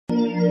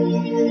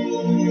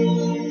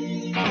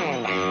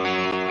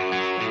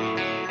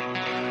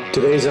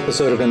Today's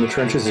episode of In the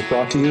Trenches is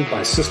brought to you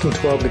by System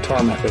 12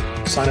 Guitar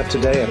Method. Sign up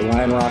today at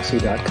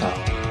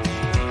ryanroxy.com.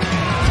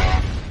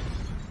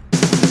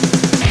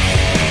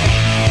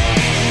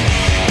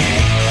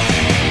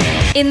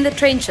 In the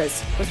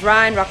Trenches with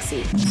Ryan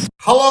Roxy.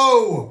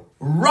 Hello,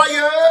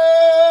 Ryan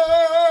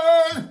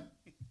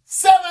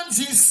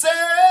 77.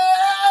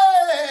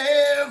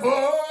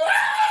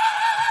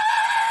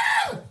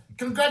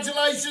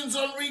 Congratulations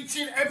on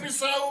reaching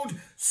episode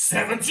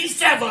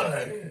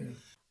 77.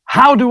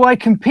 How do I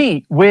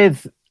compete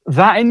with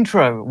that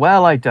intro?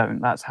 Well, I don't.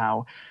 That's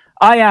how.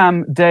 I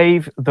am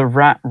Dave the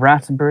Rat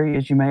Rattenbury,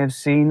 as you may have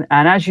seen.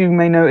 And as you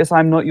may notice,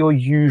 I'm not your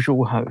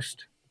usual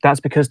host.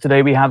 That's because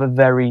today we have a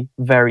very,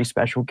 very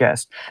special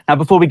guest. Now,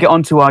 before we get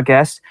on to our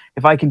guest,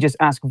 if I can just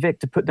ask Vic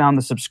to put down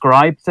the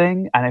subscribe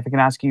thing, and if I can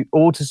ask you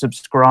all to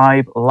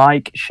subscribe,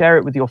 like, share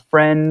it with your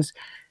friends,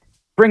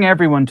 bring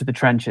everyone to the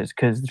trenches,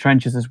 because the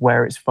trenches is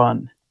where it's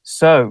fun.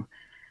 So,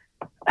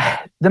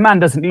 the man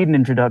doesn't need an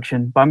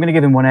introduction, but I'm going to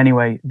give him one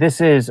anyway. This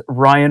is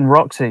Ryan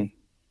Roxy.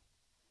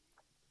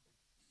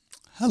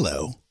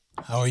 Hello.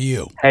 How are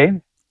you?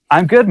 Hey,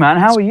 I'm good, man.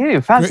 How are you?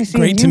 Fancy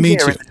seeing great you to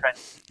meet here you. in the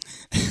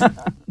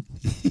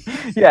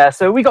trenches. Yeah,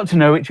 so we got to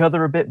know each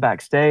other a bit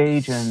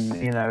backstage, and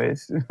you know,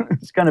 it's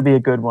going to be a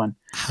good one.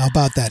 How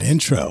about that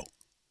intro?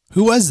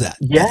 Who was that?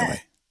 Yeah, by the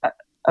way?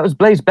 That was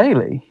Blaze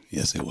Bayley.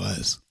 Yes, it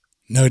was.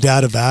 No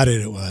doubt about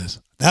it. It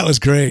was. That was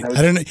great.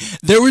 I don't know.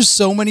 There were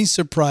so many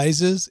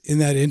surprises in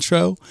that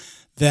intro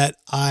that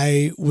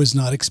I was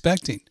not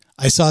expecting.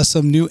 I saw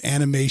some new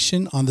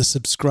animation on the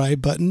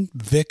subscribe button.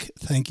 Vic,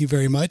 thank you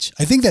very much.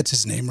 I think that's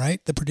his name,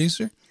 right? The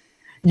producer?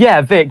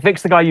 Yeah, Vic.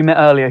 Vic's the guy you met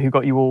earlier who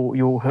got you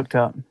all hooked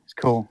up. It's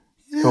cool.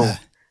 Yeah, cool.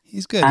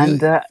 He's good.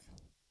 And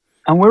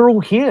we're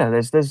all here.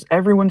 There's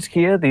everyone's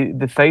here.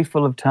 The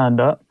faithful have turned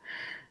up.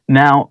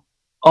 Now,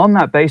 on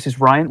that basis,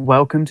 Ryan,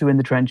 welcome to In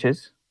the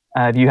Trenches.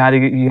 Have you had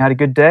a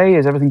good day?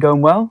 Is everything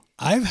going well?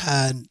 I've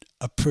had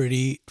a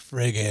pretty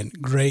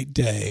friggin' great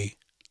day.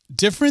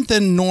 Different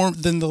than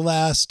the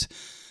last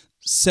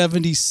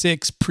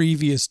 76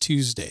 previous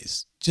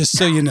Tuesdays. Just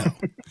so you know.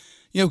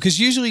 You know, because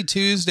usually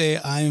Tuesday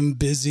I'm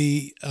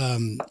busy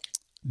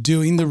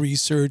doing the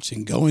research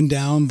and going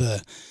down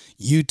the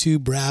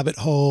YouTube rabbit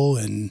hole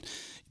and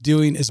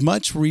doing as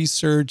much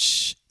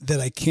research that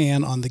I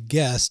can on the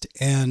guest.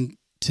 And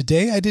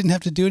today I didn't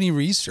have to do any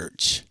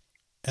research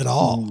at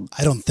all,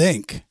 I don't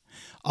think.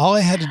 All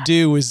I had to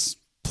do was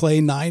play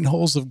 9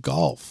 holes of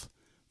golf.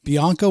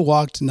 Bianca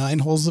walked 9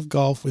 holes of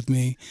golf with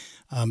me.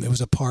 It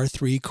was a par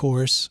 3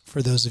 course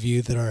for those of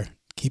you that are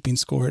keeping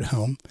score at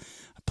home.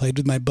 I played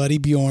with my buddy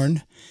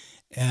Bjorn,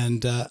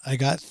 and I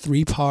got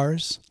 3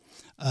 pars,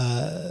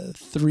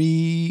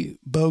 3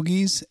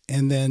 bogeys,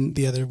 and then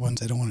the other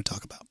ones I don't want to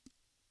talk about.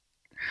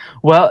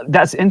 Well,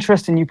 that's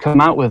interesting you come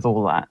out with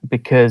all that,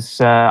 because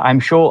I'm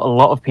sure a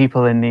lot of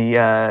people in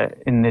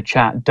the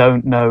chat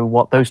don't know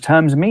what those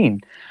terms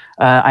mean.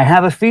 I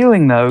have a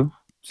feeling, though,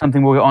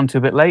 something we'll get on to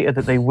a bit later,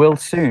 that they will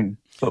soon,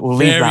 but we'll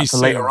leave that for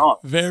later on.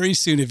 Very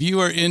soon. If you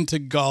are into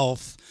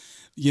golf,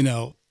 you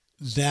know,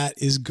 that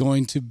is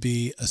going to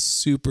be a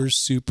super,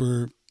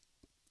 super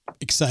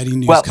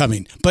exciting news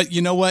coming. But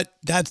you know what?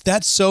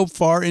 That's so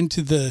far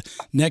into the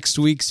next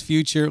week's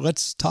future.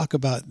 Let's talk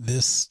about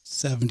this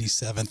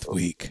 77th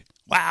week.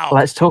 Wow.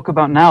 Let's talk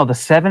about now the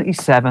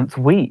 77th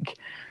week.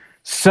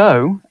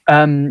 So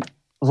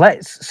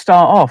let's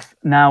start off.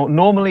 Now,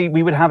 normally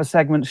we would have a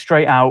segment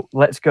straight out.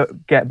 Let's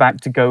get back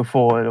to go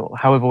forward, or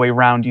however way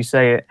round you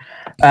say it.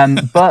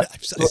 But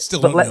I still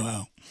don't know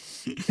how.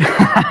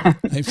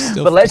 I'm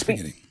still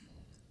beginning.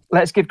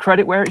 Let's give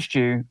credit where it's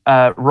due.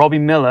 Robbie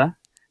Miller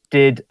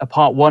did a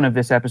part 1 of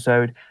this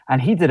episode,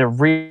 and he did a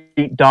really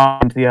deep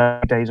dive into the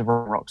early days of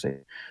Roxy.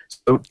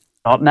 So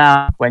not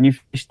now. When you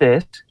finish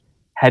this,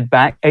 head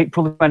back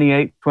April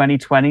 28th,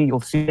 2020. You'll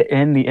see it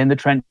in the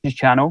Trenches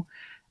channel,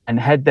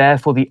 and head there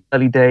for the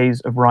early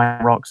days of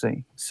Ryan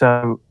Roxy.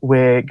 So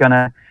we're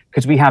gonna,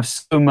 because we have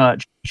so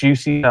much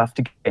juicy stuff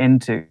to get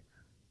into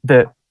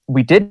that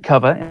we did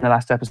cover in the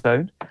last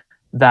episode,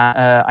 that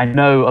I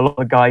know a lot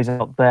of guys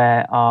out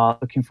there are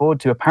looking forward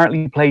to.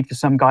 Apparently, he played for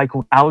some guy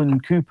called Alan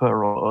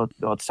Cooper or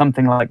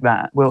something like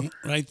that.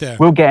 Right there.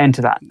 We'll get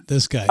into that.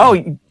 This guy. Oh,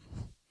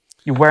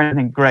 you're wearing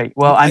anything great.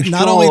 Well, I'm not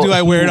sure only do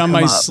I wear it on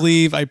my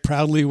sleeve, I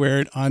proudly wear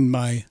it on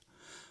my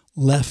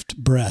left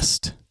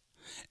breast.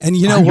 And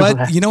you know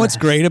what? You know what's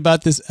great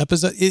about this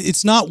episode?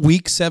 It's not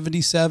week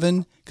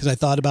 77, because I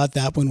thought about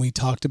that when we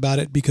talked about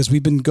it, because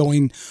we've been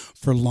going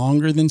for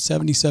longer than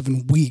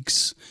 77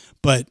 weeks,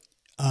 but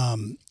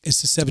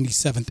it's the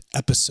 77th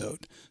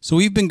episode. So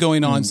we've been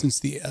going on since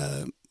the,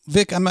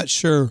 Vic, I'm not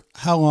sure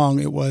how long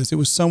it was. It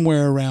was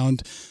somewhere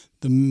around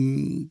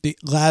the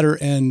latter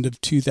end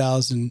of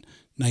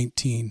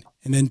 2019.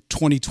 And then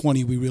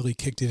 2020, we really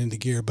kicked it into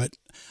gear. But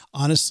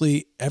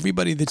honestly,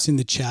 everybody that's in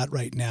the chat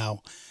right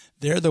now,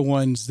 they're the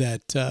ones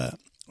that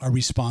are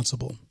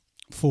responsible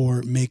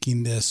for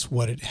making this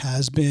what it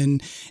has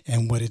been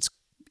and what it's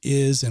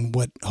is and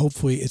what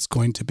hopefully it's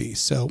going to be.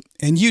 So,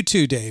 and you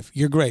too, Dave,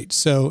 you're great.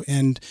 So,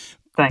 and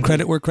Thank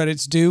credit you. where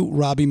credit's due.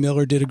 Robbie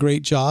Miller did a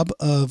great job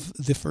of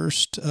the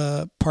first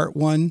part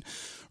 1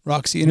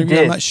 Roxy interview.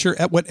 I'm did. not sure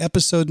at what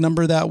episode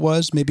number that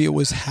was. Maybe it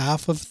was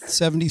half of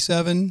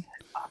 77.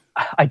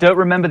 I don't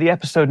remember the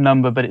episode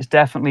number, but it's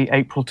definitely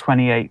April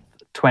 28th,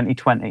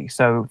 2020.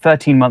 So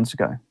 13 months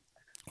ago.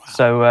 Wow.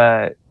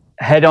 So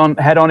head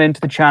on into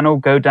the channel,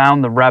 go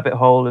down the rabbit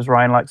hole, as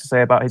Ryan likes to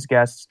say about his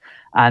guests.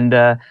 And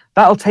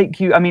that'll take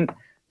you,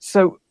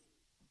 so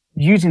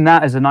using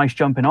that as a nice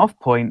jumping off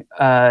point,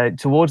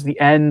 towards the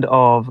end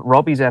of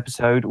Robbie's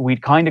episode,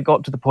 we'd kind of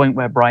got to the point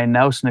where Brian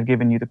Nelson had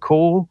given you the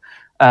call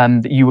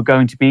that you were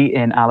going to be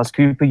in Alice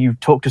Cooper. You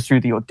talked us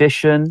through the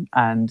audition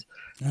and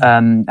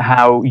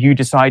how you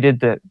decided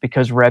that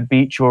because Reb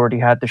Beach already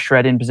had the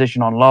shred-in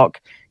position on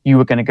lock, you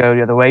were going to go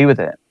the other way with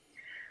it.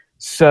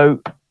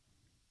 So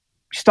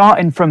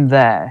starting from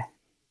there,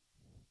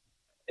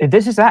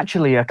 this is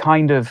actually a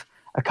kind of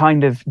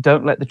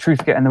don't let the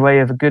truth get in the way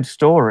of a good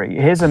story.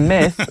 Here's a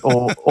myth,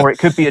 or it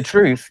could be a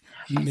truth.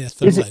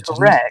 Myth is or it legend.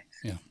 correct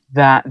Yeah.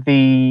 that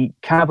the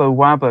Cabo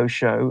Wabo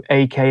show,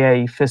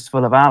 aka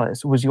Fistful of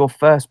Alice, was your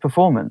first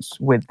performance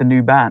with the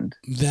new band?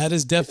 That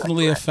is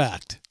definitely a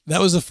fact.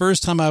 That was the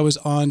first time I was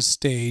on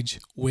stage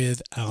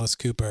with Alice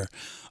Cooper.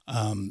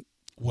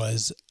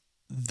 Was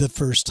the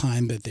first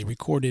time that they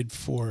recorded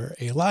for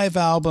a live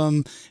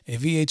album, a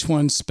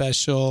VH1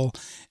 special,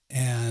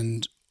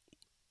 and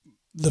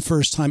the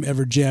first time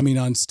ever jamming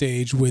on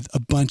stage with a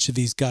bunch of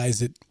these guys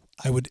that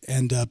I would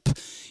end up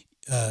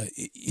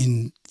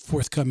in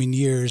forthcoming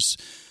years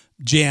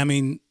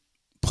jamming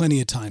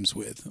plenty of times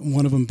with.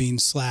 One of them being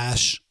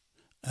Slash,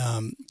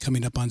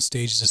 coming up on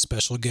stage as a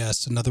special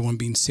guest. Another one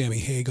being Sammy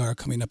Hagar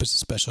coming up as a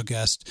special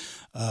guest.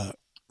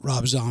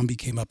 Rob Zombie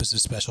came up as a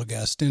special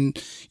guest. And,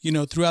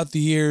 throughout the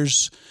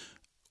years,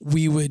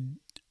 we would,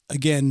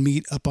 again,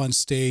 meet up on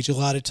stage a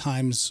lot of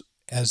times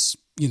as,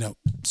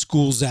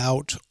 school's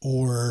out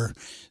or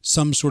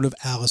some sort of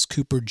Alice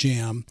Cooper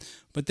jam.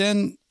 But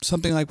then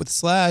something like with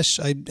Slash,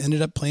 I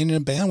ended up playing in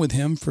a band with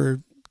him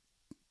for,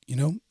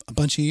 a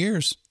bunch of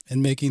years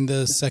and making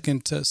the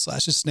second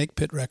Slash's Snake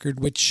Pit record,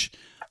 which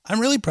I'm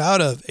really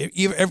proud of.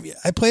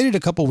 I played it a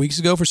couple weeks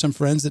ago for some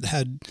friends that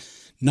had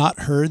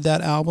not heard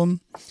that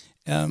album.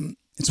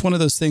 It's one of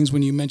those things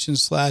when you mention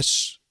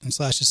Slash and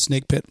Slash's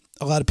Snake Pit,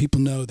 a lot of people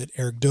know that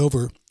Eric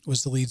Dover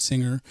was the lead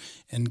singer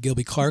and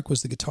Gilby Clarke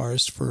was the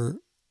guitarist for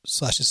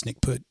Slash's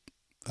Snake Pit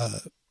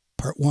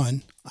part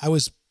 1. I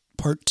was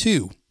part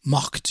 2,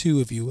 Mach 2,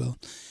 if you will.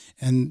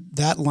 And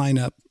that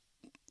lineup,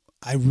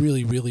 I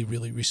really, really,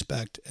 really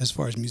respect as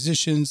far as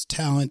musicians,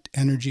 talent,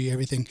 energy,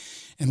 everything.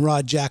 And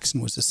Rod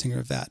Jackson was the singer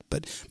of that.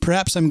 But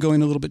perhaps I'm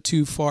going a little bit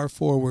too far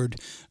forward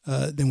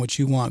than what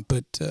you want.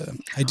 But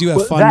I do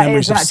have fond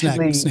memories of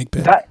Snake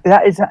Pit.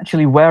 That is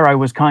actually where I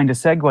was kind of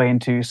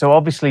segueing to. So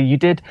obviously you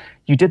did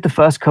the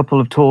first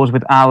couple of tours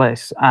with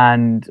Alice,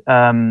 and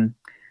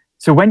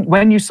so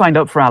when you signed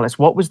up for Alice,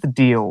 what was the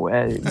deal?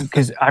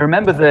 Because I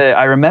remember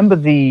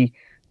the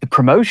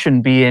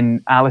promotion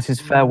being Alice's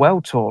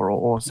farewell tour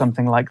or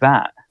something like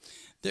that.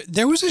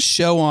 There was a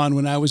show on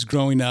when I was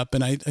growing up,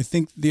 and I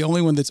think the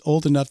only one that's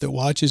old enough that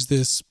watches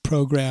this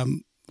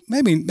program,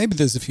 maybe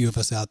there's a few of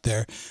us out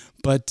there,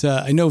 but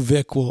I know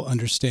Vic will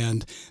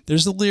understand.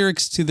 There's the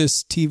lyrics to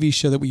this TV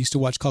show that we used to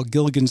watch called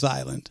Gilligan's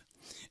Island.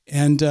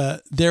 And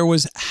there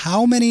was,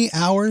 how many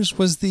hours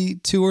was the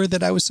tour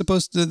that I was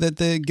supposed to, that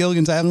the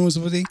Gilligan's Island was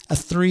supposed to be? A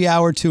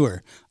 3-hour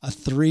tour. A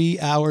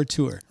 3-hour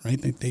tour,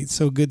 right? They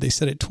so good, they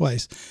said it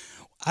twice.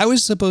 I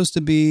was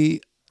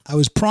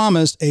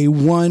promised a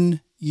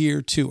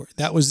 1-year tour.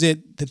 That was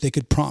it that they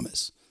could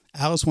promise.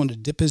 Alice wanted to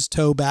dip his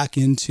toe back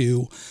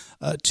into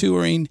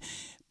touring,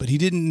 but he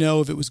didn't know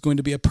if it was going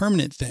to be a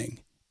permanent thing.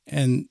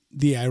 And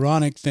the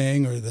ironic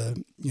thing, or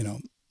the,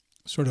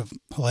 sort of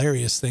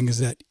hilarious thing, is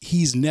that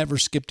he's never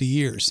skipped a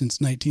year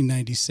since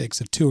 1996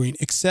 of touring,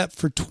 except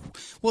for,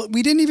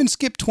 we didn't even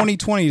skip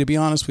 2020, to be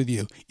honest with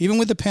you. Even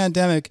with the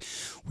pandemic,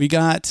 we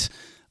got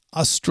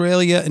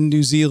Australia and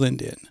New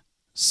Zealand in.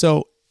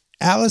 So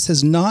Alice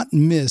has not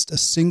missed a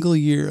single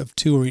year of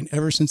touring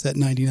ever since that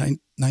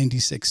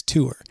 96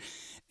 tour.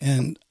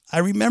 And I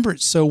remember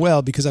it so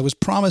well because I was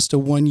promised a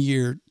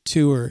 1-year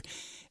tour,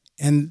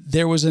 and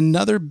there was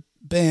another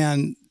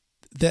band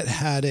that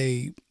had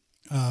a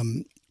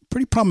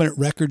pretty prominent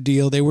record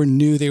deal. They were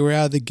new. They were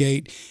out of the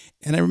gate.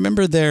 And I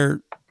remember their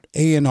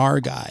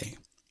A&R guy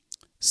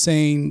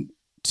saying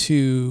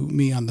to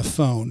me on the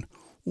phone,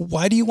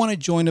 why do you want to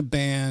join a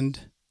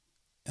band,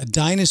 a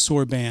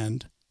dinosaur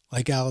band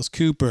like Alice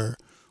Cooper,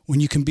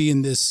 when you can be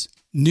in this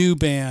new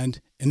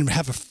band and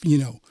have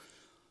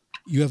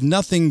you have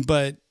nothing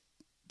but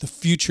the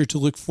future to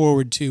look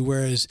forward to,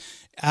 whereas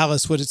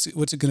Alice, what's it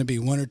going to be,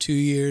 1 or 2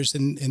 years,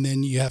 and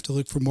then you have to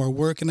look for more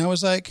work. And I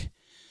was like,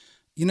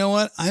 you know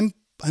what,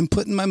 I'm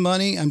putting my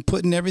money, I'm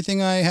putting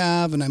everything I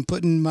have, and I'm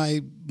putting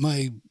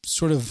my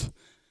sort of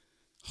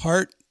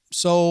heart,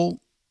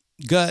 soul,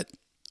 gut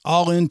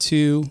all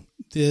into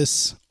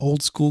this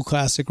old school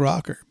classic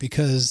rocker,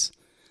 because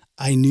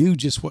I knew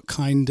just what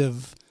kind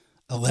of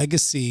a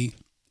legacy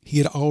he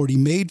had already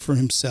made for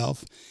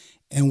himself.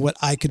 and what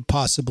I could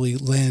possibly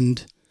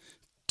lend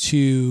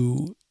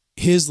to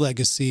his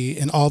legacy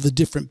and all the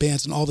different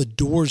bands and all the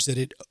doors that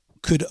it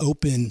could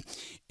open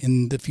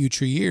in the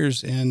future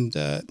years. And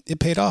it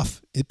paid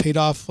off. It paid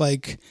off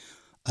like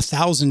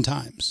 1,000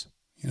 times.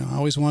 You know, I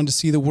always wanted to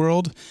see the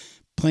world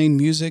playing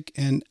music,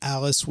 and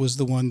Alice was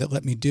the one that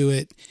let me do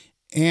it,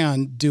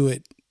 and do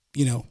it,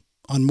 you know,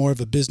 on more of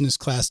a business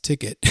class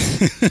ticket.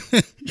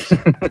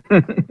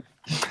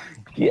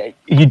 Yeah,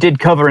 you did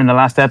cover in the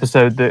last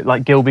episode that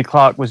like Gilby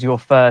Clarke was your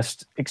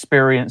first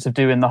experience of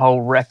doing the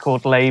whole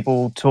record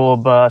label tour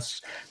bus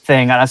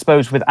thing, and I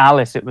suppose with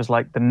Alice it was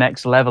like the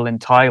next level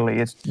entirely,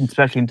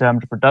 especially in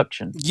terms of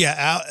production.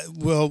 Yeah,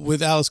 well,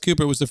 with Alice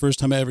Cooper, it was the first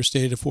time I ever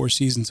stayed at a Four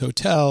Seasons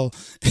hotel.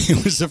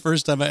 It was the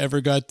first time I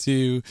ever got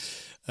to,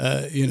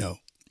 you know,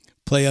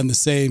 play on the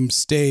same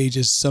stage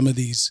as some of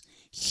these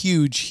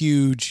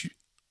huge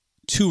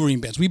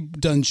touring bands. We've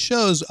done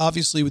shows,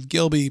 obviously, with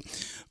Gilby.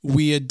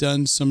 We had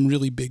done some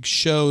really big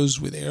shows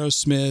with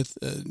Aerosmith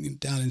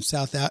down in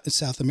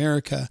South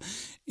America,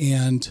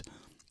 and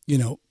you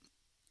know,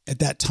 at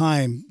that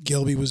time,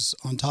 Gilby was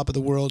on top of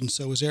the world, and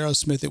so was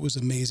Aerosmith. It was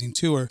an amazing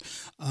tour,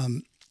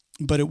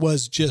 but it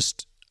was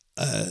just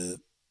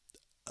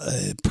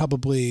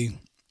probably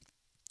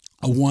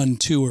a one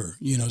tour,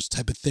 you know,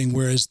 type of thing.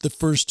 Whereas the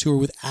first tour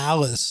with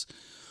Alice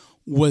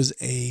was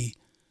a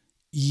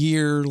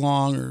year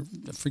long, or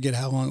I forget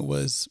how long it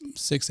was,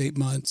 6-8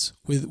 months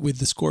with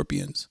the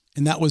Scorpions,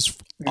 and that was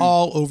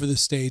all over the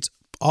States,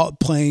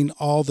 playing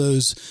all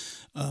those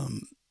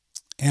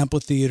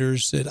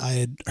amphitheaters that I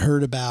had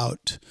heard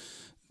about.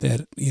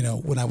 That, you know,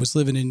 when I was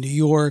living in New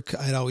York,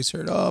 I'd always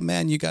heard, oh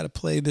man, you got to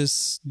play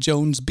this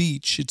Jones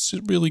Beach. It's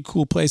a really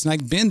cool place, and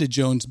I'd been to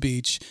Jones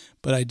Beach,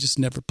 but I just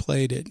never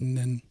played it. And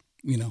then,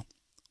 you know,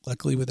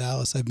 luckily with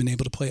Alice, I've been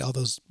able to play all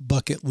those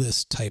bucket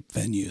list type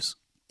venues.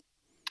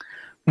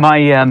 My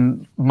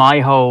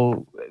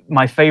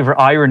favorite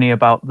irony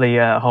about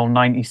the whole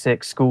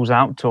 96 Schools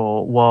Out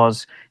tour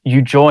was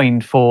you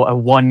joined for a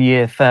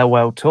 1-year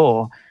farewell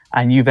tour,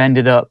 and you've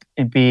ended up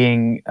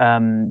being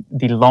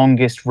the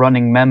longest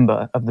running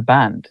member of the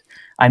band.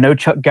 I know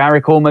Chuck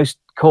Garrick almost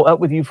caught up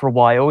with you for a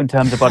while in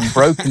terms of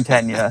unbroken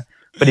tenure,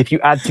 but if you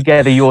add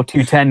together your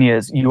 2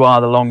 tenures, you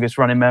are the longest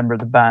running member of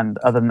the band,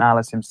 other than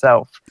Alice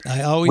himself.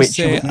 I always which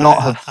say, you would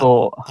not have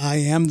thought. I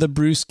am the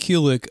Bruce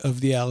Kulick of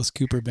the Alice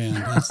Cooper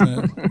band.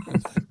 I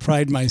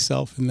pride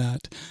myself in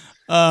that.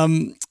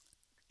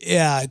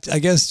 Yeah, I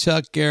guess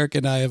Chuck Garrick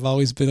and I have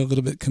always been a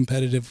little bit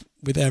competitive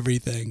with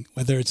everything,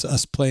 whether it's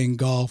us playing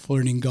golf,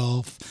 learning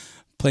golf,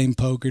 playing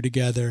poker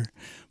together.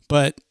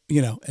 But,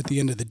 you know, at the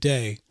end of the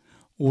day,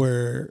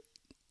 we're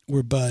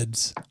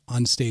buds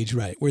on Stage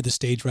Right. We're the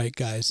Stage Right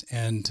guys,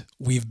 and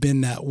we've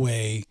been that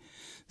way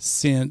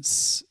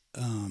since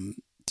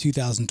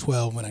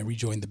 2012 when I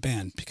rejoined the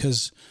band,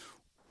 because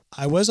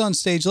I was on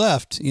Stage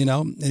Left, you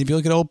know, and if you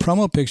look at old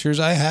promo pictures,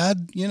 I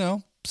had, you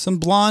know, some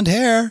blonde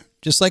hair,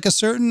 just like a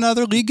certain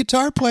other lead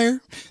guitar player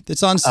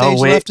that's on Stage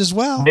Left as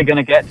well. We're going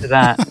to get to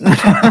that.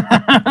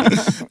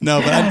 No,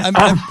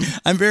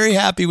 but I'm very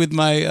happy with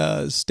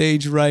my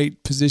Stage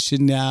Right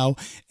position now.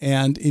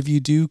 And if you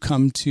do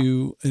come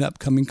to an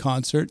upcoming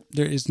concert,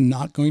 there is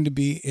not going to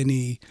be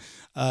any,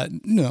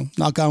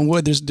 knock on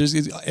wood.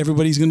 There's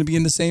everybody's going to be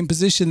in the same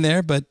position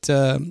there. But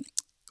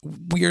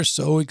we are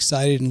so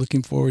excited and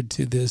looking forward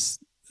to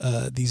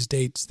these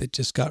dates that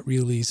just got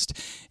released,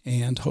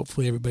 and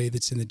hopefully everybody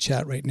that's in the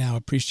chat right now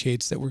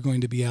appreciates that we're going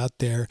to be out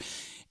there,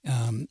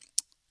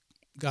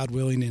 God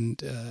willing,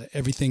 and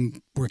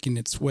everything working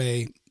its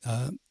way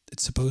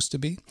it's supposed to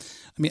be.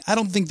 I mean, I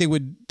don't think they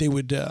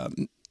would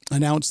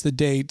announce the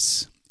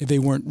dates if they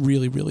weren't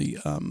really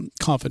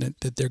confident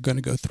that they're going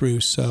to go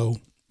through. So,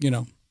 you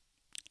know,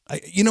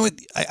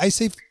 I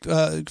say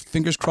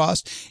fingers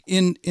crossed.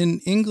 In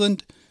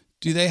England,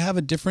 do they have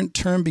a different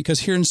term?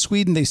 Because here in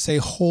Sweden, they say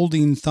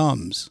holding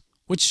thumbs,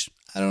 which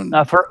I don't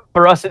know.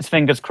 For us, it's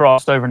fingers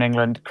crossed over in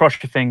England.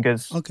 Cross your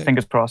fingers. Okay.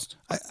 Fingers crossed.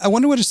 I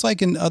wonder what it's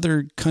like in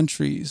other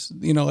countries,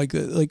 you know, like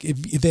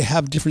if they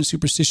have different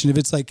superstition, if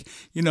it's like,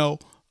 you know,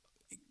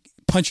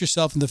 punch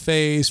yourself in the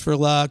face for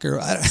luck, or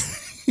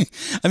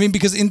I mean,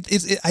 because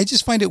I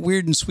just find it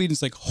weird in Sweden.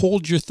 It's like,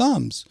 hold your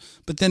thumbs.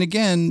 But then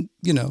again,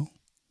 you know,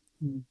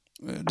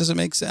 does it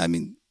make sense? I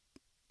mean,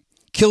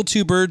 kill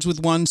 2 birds with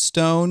 1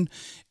 stone.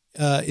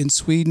 In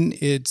Sweden,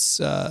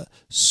 it's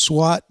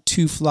swat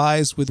 2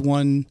 flies with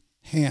 1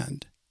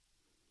 hand.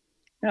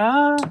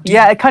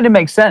 Yeah, it kind of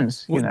makes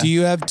sense. You know. Do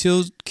you have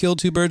kill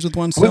 2 birds with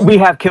 1 stone? We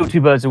have killed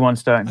 2 birds with 1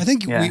 stone. I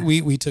think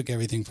we took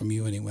everything from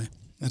you anyway.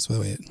 That's the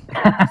way it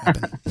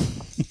happened.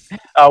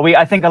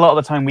 I think a lot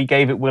of the time we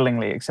gave it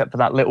willingly, except for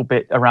that little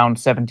bit around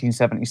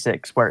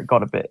 1776 where it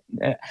got a bit.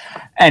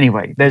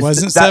 Anyway, it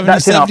wasn't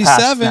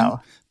 1777,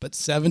 but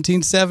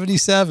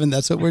 1777.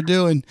 That's what we're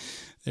doing.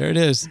 There it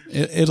is.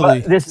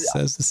 Italy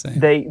says the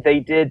same. They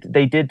did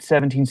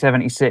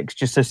 1776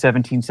 just so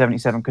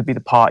 1777 could be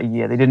the party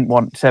year. They didn't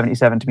want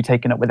 77 to be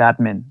taken up with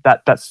admin.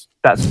 That's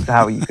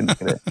how you can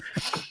look at it.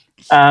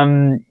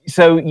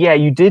 So yeah,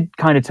 you did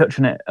kind of touch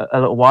on it a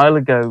little while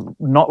ago.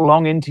 Not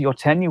long into your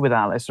tenure with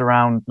Alice,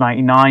 around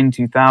 99,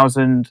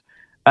 2000,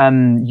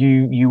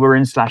 you were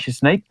in Slash's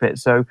Snake Pit.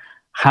 So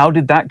how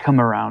did that come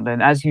around?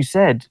 And as you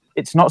said,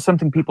 it's not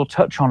something people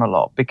touch on a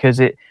lot because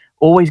it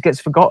always gets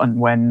forgotten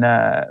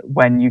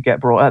when you get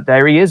brought up.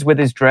 There he is with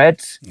his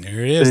dreads.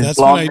 There it is. That's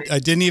when I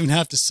didn't even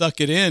have to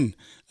suck it in.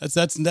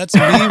 That's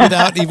me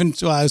without even.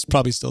 Well, I was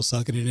probably still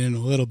sucking it in a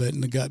little bit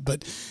in the gut,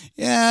 but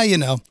yeah,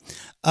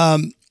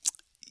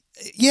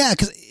 yeah,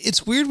 because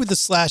it's weird with the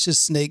Slash's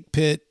Snake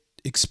Pit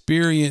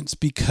experience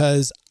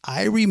because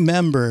I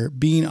remember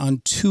being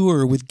on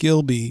tour with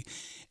Gilby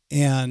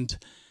and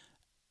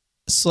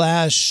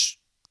Slash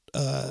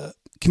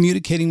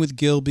communicating with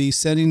Gilby,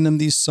 sending them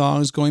these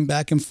songs, going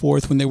back and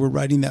forth when they were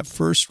writing that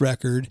first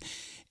record,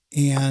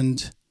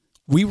 and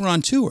we were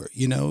on tour.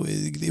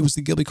 It was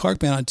the Gilby Clarke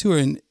Band on tour,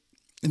 and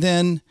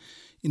then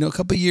a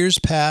couple of years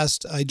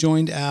passed. I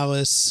joined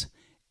Alice,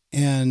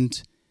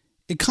 and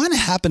it kind of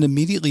happened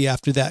immediately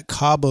after that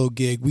Cabo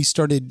gig.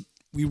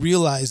 We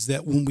realized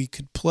that when we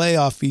could play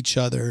off each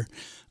other,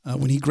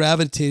 when he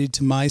gravitated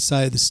to my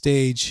side of the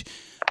stage,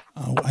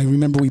 I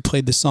remember we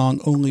played the song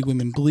Only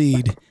Women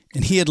Bleed,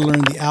 and he had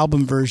learned the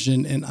album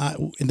version, and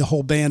the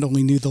whole band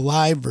only knew the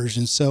live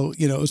version. So,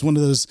 it was one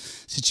of those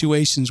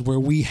situations where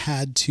we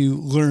had to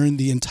learn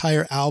the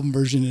entire album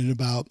version in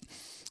about,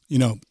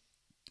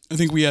 I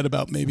think we had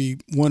about maybe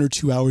 1 or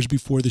 2 hours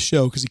before the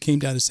show, because he came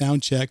down to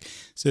sound check,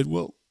 said,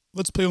 well,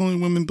 let's play Only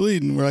Women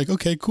Bleed. And we're like,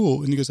 okay,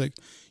 cool. And he goes like,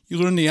 you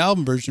learned the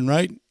album version,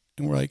 right?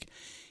 And we're like,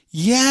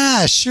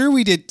 yeah, sure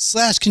we did.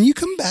 Slash, can you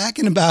come back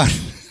in about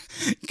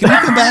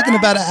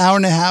an hour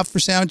and a half for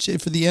sound check,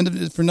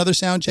 for another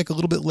sound check a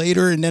little bit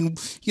later? And then,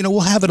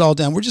 we'll have it all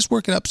down. We're just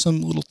working up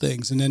some little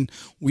things. And then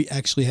we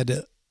actually had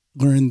to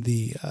learn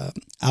the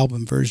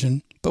album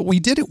version, but we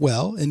did it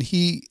well. And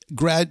he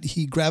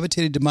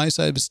gravitated to my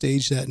side of the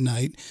stage that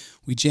night.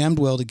 We jammed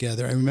well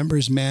together. I remember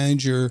his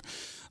manager,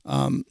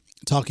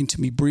 talking to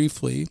me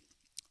briefly,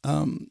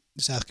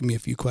 just asking me a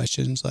few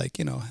questions like,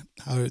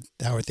 how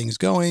are things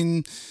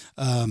going?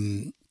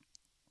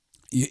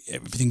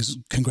 Everything's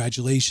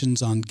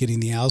congratulations on getting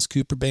the Alice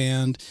Cooper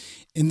Band.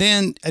 And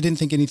then I didn't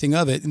think anything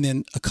of it. And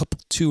then a couple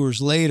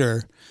tours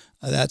later,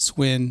 that's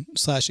when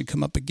Slash had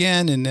come up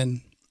again. And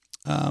then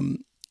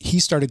he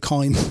started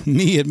calling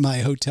me at my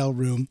hotel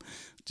room,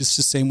 just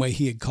the same way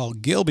he had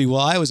called Gilby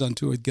while I was on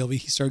tour with Gilby.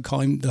 He started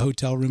calling the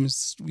hotel room.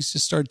 We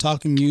just started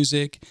talking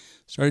music,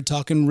 started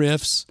talking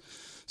riffs,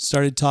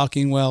 started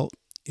talking, well,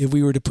 if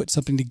we were to put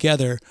something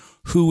together,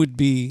 who would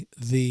be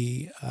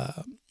the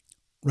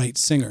right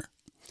singer?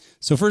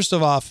 So first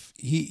of all,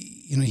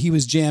 he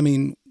was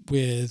jamming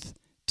with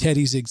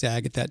Teddy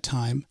Zigzag at that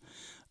time.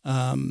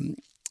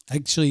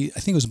 Actually, I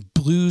think it was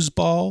Blues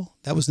Ball.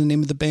 That was the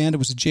name of the band. It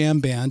was a jam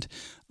band.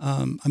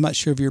 I'm not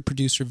sure if your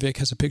producer, Vic,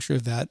 has a picture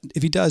of that.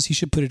 If he does, he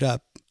should put it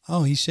up.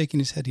 Oh, he's shaking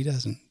his head. He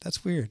doesn't.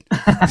 That's weird.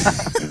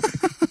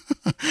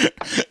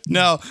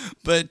 No,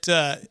 but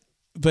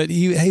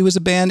he was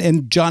a band,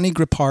 and Johnny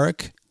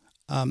Griparik,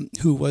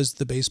 who was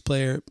the bass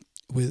player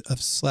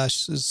of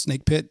Slash's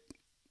Snake Pit,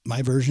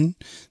 my version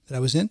that I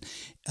was in,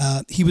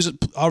 he was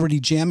already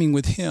jamming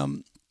with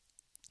him,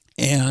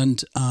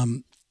 and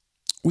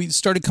we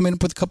started coming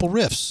up with a couple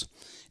riffs.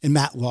 And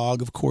Matt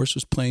Log, of course,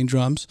 was playing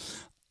drums.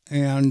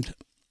 And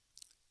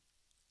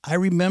I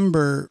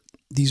remember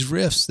these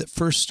riffs that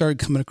first started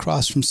coming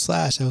across from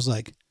Slash. I was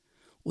like,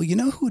 well,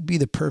 who would be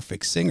the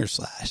perfect singer,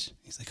 Slash?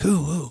 He's like,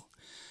 who?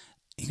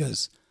 He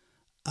goes,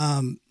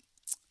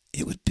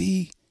 it would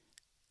be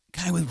a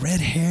guy with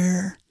red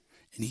hair,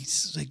 and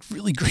he's like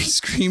really great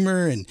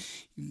screamer, and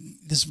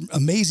this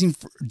amazing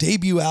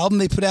debut album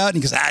they put out. And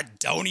he goes,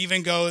 don't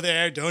even go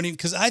there.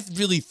 Because I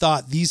really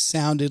thought these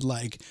sounded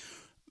like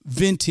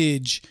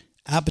vintage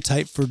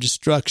Appetite for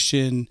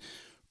Destruction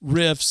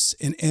riffs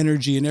and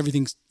energy and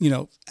everything.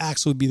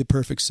 Axl would be the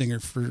perfect singer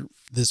for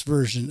this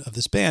version of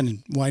this band,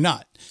 and why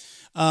not?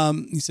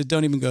 He said,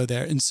 don't even go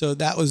there. And so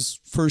that was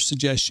first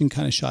suggestion,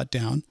 kind of shot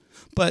down,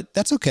 but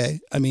that's okay.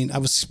 I mean, I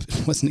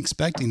wasn't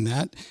expecting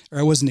that, or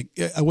I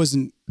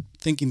wasn't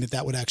thinking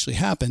that would actually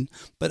happen.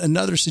 But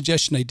another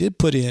suggestion I did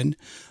put in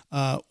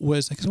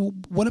was like, well,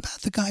 what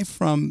about the guy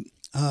from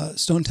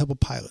Stone Temple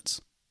Pilots,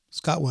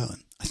 Scott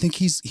Weiland? I think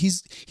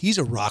he's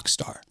a rock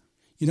star.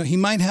 He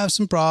might have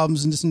some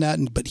problems and this and that,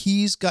 but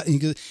he's got.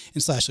 And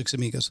Slash looks at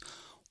me and goes,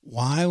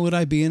 "Why would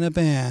I be in a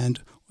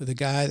band with a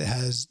guy that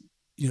has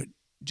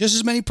just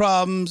as many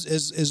problems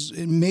as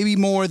maybe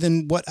more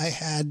than what I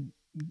had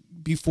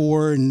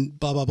before, and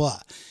blah blah blah."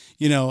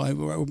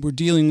 We're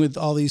dealing with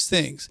all these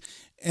things,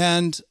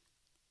 and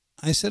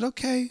I said,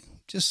 "Okay,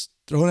 just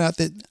throw it out."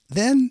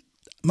 Then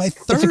my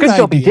third It's a good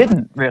job he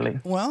didn't, really.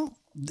 Well,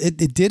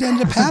 it did end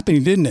up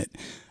happening, didn't it?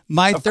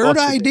 My third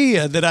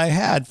idea that I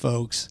had,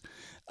 folks,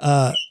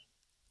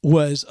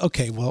 was,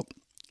 okay, well,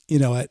 you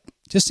know what?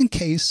 Just in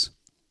case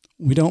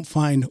we don't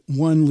find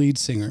one lead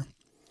singer,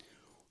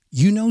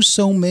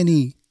 so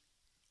many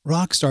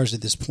rock stars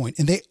at this point,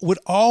 and they would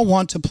all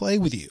want to play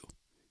with you.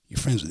 You're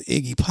friends with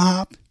Iggy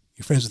Pop.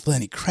 You're friends with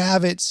Lenny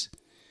Kravitz.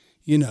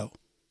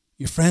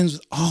 You're friends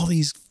with all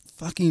these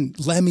fucking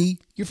Lemmy.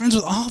 You're friends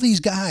with all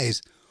these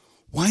guys.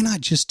 Why not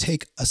just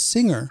take a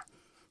singer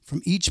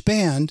from each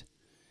band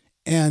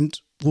and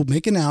we'll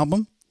make an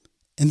album?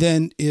 And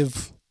then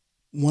if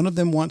one of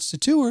them wants to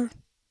tour,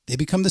 they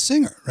become the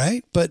singer,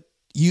 right? But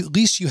at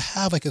least you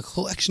have like a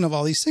collection of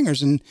all these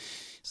singers. And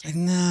it's like,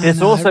 nah.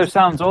 This also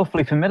sounds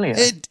awfully familiar.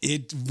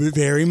 It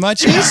very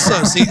much is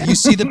so. See, you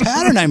see the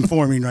pattern I'm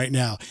forming right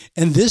now.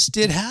 And this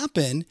did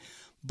happen,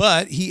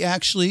 but he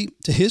actually,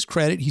 to his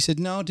credit, he said,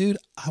 no, dude,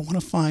 I want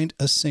to find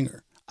a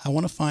singer. I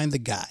want to find the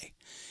guy.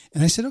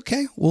 And I said,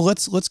 okay, well,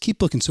 let's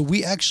keep looking. So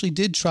we actually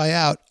did try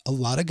out a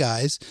lot of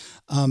guys.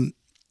 I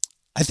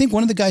think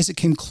one of the guys that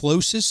came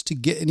closest to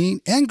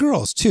getting, and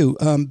girls too,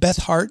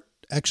 Beth Hart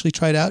actually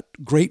tried out.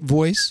 Great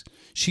voice.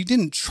 She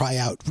didn't try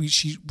out.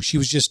 She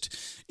was just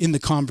in the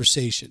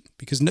conversation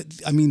because,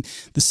 I mean,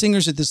 the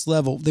singers at this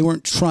level, they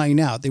weren't trying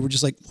out. They were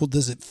just like, well,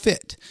 does it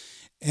fit?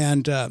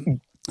 And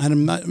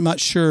I'm not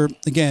sure.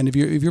 Again, if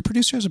your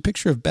producer has a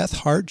picture of Beth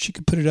Hart, she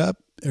could put it up,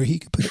 or he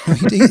could put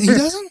it. He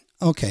doesn't.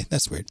 Okay,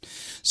 that's weird.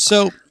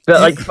 So,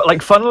 but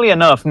like, funnily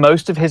enough,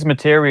 most of his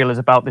material is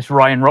about this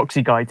Ryan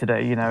Roxy guy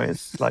today. You know,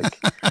 it's like.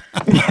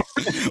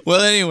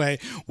 Well, anyway,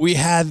 we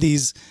had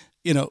these,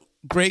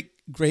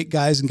 great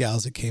guys and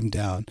gals that came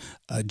down.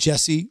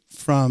 Jesse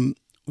from,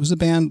 what was the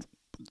band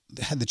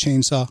that had the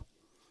chainsaw?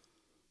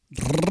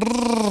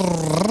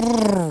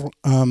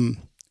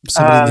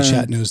 Somebody in the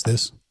chat knows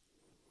this.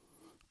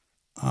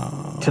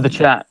 To the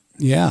chat.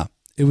 Yeah,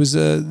 it was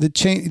the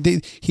chain.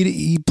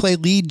 He played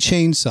lead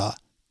chainsaw,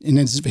 and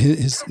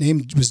his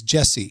name was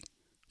Jesse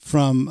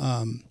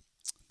from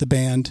the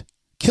band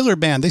Killer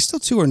Band. They still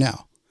tour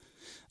now.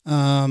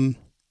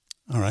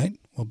 All right.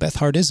 Well, Beth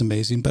Hart is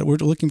amazing, but we're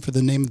looking for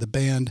the name of the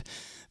band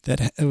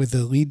that with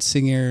the lead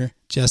singer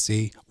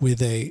Jesse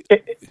with a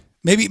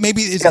maybe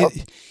Jackal.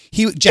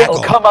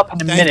 It'll come up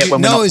in a minute.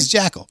 It's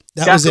Jackal.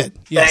 That was it.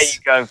 Yes.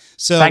 There you go.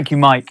 So thank you,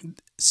 Mike.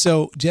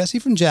 So Jesse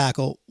from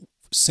Jackal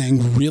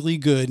sang really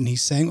good, and he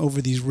sang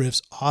over these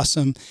riffs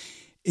awesome.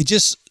 It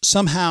just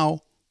somehow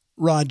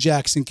Rod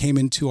Jackson came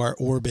into our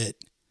orbit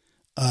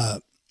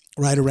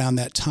right around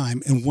that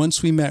time, and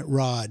once we met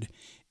Rod,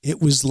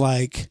 it was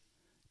like,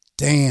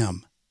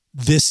 damn,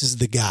 this is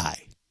the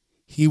guy.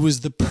 He was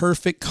the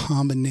perfect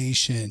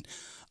combination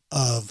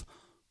of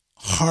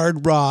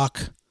hard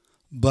rock,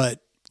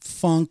 but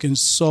funk and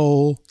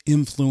soul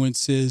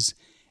influences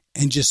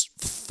and just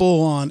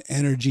full on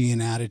energy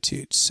and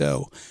attitude.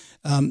 So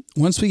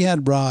once we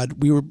had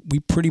Rod, we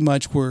pretty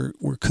much were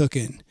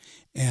cooking.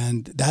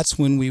 And that's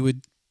when we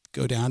would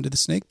go down to the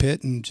Snake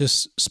Pit and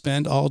just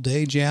spend all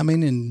day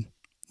jamming and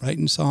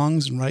writing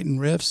songs and writing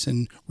riffs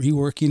and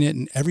reworking it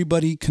and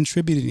everybody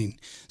contributing.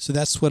 So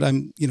that's what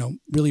I'm,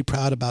 really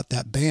proud about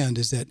that band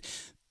is that,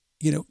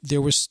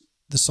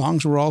 the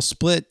songs were all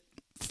split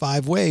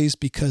 5 ways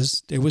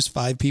because there was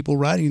 5 people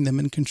writing them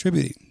and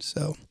contributing.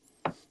 So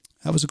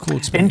that was a cool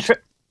experience.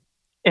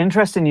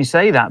 Interesting you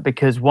say that,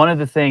 because one of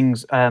the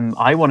things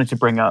I wanted to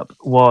bring up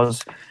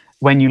was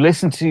when you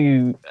listen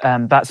to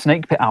that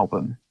Snake Pit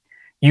album,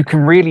 you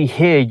can really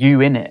hear you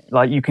in it.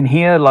 Like you can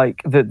hear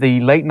like the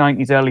late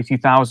 90s, early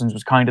 2000s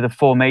was kind of the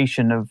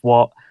formation of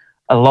what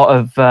a lot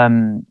of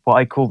what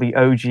I call the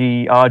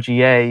OG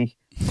RGA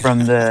from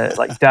the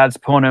like Dad's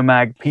Porno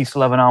Mag, Peace,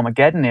 Love and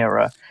Armageddon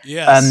era.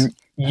 Yes.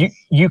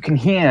 You can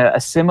hear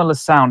a similar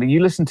sound.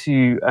 You listen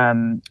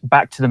to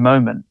Back to the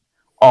Moment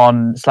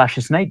on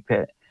Slash's Snake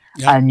Pit,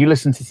 and you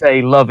listen to,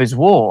 say, Love is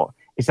War.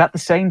 Is that the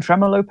same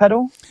tremolo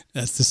pedal?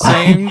 That's the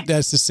same.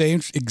 That's the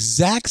same,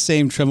 exact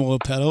same tremolo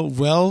pedal.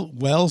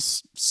 Well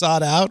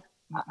sought out,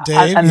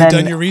 Dave. You've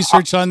done your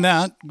research on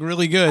that.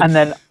 Really good. And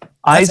then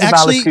Eyes of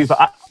Alice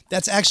Cooper.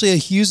 That's actually a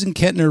Hughes and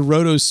Kettner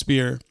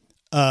Rotosphere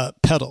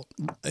pedal,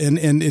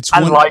 and it's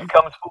and life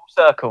comes full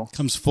circle.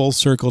 Comes full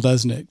circle,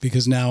 doesn't it?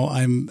 Because now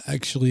I'm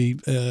actually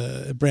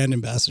a brand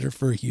ambassador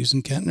for Hughes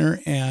and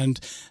Kettner,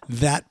 and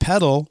that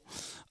pedal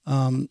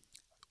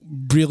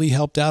really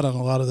helped out on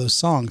a lot of those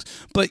songs.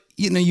 But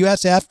you have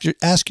to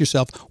ask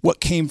yourself,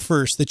 what came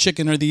first, the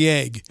chicken or the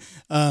egg?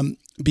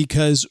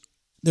 Because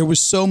there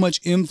was so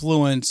much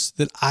influence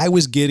that I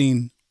was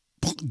getting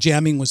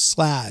jamming with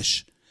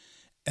Slash,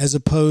 as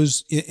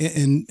opposed,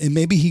 and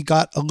maybe he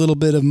got a little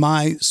bit of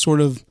my sort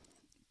of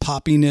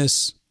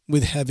poppiness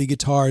with heavy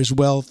guitar as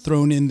well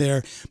thrown in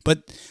there.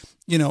 But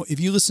if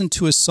you listen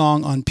to a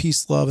song on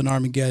Peace, Love and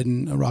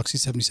Armageddon, a Roxy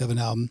 77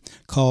 album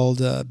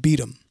called Beat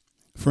 'Em,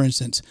 for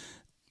instance,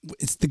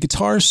 it's the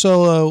guitar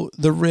solo,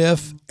 the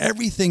riff,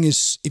 everything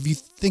is, if you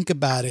think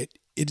about it,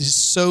 it is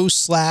so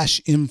Slash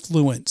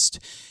influenced.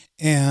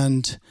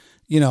 And,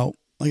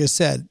 like I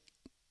said,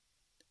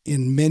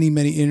 in many,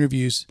 many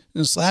interviews,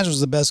 Slash was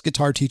the best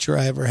guitar teacher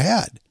I ever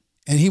had.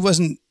 And he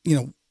wasn't,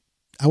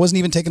 I wasn't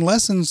even taking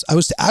lessons. I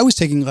was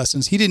taking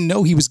lessons. He didn't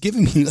know he was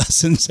giving me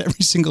lessons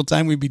every single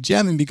time we'd be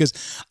jamming, because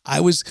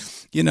I was,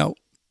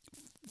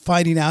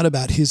 finding out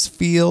about his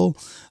feel,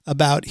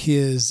 about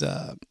his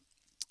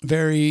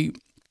very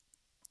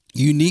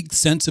unique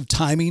sense of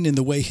timing and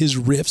the way his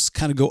riffs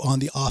kind of go on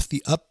the off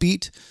the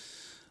upbeat.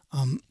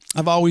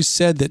 I've always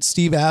said that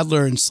Steve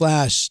Adler and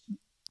Slash,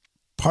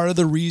 part of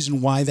the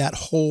reason why that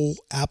whole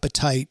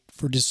Appetite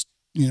for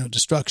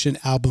Destruction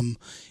album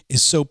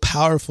is so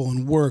powerful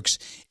and works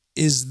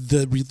is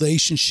the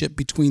relationship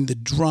between the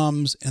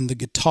drums and the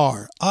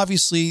guitar.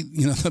 Obviously,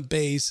 the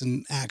bass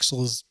and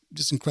Axl is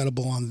just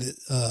incredible on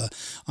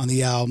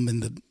the album,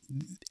 and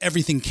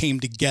everything came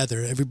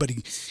together.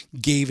 Everybody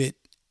gave it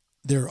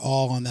their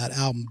all on that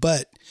album.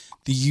 But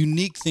the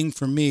unique thing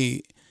for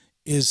me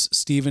is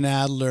Steven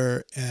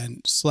Adler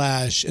and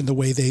Slash and the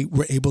way they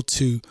were able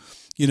to,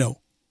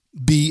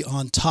 be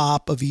on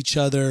top of each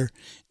other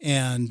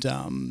and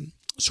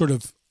sort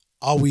of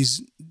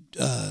always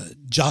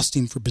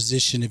jousting for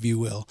position, if you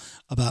will,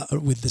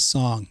 with the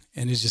song,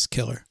 and it's just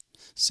killer.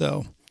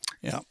 So,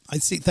 yeah, I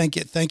see.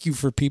 Thank you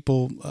for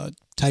people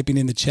typing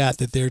in the chat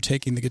that they're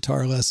taking the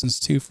guitar lessons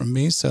too from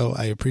me. So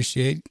I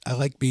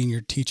like being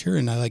your teacher,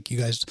 and I like you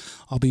guys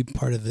all be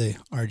part of the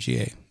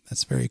RGA.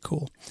 That's very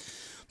cool.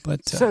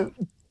 But so,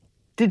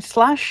 did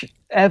Slash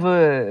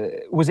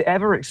was it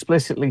ever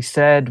explicitly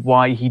said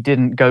why he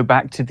didn't go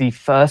back to the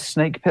first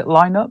Snake Pit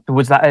lineup?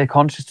 Was that a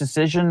conscious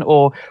decision,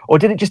 or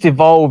did it just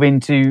evolve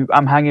into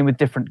I'm hanging with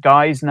different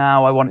guys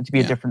now? I want it to be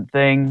a different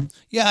thing.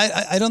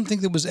 Yeah, I don't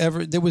think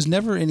there was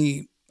never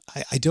any.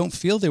 I don't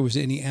feel there was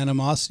any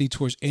animosity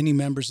towards any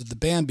members of the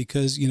band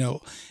because,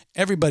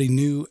 everybody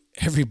knew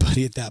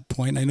everybody at that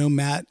point. I know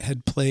Matt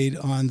had played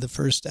on the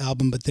first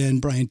album, but then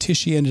Brian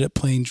Tishy ended up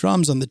playing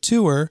drums on the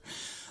tour.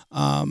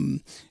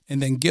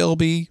 And then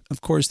Gilby,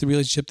 of course, the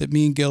relationship that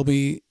me and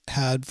Gilby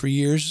had for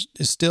years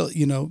is still,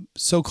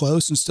 so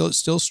close and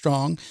still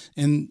strong.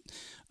 And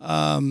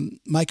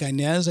Mike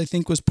Inez, I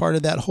think, was part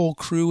of that whole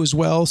crew as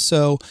well.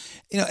 So,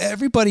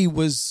 everybody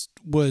was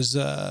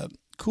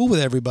cool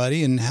with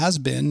everybody and has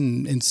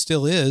been and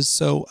still is.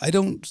 So I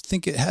don't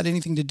think it had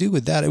anything to do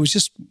with that. It was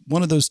just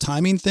one of those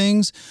timing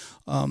things,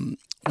 one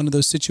of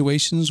those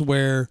situations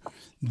where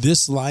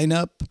this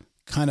lineup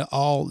kind of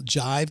all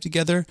jive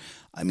together.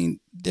 I mean,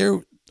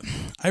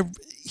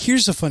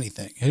 here's a funny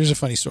thing. Here's a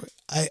funny story.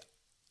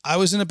 I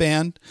was in a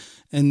band,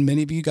 and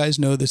many of you guys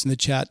know this in the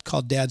chat,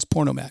 called Dad's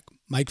Porno Mac.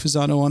 Mike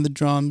Fasano on the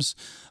drums,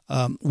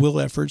 Will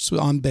Efforts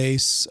on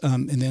bass,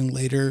 and then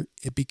later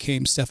it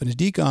became Stefan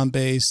Adika on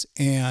bass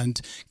and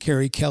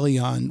Kerry Kelly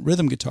on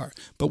rhythm guitar.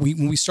 But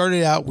when we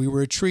started out, we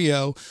were a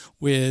trio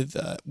with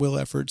Will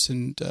Efforts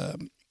and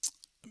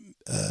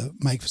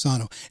Mike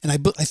Fasano. And I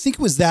think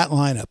it was that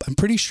lineup. I'm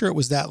pretty sure it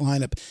was that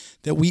lineup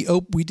that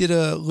we did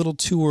a little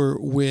tour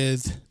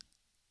with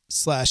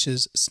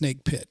Slash's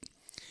Snake Pit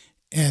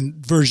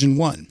and version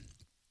 1.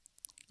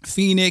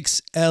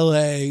 Phoenix,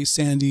 LA,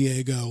 San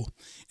Diego.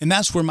 And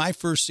that's where my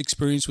first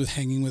experience with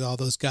hanging with all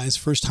those guys,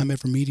 first time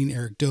ever meeting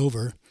Eric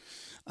Dover.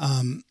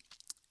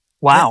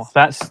 Wow.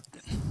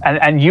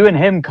 And you and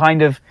him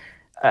kind of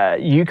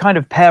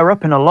pair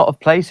up in a lot of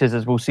places,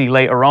 as we'll see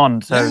later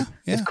on. So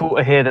it's cool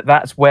to hear that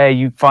that's where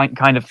you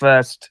kind of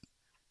first.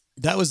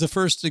 That was the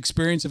first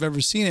experience I've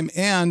ever seen him.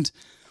 And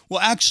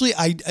well, actually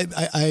I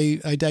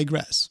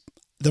digress.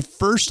 The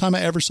first time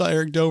I ever saw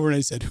Eric Dover and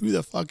I said, who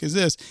the fuck is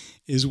this?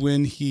 Is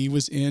when he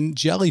was in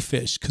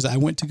Jellyfish, because I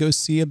went to go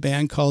see a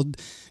band called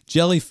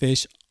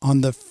Jellyfish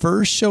on the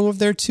first show of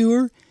their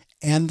tour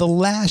and the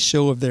last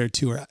show of their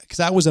tour, because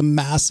I was a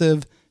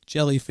massive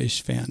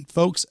Jellyfish fan.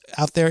 Folks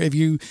out there, if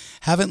you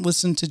haven't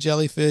listened to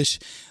Jellyfish,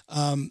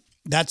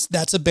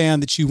 that's a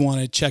band that you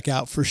want to check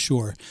out for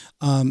sure.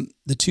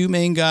 The two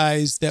main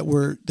guys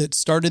that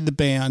started the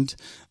band,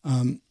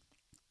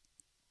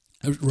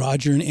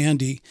 Roger and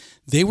Andy,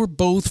 they were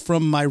both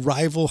from my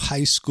rival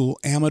high school,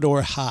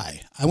 Amador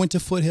High. I went to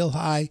Foothill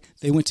High.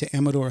 They went to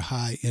Amador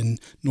High in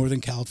Northern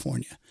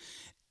California.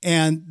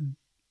 And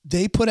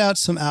they put out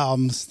some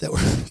albums that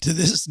were, to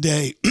this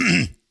day,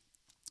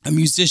 a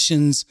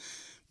musician's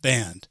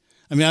band.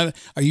 I mean,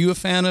 are you a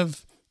fan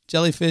of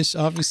Jellyfish,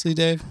 obviously,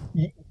 Dave?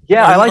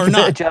 Yeah, I like a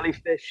bit of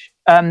Jellyfish.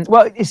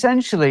 Well,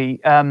 essentially,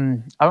 I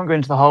won't go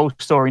into the whole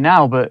story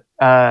now, but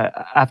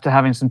after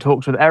having some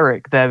talks with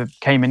Eric, there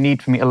came a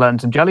need for me to learn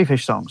some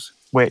Jellyfish songs,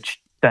 which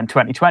then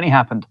 2020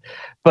 happened.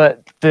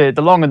 But the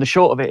long and the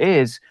short of it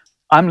is,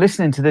 I'm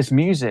listening to this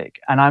music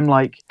and I'm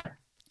like,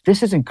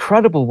 this is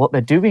incredible what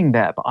they're doing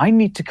there, but I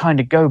need to kind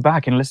of go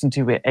back and listen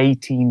to it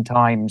 18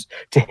 times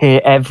to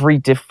hear every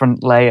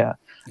different layer.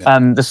 Yeah.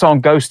 The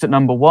song Ghost at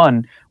number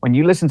 1, when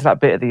you listen to that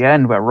bit at the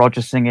end where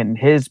Roger's singing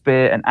his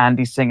bit and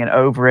Andy's singing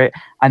over it,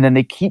 and then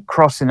they keep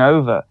crossing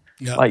over.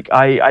 Yeah. Like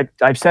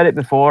I've said it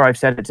before, I've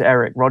said it to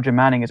Eric, Roger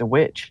Manning is a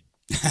witch.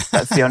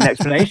 That's the only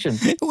explanation.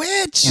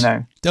 Witch!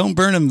 Don't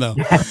burn him though.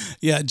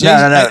 Yeah,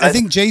 Jason, no. I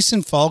think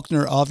Jason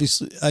Faulkner,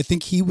 obviously, I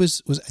think he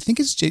is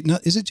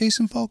it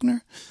Jason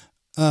Faulkner?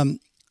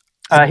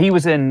 He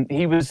was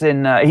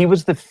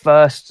the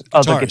first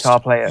other guitar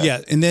player. Yeah,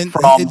 and then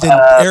from,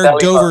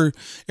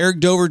 Eric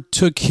Dover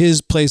took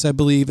his place, I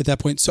believe, at that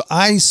point. So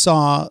I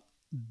saw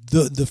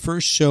the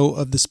first show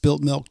of the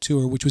Spilt Milk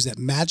tour, which was at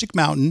Magic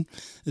Mountain,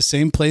 the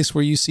same place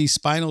where you see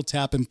Spinal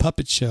Tap and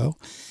Puppet Show.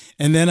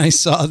 And then I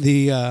saw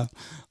the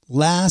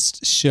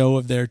last show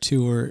of their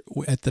tour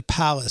at the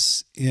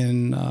Palace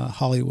in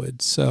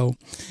Hollywood. So,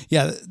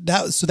 yeah,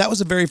 that was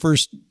the very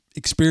first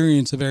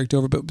experience of Eric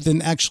Dover, but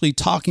then actually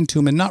talking to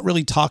him, and not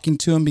really talking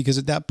to him, because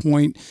at that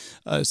point,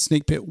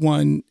 Snake Pit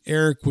 1,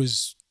 Eric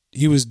was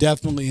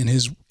definitely in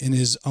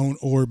his own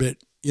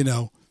orbit. You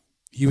know,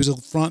 he was a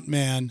front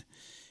man,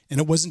 and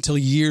it wasn't until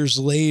years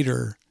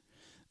later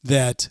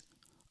that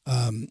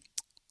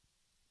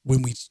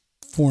when we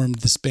formed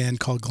this band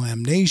called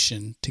Glam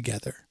Nation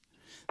together,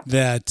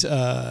 that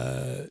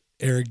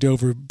Eric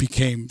Dover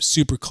became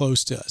super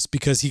close to us,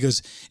 because he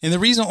goes, and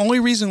the only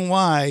reason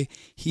why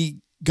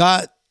he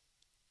got,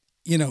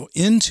 you know,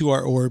 into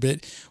our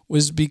orbit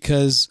was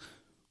because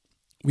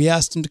we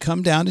asked him to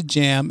come down to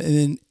jam, and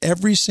then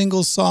every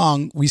single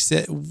song we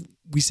said,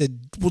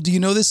 well, do you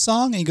know this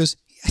song? And he goes,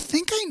 I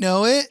think I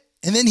know it.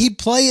 And then he'd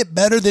play it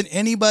better than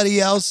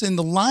anybody else in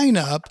the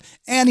lineup,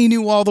 and he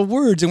knew all the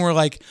words. And we're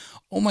like,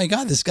 oh my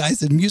God, this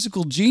guy's a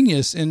musical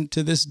genius. And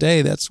to this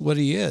day, that's what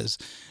he is.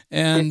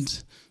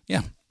 And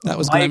yeah, that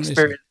was my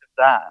experience of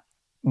that.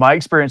 My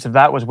experience of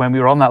that was when we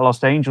were on that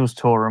Los Angeles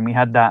tour, and we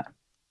had that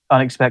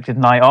unexpected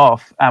night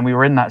off, and we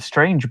were in that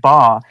strange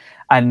bar,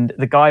 and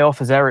the guy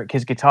offers Eric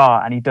his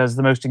guitar, and he does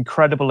the most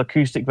incredible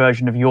acoustic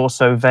version of You're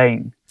So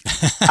Vain,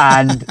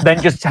 and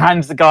then just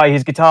hands the guy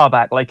his guitar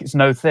back like it's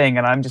no thing.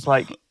 And I'm just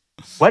like,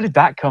 where did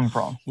that come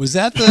from? Was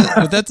that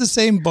the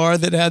same bar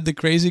that had the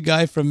crazy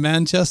guy from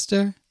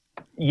Manchester?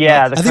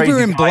 Yeah, I think we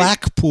were in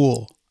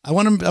Blackpool. I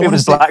want to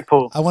say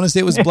Blackpool. I want to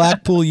say it was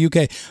Blackpool,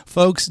 UK.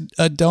 Folks,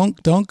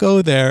 don't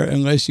go there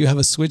unless you have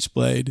a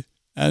switchblade,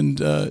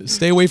 and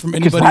stay away from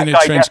anybody in a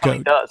trench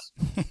coat. Does.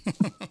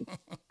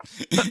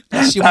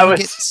 Unless you want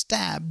to get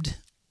stabbed.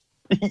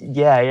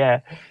 Yeah.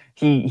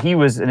 He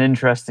was an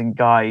interesting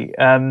guy.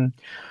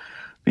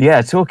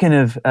 Yeah, talking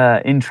of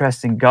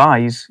interesting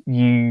guys,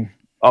 you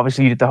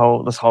obviously did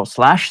this whole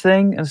Slash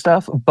thing and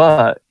stuff,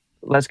 but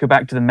let's go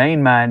back to the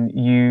main man.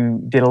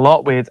 You did a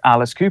lot with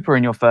Alice Cooper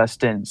in your first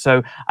stint.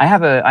 So I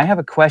have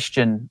a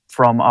question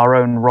from our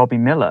own Robbie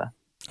Miller.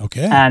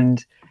 Okay.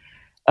 And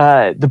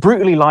the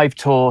Brutally Live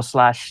tour /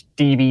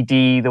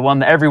 DVD, the one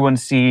that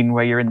everyone's seen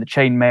where you're in the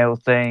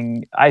chainmail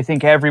thing. I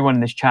think everyone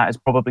in this chat has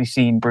probably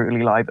seen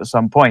Brutally Live at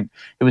some point.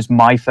 It was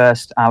my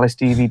first Alice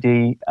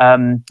DVD.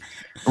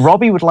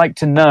 Robbie would like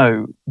to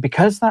know,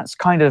 because that's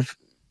kind of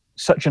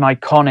such an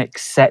iconic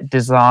set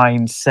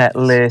design, set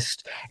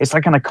list. It's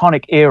like an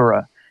iconic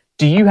era.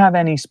 Do you have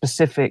any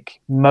specific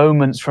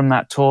moments from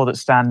that tour that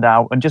stand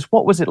out? And just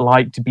what was it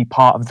like to be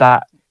part of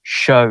that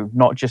show,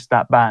 not just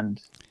that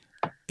band?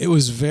 It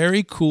was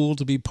very cool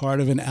to be part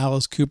of an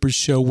Alice Cooper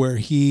show where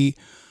he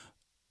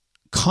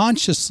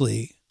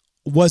consciously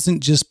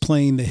wasn't just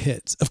playing the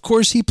hits. Of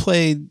course, he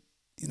played,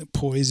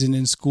 Poison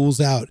and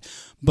School's Out,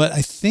 but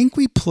I think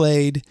we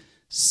played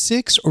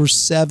 6 or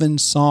 7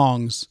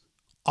 songs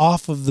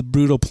off of the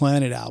Brutal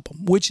Planet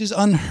album, which is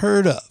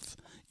unheard of,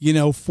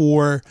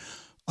 for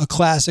a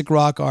classic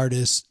rock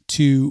artist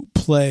to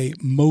play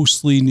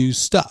mostly new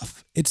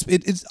stuff.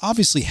 It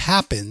obviously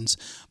happens,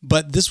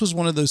 but this was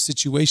one of those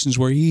situations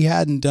where he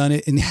hadn't done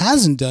it and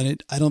hasn't done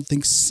it, I don't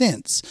think,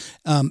 since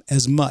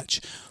as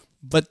much.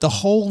 But the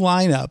whole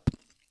lineup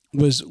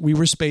we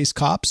were space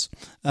cops.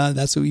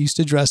 That's what we used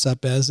to dress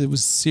up as. It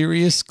was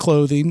Sirius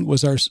Clothing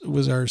was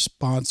our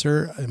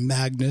sponsor,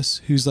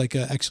 Magnus, who's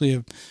actually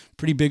a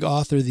pretty big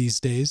author these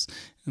days.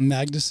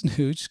 Magnus and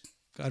Hooch,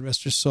 God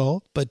rest her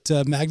soul. But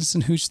Magnus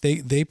and Hooch,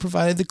 they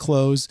provided the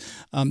clothes.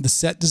 The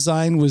set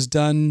design was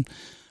done.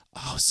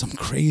 Some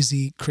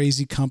crazy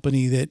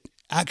company that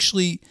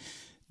actually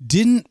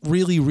didn't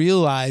really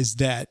realize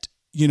that,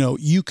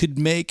 you could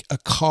make a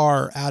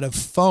car out of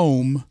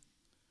foam.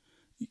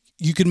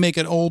 You could make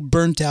an old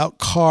burnt out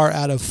car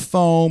out of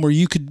foam, or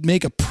you could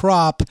make a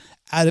prop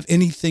out of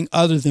anything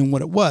other than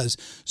what it was.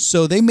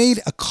 So they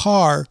made a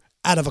car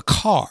out of a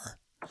car.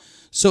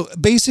 So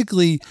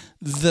basically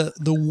the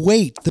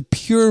weight, the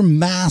pure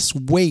mass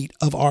weight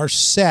of our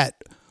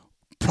set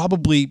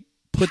probably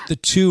put the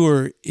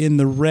tour in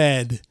the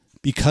red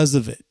because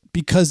of it,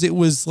 because it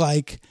was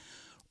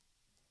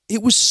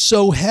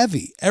so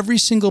heavy. Every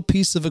single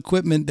piece of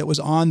equipment that was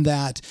on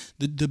that,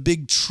 the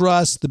big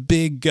truss, the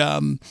big,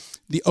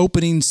 the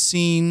opening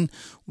scene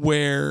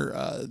where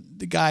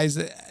the guy's,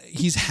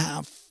 he's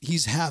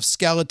half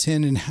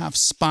skeleton and half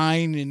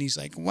spine, and he's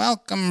like,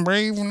 "Welcome,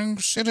 brave new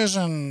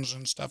citizens,"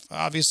 and stuff.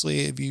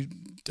 Obviously, if you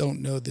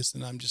don't know this,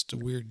 then I'm just a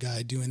weird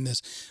guy doing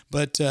this.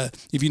 But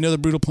if you know the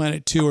Brutal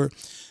Planet tour,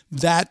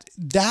 that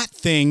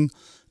thing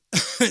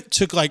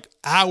took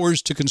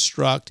hours to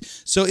construct.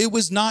 So it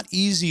was not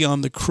easy on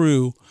the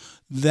crew,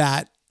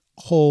 that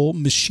whole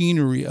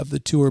machinery of the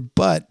tour,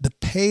 but the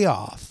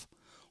payoff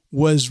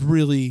was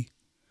really,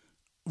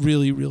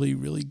 really, really,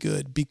 really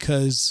good,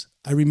 because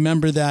I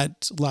remember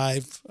that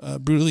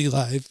Brutally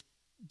Live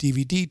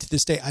DVD to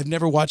this day. I've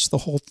never watched the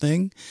whole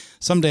thing.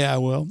 Someday I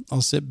will.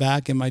 I'll sit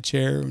back in my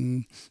chair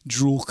and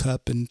drool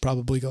cup and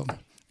probably go,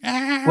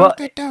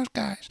 look at those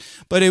guys.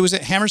 But it was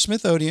at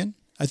Hammersmith Odeon.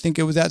 I think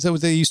it was that's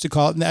what they used to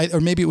call it, or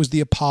maybe it was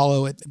the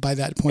Apollo by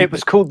that point. It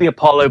was called the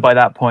Apollo by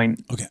that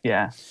point. Okay.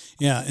 Yeah.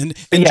 Yeah, and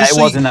it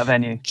was in that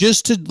venue.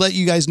 Just to let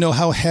you guys know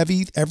how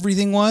heavy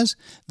everything was,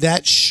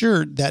 that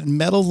shirt, that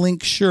Metal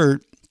Link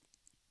shirt,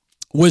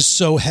 was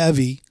so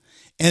heavy,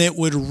 and it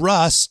would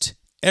rust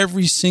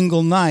every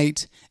single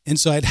night, and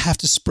so I'd have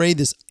to spray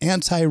this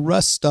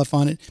anti-rust stuff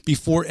on it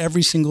before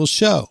every single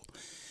show.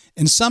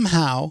 And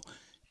somehow,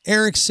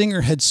 Eric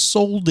Singer had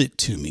sold it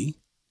to me.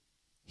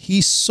 He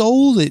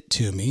sold it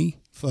to me,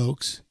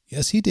 folks.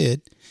 Yes, he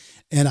did.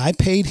 And I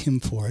paid him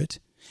for it.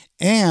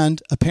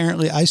 And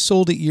apparently I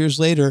sold it years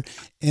later,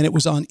 and it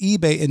was on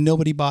eBay and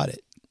nobody bought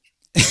it.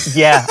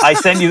 Yeah, I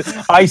sent you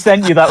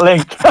that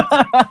link.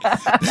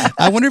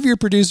 I wonder if your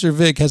producer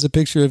Vic has a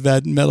picture of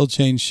that Metal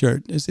Chain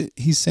shirt.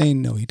 He's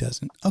saying no, he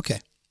doesn't. Okay.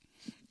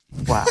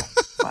 Wow.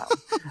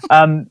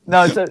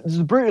 No, it's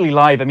brutally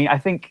live. I mean, I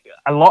think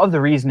a lot of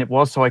the reason it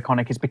was so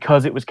iconic is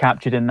because it was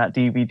captured in that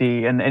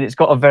DVD, and it's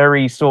got a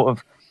very sort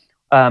of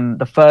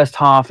the first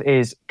half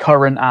is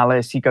current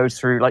Alice. He goes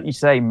through, like you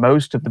say,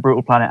 most of the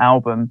Brutal Planet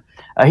album.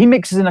 He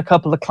mixes in a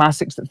couple of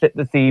classics that fit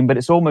the theme, but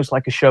it's almost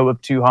like a show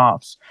of two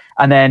halves.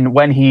 And then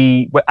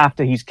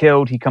after he's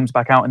killed, he comes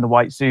back out in the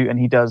white suit and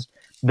he does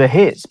the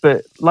hits.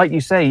 But like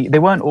you say, they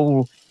weren't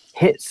all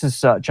hits as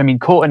such. I mean,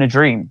 Caught in a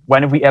Dream.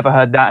 When have we ever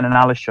heard that in an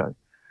Alice show?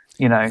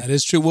 You know, that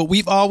is true. Well,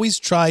 we've always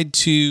tried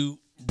to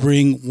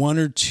bring one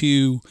or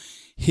two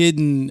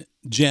hidden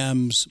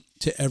gems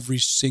to every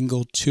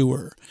single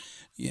tour,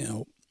 you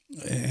know,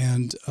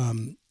 and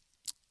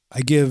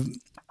I give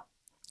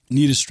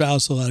Nita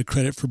Strauss a lot of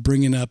credit for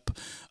bringing up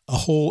a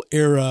whole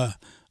era.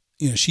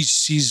 You know, she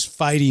was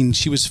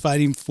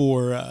fighting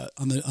for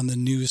on the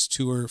newest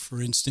tour,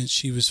 for instance,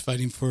 she was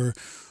fighting for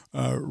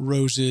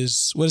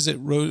Roses. What is it?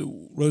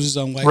 Roses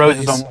on White Lace.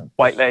 Roses on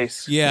White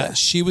Lace. Yeah,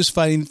 she was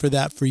fighting for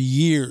that for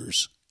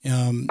years.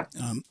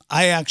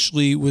 I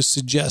actually was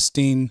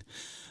suggesting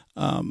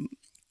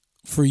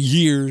for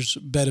years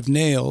Bed of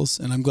Nails,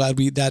 and I'm glad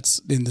that's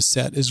in the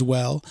set as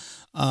well.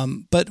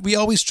 But we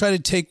always try to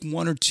take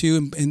one or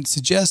two and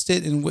suggest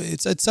it, and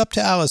it's up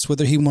to Alice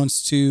whether he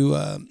wants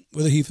to,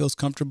 whether he feels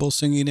comfortable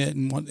singing it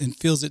and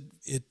feels it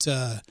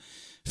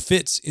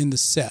fits in the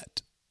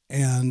set.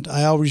 And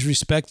I always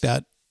respect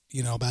that,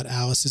 you know, about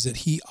Alice, is that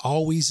he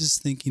always is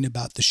thinking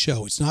about the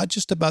show. It's not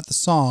just about the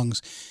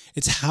songs;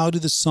 it's how do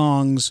the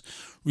songs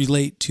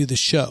relate to the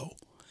show.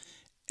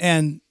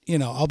 And you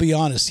know, I'll be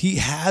honest, he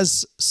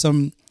has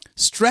some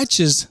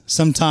stretches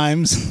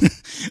sometimes,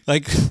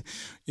 like.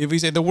 If we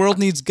say the world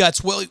needs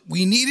guts, well,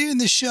 we need it in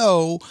the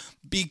show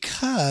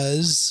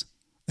because,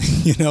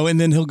 you know, and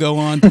then he'll go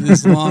on to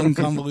this long,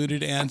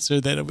 convoluted answer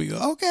that we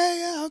go,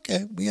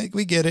 okay,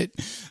 we get it.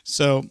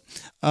 So,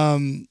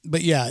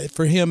 but yeah,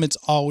 for him, it's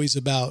always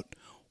about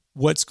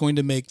what's going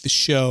to make the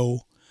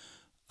show,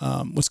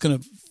 what's going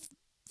to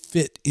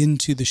fit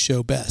into the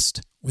show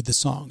best with the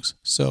songs.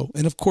 So,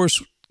 and of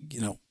course,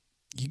 you know,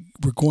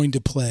 we're going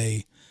to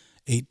play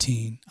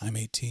 18, I'm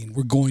 18.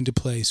 We're going to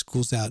play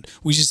School's Out.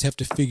 We just have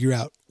to figure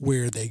out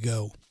where they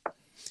go.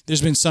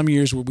 There's been some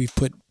years where we've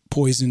put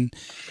Poison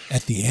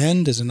at the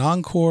end as an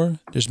encore.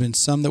 There's been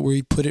some that where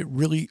we put it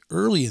really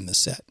early in the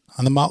set.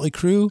 On the Motley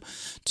Crue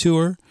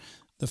tour,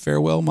 the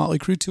Farewell Motley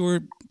Crue tour,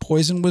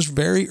 Poison was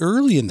very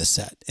early in the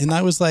set. And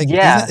I was like,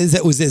 yeah.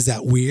 Is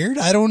that weird?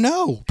 I don't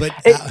know. But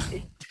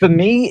for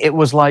me, it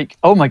was like,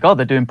 oh my God,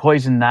 they're doing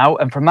Poison now.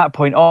 And from that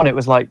point on, it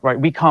was like, right,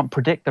 we can't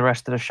predict the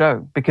rest of the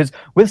show. Because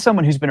with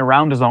someone who's been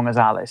around as long as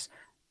Alice,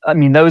 I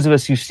mean, those of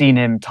us who've seen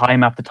him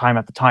time after time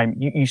after time,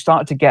 you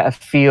start to get a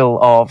feel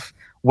of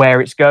where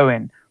it's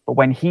going. But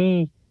when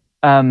he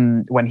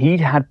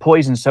had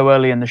Poison so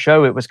early in the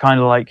show, it was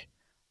kind of like,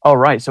 all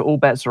right, so all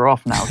bets are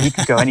off now. He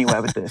could go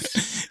anywhere with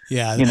this.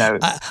 Yeah, you know,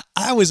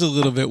 I was a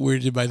little bit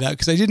weirded by that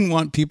because I didn't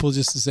want people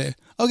just to say,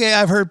 okay,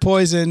 I've heard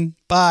Poison,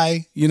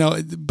 bye. You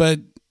know, but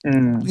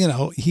you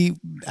know,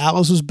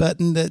 Alice was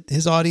betting that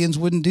his audience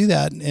wouldn't do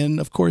that, and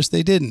of course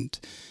they didn't.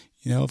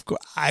 You know, of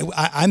course,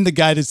 I'm the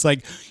guy that's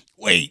like,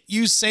 wait,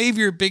 you save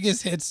your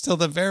biggest hits till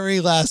the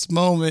very last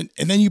moment,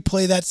 and then you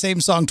play that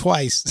same song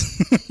twice.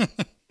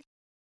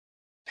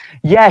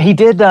 Yeah, he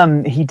did.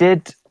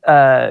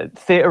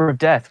 Theater of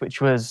Death,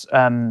 which was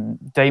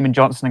Damon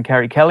Johnson and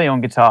Kerry Kelly on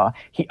guitar.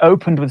 He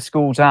opened with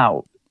School's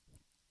Out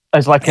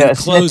as like a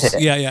snippet.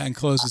 Yeah, and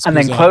closed with School's and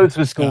then Out. closed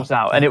with School's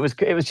Out, and it was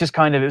just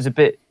kind of, it was a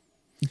bit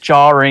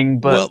jarring,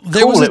 but well,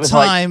 there cool. was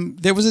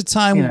a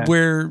time you know,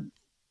 where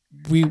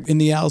we in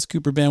the Alice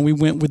Cooper band we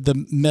went with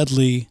the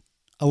medley,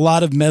 a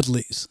lot of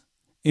medleys.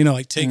 You know,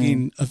 like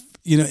taking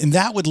and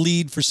that would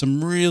lead for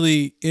some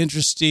really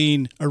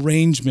interesting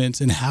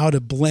arrangements and how to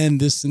blend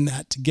this and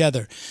that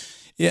together.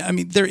 Yeah, I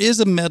mean, there is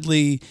a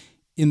medley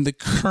in the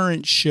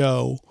current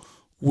show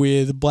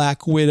with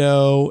Black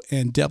Widow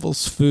and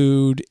Devil's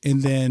Food,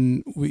 and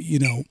then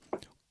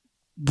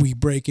we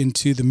break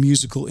into the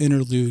musical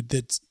interlude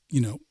that's, you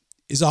know,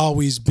 has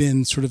always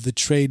been sort of the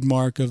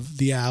trademark of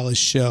the Alice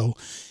show.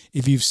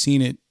 If you've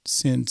seen it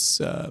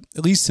since, at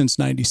least since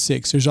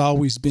 96, there's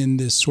always been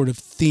this sort of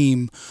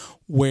theme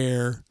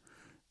where,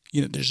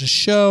 you know, there's a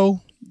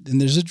show, then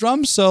there's a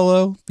drum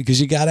solo,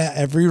 because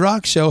every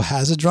rock show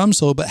has a drum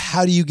solo, but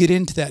how do you get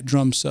into that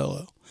drum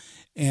solo?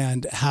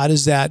 And how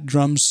does that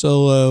drum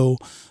solo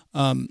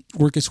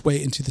work its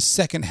way into the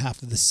second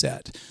half of the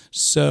set?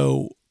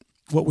 So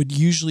what would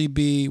usually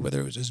be,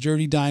 whether it was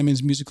Dirty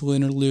Diamonds musical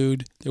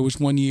interlude, there was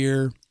one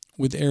year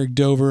with Eric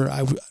Dover,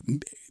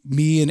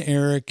 me and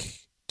Eric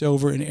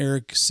Dover and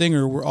Eric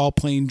Singer were all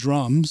playing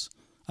drums.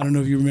 I don't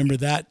know if you remember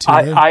that too.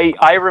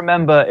 I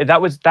remember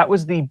that was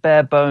the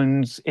bare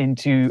bones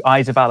into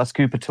Eyes of Alice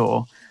Cooper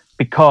tour,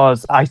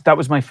 because that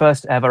was my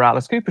first ever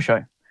Alice Cooper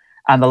show.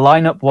 And the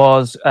lineup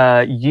was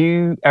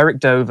you, Eric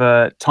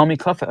Dover, Tommy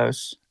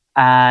Clutterhouse,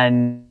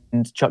 and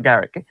Chuck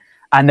Garrick.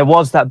 And there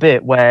was that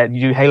bit where you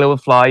do Halo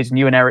of Flies, and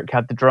you and Eric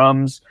had the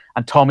drums,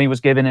 and Tommy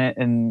was giving it,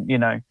 and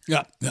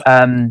Yeah.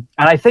 And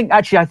I think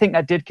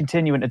that did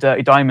continue into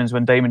Dirty Diamonds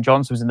when Damon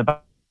Johnson was in the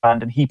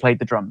band, and he played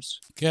the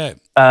drums. Okay.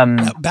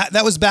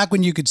 That was back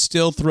when you could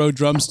still throw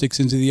drumsticks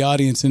into the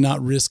audience and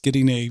not risk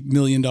getting $1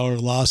 million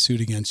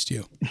lawsuit against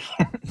you.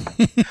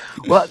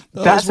 Well,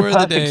 that's a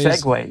perfect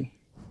segue.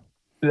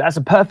 That's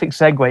a perfect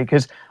segue,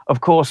 because, of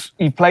course,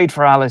 you played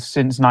for Alice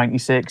since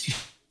 '96. You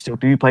still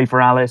do play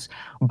for Alice,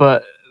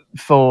 but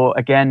for,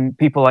 again,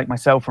 people like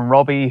myself and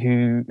Robbie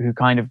who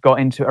kind of got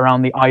into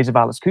around the Eyes of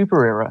Alice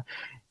Cooper era,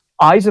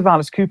 Eyes of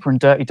Alice Cooper and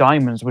Dirty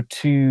Diamonds were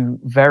two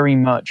very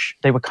much,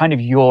 they were kind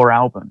of your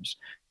albums.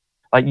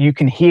 Like, you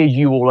can hear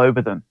you all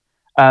over them.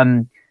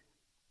 And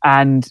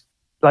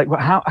like,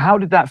 how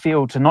did that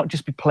feel to not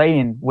just be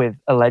playing with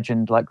a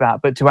legend like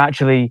that, but to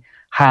actually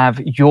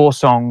have your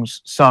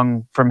songs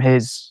sung from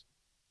his?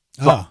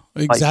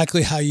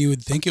 Exactly how you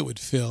would think it would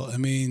feel. I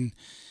mean,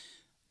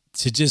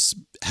 to just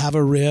have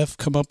a riff,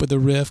 come up with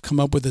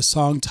a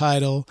song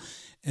title,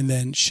 and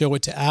then show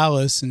it to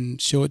Alice and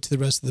show it to the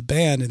rest of the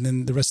band, and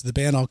then the rest of the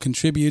band all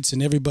contributes,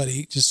 and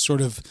everybody just sort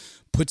of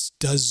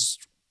does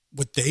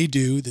what they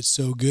do that's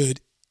so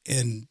good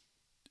and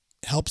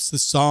helps the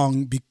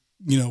song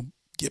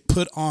get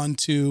put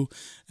onto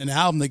an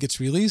album that gets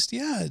released.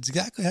 Yeah, it's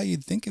exactly how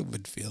you'd think it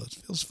would feel. It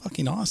feels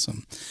fucking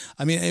awesome.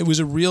 I mean, it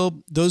was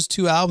those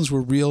two albums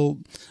were real,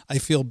 I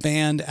feel,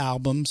 band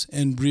albums,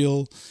 and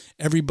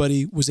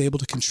everybody was able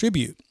to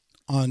contribute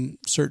on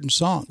certain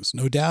songs,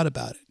 no doubt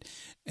about it.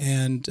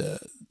 And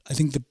I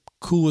think the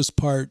coolest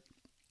part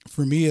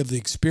for me of the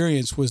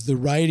experience was the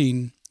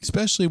writing,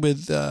 especially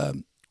with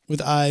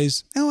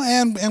Eyes,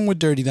 and with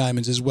Dirty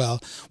Diamonds as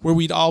well, where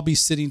we'd all be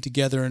sitting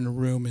together in a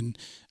room, and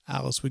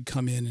Alice would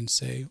come in and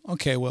say,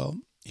 okay, well,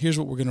 here's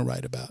what we're going to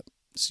write about.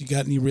 So you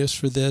got any riffs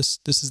for this?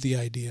 This is the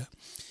idea.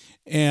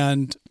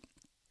 And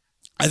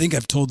I think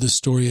I've told this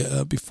story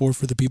before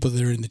for the people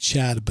that are in the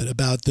chat, but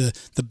about the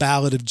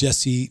ballad of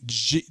Jesse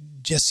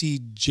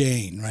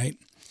Jane, right?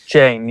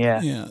 Jane,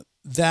 yeah. Yeah.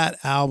 That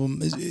album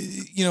is,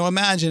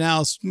 imagine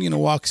Alice,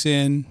 walks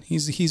in,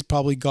 he's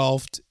probably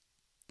golfed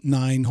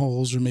 9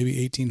 holes or maybe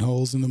 18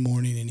 holes in the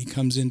morning, and he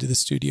comes into the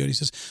studio and he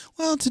says,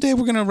 well, today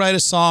we're going to write a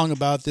song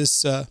about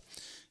this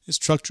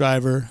truck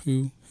driver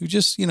who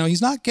just,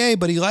 he's not gay,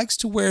 but he likes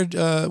to wear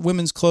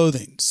women's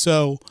clothing.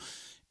 So,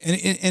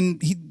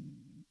 and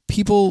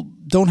people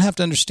don't have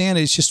to understand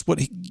it. It's just what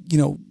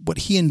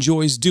he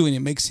enjoys doing. It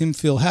makes him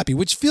feel happy,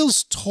 which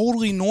feels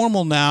totally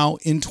normal now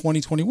in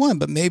 2021,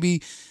 but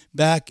maybe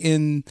back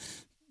in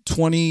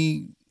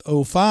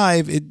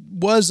 2005, it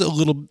was a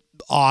little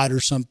odd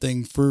or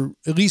something for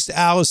at least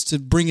Alice to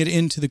bring it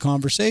into the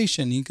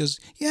conversation. He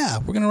goes, yeah,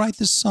 we're going to write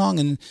this song,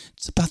 and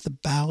it's about the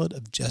ballad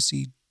of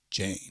Jesse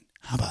Jane.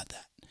 How about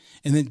that?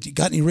 And then, you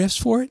got any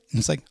riffs for it? And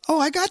it's like, oh,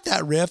 I got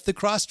that riff, the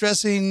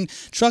cross-dressing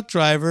truck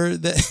driver.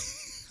 That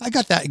I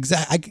got that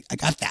I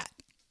got that.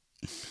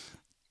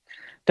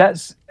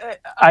 That's,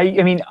 I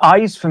mean,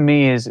 Eyes for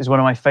me is one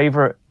of my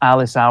favorite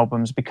Alice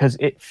albums, because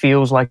it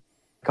feels like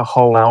a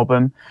whole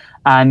album.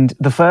 And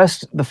the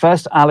first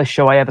Alice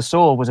show I ever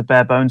saw was a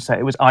bare bones set.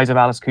 It was Eyes of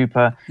Alice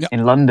Cooper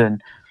in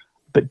London.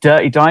 But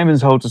Dirty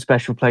Diamonds holds a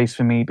special place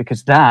for me,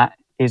 because that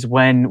is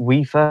when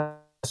we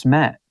first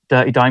met.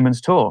 Dirty Diamonds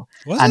tour.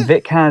 And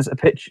Vic has a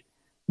picture.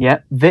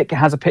 Yeah, Vic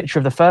has a picture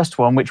of the first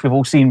one, which we've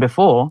all seen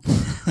before.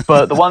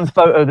 But the one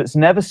photo that's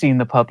never seen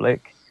the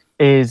public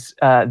is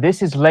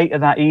this is later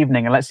that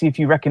evening. And let's see if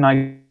you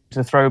recognize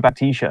the throwback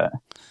T-shirt.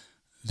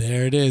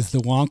 There it is, the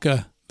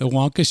Wonka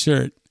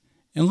shirt.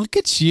 And look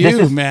at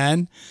you,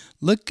 man.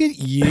 Look at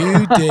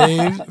you,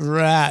 Dave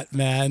Rat,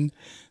 man.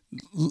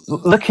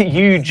 Look at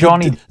you,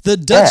 Johnny. The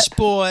Dutch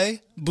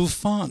boy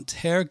Buffont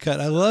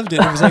haircut. I loved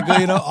it. It was like,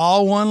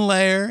 all one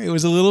layer. It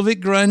was a little bit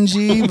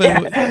grungy,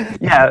 but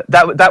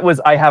that was.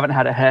 I haven't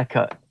had a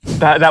haircut.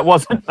 That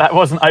wasn't. I've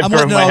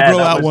grown my hair. I'll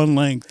grow out one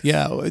length.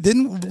 Yeah,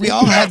 didn't we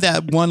all have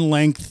that one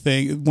length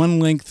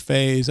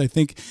phase? I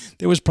think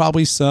there was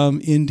probably some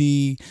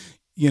indie,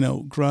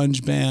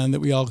 grunge band that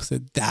we all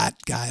said, that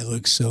guy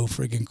looks so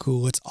friggin'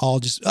 cool. It's all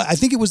just. I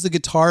think it was the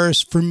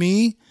guitarist for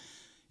me.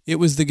 It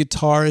was the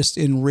guitarist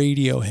in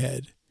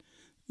Radiohead,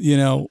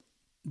 the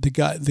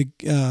guy,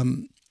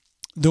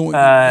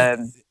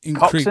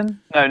 Coxon?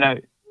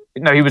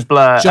 No, he was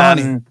Blur.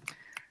 Johnny.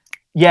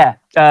 Yeah,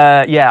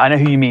 I know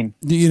who you mean.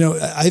 You know,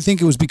 I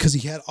think it was because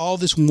he had all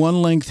this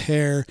one-length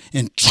hair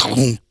and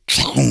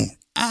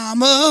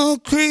I'm a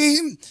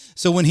cream.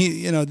 So when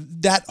he, you know,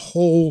 that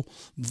whole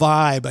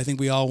vibe, I think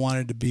we all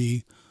wanted to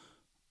be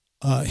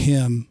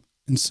him.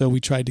 And so we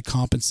tried to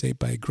compensate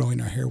by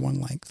growing our hair one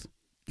length.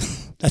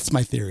 That's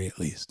my theory, at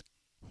least.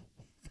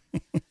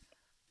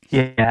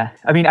 Yeah.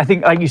 I mean, I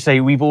think, like you say,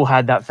 we've all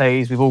had that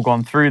phase. We've all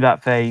gone through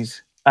that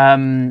phase.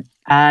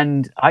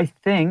 And I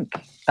think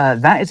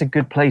that is a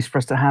good place for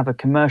us to have a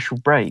commercial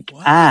break.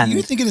 Wow, and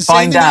you're thinking the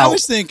same thing I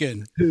was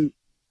thinking.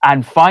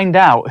 Find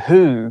out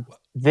who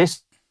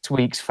this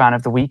week's fan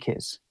of the week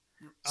is.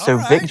 So,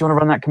 right. Vic, do you want to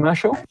run that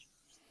commercial?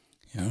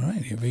 All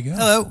right, here we go.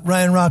 Hello,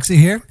 Ryan Roxy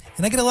here,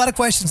 and I get a lot of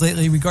questions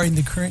lately regarding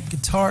the current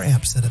guitar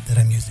amp setup that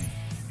I'm using.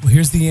 Well,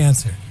 here's the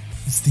answer.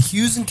 It's the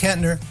Hughes &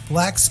 Kettner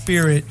Black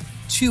Spirit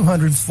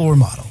 200 floor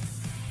model.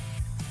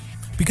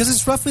 Because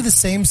it's roughly the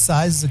same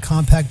size as a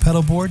compact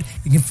pedal board,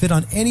 it can fit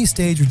on any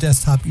stage or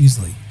desktop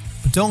easily.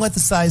 But don't let the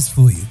size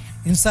fool you.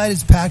 Inside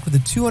it's packed with a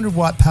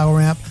 200-watt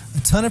power amp,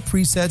 a ton of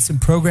presets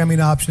and programming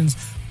options,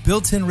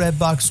 built-in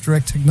Redbox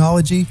Direct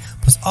technology,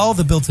 plus all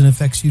the built-in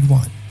effects you'd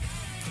want.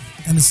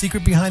 And the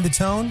secret behind the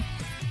tone?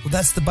 Well,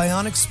 that's the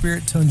Bionic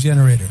Spirit Tone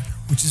Generator,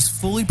 which is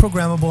fully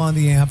programmable on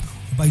the amp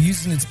by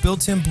using its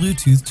built-in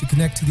Bluetooth to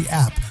connect to the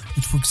app,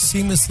 which works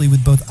seamlessly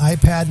with both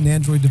iPad and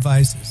Android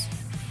devices.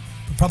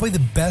 But probably the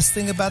best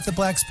thing about the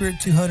Black Spirit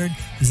 200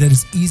 is that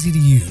it's easy to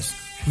use.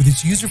 With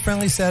its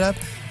user-friendly setup,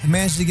 I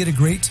managed to get a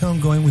great tone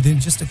going within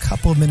just a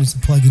couple of minutes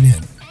of plugging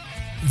in.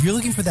 If you're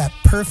looking for that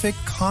perfect,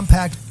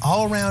 compact,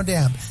 all-around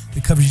amp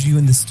that covers you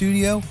in the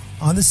studio,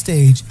 on the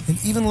stage,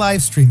 and even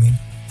live streaming,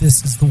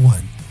 this is the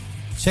one.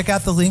 Check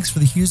out the links for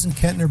the Hughes &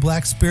 Kettner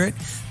Black Spirit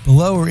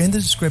below or in the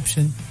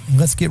description, and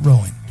let's get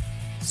rolling.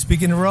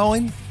 Speaking of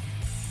rolling,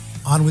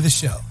 on with the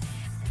show.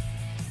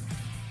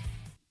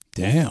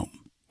 Damn.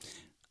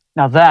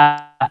 Now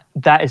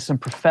that is some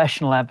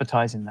professional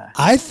advertising there.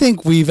 I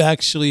think we've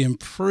actually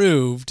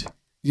improved,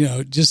 you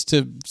know, just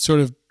to sort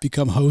of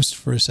become host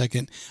for a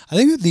second. I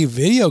think that the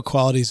video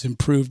quality's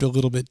improved a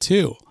little bit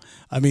too.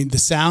 I mean, the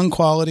sound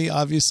quality,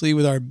 obviously,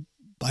 with our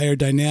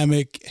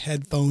biodynamic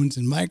headphones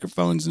and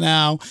microphones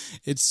now,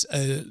 it's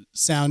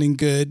sounding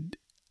good.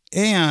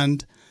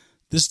 And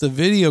this is the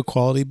video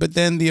quality, but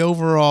then the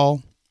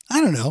overall, I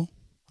don't know.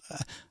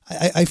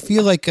 I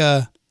feel like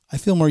I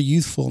feel more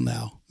youthful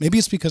now. Maybe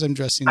it's because I'm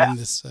dressing in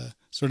this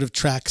sort of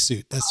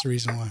tracksuit. That's the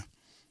reason why.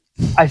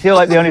 I feel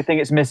like the only thing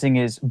it's missing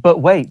is,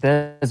 but wait,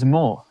 there's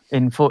more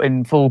in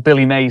full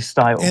Billy Mays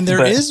style. And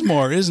there is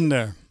more, isn't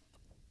there?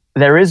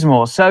 There is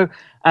more. So,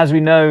 as we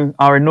know,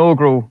 our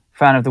inaugural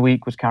fan of the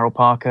week was Carol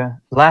Parker.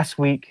 Last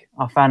week,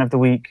 our fan of the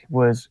week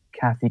was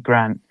Kathy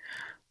Grant.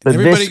 But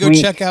everybody go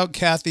week, check out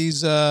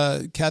Kathy's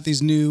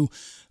new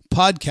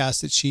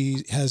podcast that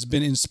she has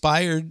been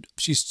inspired.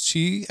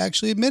 She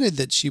actually admitted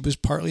that she was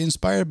partly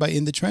inspired by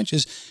In the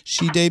Trenches.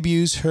 She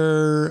debuts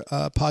her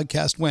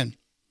podcast when?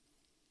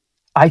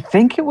 I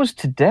think it was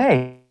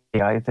today.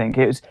 I think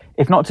it was,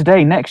 if not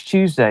today, next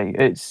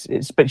Tuesday.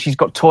 But she's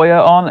got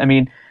Toya on. I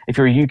mean, if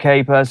you're a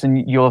UK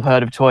person, you'll have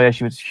heard of Toya.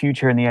 She was huge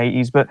here in the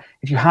 80s. But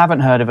if you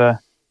haven't heard of her,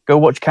 go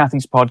watch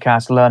Kathy's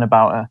podcast, learn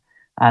about her.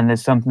 And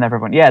there's something there for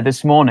everyone. Yeah,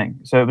 this morning.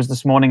 So it was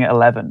this morning at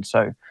 11.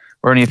 So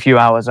we're only a few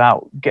hours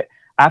out.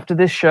 After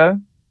this show,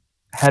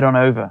 head on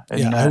over.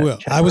 And, I will.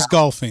 I was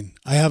golfing.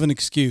 I have an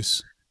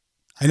excuse.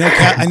 I know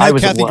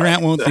Kathy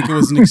Grant won't think it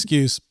was an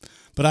excuse,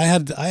 but I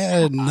had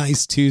a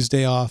nice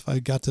Tuesday off. I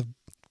got to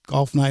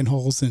golf 9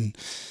 holes, and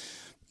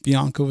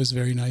Bianca was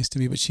very nice to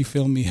me, but she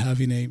filmed me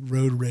having a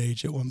road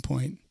rage at one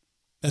point.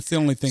 That's the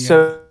only thing.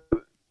 So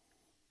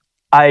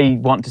I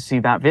want to see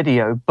that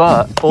video,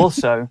 but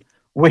also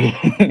we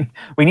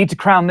need to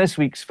crown this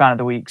week's fan of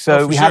the week.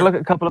 So we had a look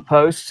at a couple of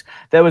posts.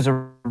 There was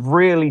a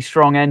really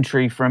strong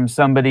entry from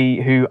somebody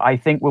who I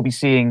think we'll be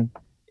seeing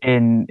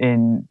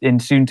in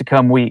soon to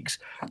come weeks.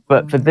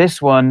 But for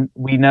this one,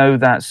 we know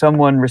that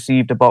someone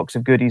received a box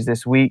of goodies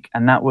this week,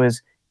 and that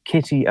was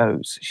Kitty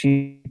O's.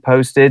 She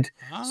posted.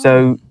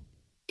 So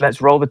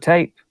let's roll the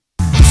tape.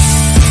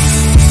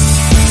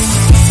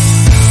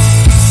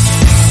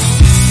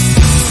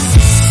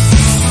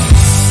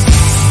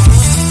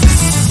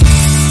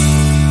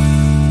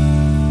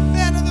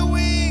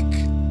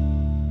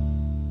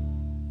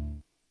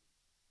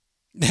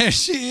 There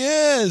she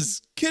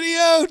is, Kitty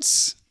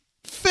Oates,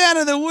 fan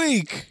of the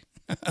week.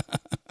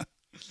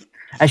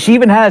 And she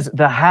even has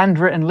the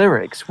handwritten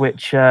lyrics,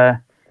 which, yeah.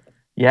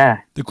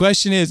 The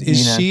question is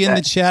she in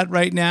the chat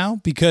right now?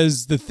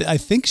 Because I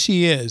think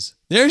she is.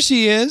 There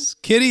she is.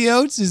 Kitty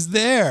Oates is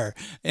there.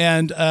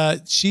 And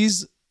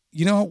she's,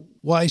 you know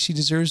why she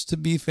deserves to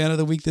be fan of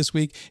the week this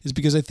week is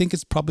because I think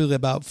it's probably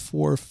about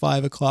 4 or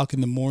 5 o'clock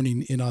in the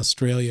morning in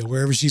Australia,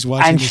 wherever she's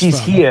watching this from. And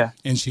she's here.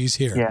 And she's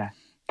here. Yeah.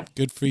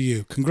 Good for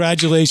you.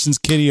 Congratulations,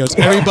 Kitty Oates.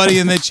 Everybody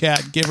in the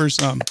chat, give her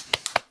some.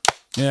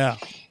 Yeah.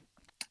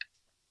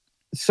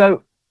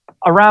 So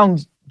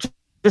around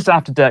just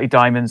after Dirty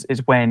Diamonds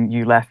is when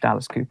you left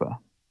Alice Cooper.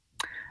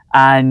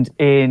 And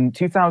in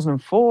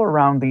 2004,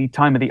 around the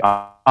time of the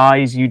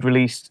Eyes, you'd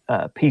released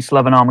Peace,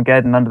 Love, and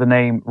Armageddon under the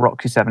name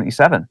Roxy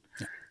 77.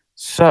 Yeah.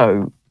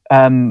 So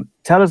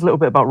tell us a little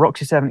bit about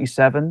Roxy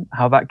 77,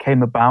 how that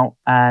came about,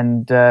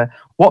 and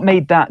what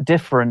made that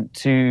different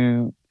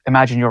to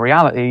Imagine Your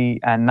Reality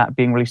and that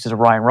being released as a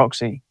Ryan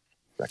Roxy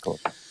record.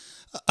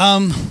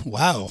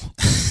 Wow.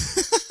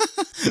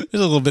 There's a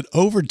little bit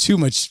over too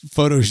much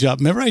Photoshop.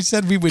 Remember I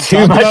said we would too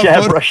talk much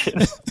about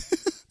airbrushing.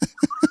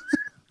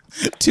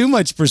 Too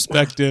much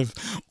perspective.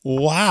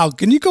 Wow.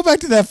 Can you go back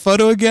to that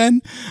photo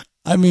again?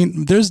 I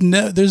mean, there's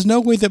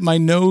no way that my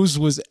nose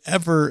was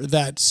ever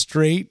that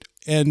straight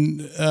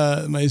and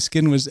my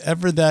skin was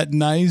ever that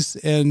nice.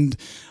 And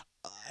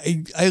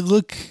I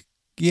look,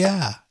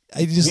 yeah,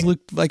 I just look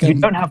like you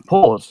don't have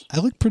pores. I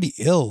look pretty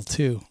ill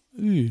too.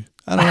 Ooh,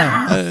 I don't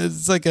know.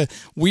 It's like a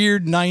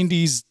weird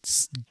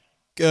 90s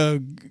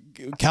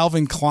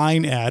Calvin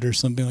Klein ad or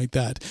something like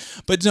that.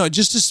 But no,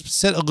 just to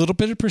set a little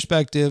bit of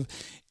perspective,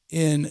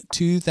 in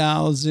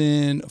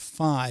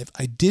 2005,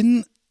 I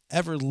didn't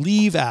ever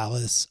leave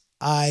Alice.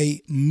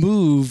 I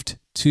moved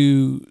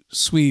to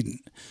Sweden,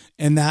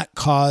 and that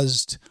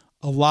caused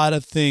a lot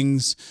of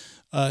things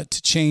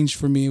to change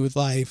for me with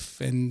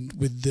life and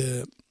with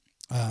the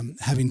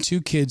having two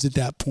kids at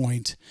that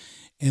point,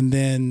 and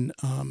then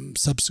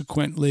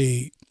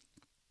subsequently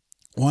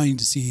wanting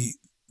to see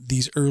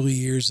these early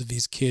years of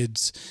these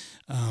kids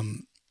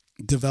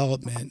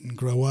development and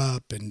grow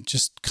up and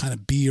just kind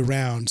of be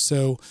around.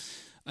 So,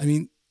 I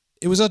mean,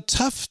 it was a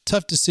tough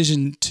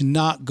decision to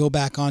not go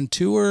back on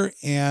tour.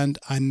 And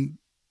I'm,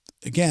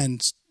 again,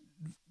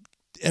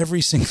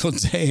 every single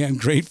day, I'm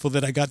grateful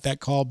that I got that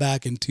call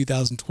back in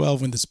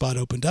 2012 when the spot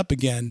opened up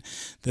again,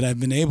 that I've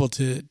been able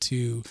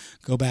to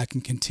go back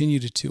and continue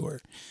to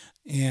tour.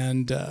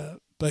 And,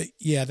 but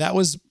yeah, I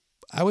was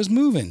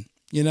moving,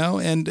 you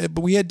know,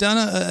 but we had done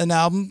an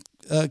album,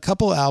 a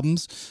couple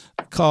albums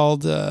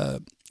called,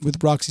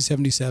 with Roxy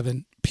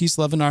 77, Peace,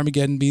 Love, and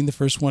Armageddon being the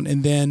first one.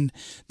 And then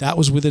that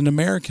was with an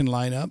American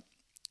lineup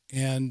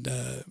and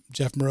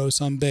Jeff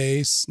Moross on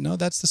bass. No,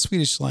 that's the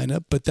Swedish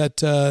lineup, but that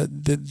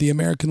the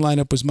American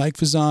lineup was Mike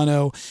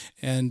Fasano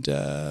and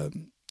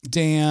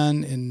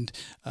Dan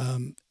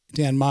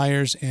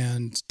Myers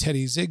and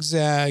Teddy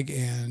Zigzag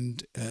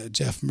and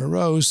Jeff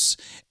Moross.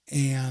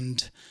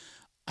 And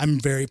I'm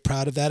very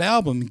proud of that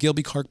album.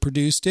 Gilby Clarke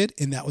produced it,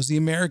 and that was the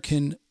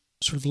American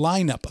sort of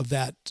lineup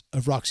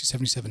of Roxy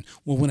 77.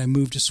 Well, when I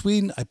moved to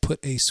Sweden, I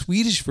put a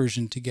Swedish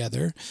version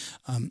together.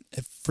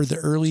 For the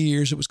early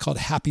years, it was called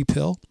Happy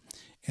Pill.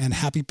 And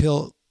Happy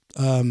Pill,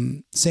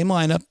 same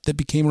lineup that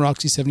became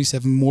Roxy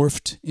 77,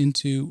 morphed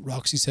into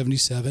Roxy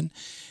 77.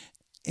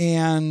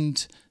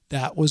 And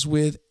that was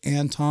with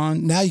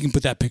Anton. Now you can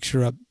put that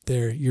picture up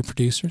there, your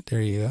producer.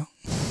 There you go.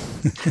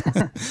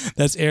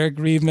 That's Eric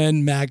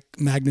Riedman,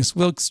 Magnus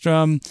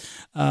Wilkstrom.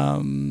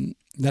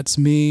 That's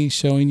me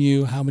showing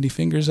you how many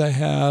fingers I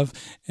have.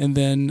 And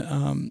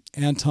then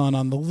Anton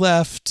on the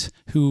left,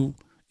 who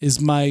is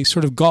my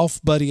sort of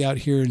golf buddy out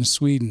here in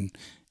Sweden.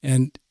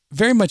 And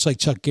very much like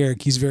Chuck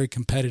Garrick, he's very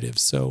competitive.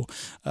 So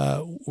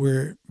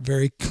we're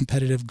very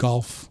competitive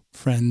golf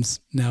friends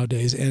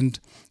nowadays. And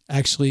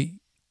actually,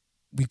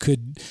 we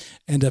could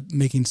end up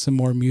making some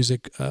more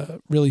music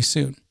really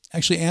soon.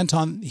 Actually,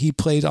 Anton, he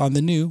played on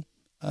the new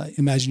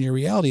Imagine Your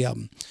Reality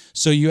album.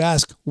 So you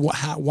ask,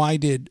 why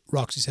did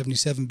Roxy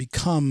 77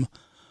 become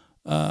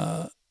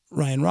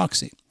Ryan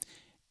Roxy?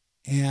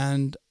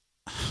 And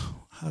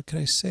how can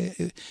I say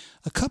it?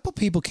 A couple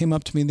people came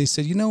up to me and they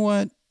said, you know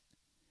what?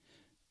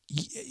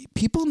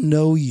 People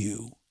know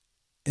you.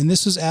 And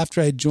this was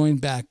after I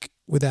joined back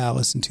with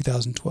Alice in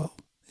 2012.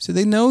 So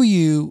they know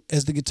you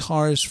as the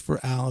guitarist for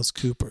Alice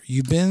Cooper.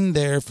 You've been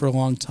there for a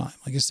long time.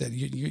 Like I said,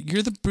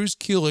 you're the Bruce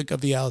Kulick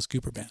of the Alice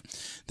Cooper band.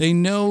 They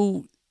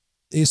know,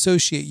 they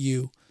associate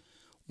you.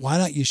 Why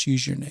not just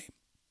use your name?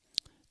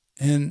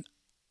 And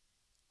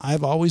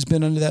I've always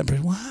been under that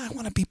impression, well, I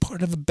want to be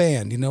part of a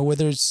band, you know,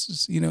 whether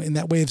it's, you know, in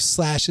that way of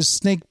Slash's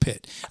Snake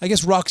Pit. I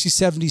guess Roxy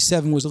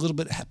 77 was a little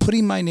bit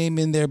putting my name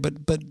in there,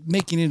 but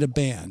making it a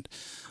band.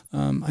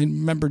 I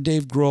remember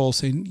Dave Grohl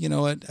saying, you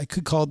know what, I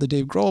could call it the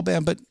Dave Grohl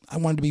Band, but I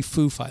wanted to be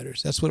Foo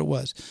Fighters. That's what it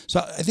was. So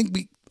I think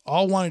we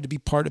all wanted to be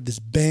part of this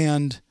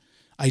band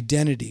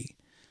identity.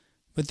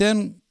 But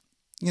then,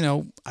 you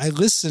know, I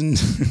listened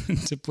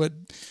to what,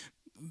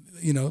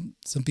 you know,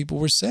 some people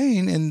were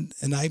saying,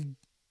 and I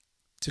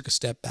took a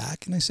step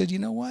back and I said, you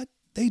know what?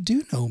 They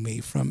do know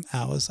me from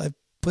Alice. I've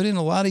put in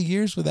a lot of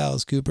years with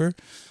Alice Cooper.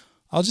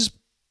 I'll just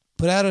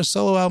put out a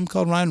solo album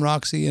called Ryan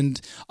Roxy,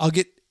 and I'll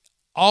get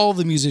all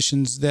the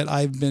musicians that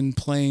I've been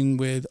playing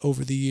with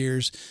over the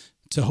years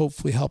to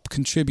hopefully help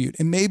contribute.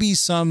 And maybe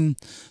some...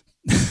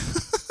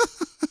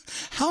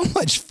 How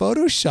much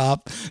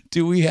Photoshop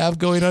do we have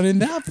going on in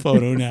that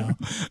photo now?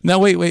 Now,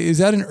 wait, is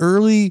that an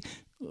early...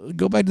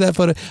 Go back to that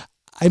photo.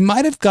 I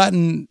might have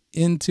gotten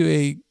into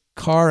a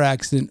car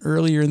accident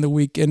earlier in the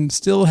week and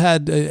still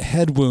had a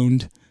head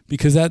wound,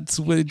 because that's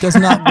what it does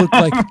not look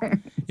like.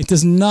 It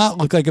does not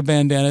look like a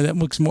bandana. That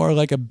looks more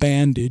like a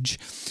bandage.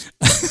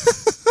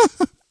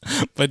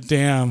 But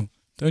damn,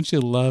 Don't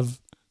you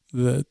love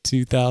the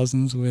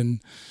 2000s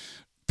when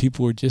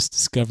people were just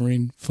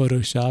discovering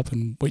Photoshop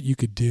and what you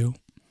could do?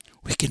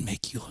 We can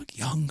make you look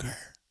younger.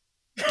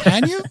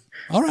 Can you?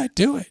 All right,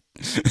 do it.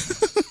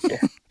 Yeah.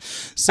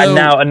 So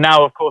and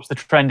now, of course, the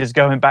trend is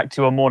going back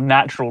to a more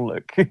natural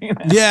look.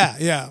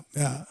 yeah.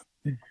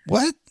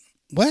 What?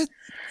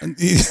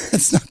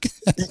 That's not good.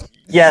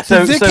 Yeah.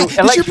 So, Vic, so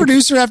did your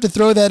producer have to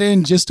throw that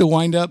in just to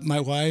wind up my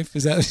wife?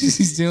 Is that what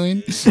he's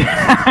doing?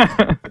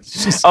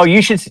 Oh,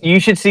 you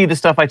should see the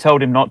stuff I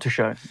told him not to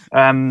show.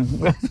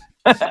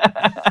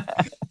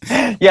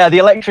 Yeah, the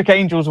Electric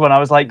Angels one. I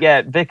was like,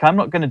 yeah, Vic, I'm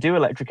not going to do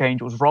Electric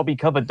Angels. Robbie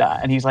covered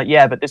that, and he's like,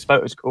 yeah, but this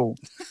photo's cool.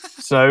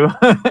 So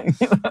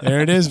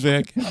there it is,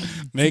 Vic,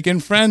 making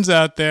friends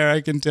out there.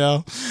 I can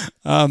tell.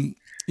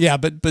 Yeah,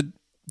 but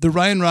the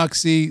Ryan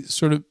Roxy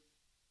sort of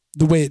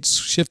the way it's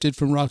shifted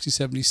from Roxy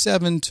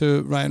 77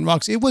 to Ryan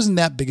Roxy, it wasn't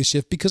that big a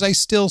shift because I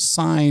still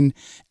sign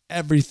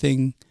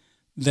everything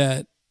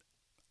that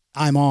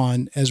I'm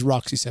on as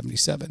Roxy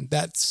 77.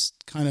 That's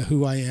kind of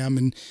who I am.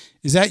 And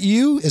is that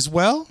you as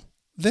well,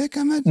 Vic?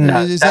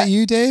 Is that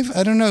you, Dave?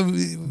 I don't know.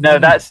 No,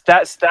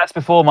 that's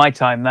before my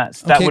time. That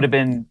Okay. would have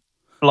been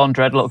blonde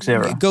dreadlocks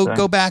era.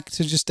 Go back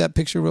to just that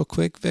picture real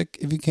quick, Vic,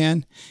 if you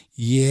can.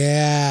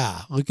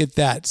 Yeah, look at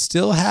that.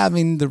 Still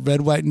having the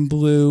red, white, and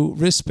blue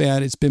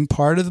wristband. It's been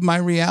part of my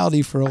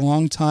reality for a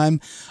long time.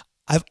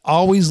 I've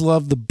always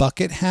loved the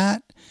bucket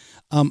hat.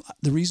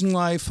 The reason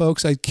why,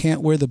 folks, I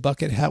can't wear the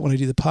bucket hat when I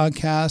do the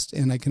podcast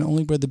and I can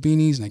only wear the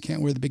beanies and I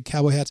can't wear the big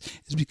cowboy hats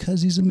is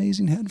because these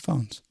amazing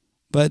headphones.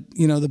 But,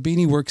 the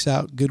beanie works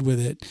out good with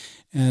it.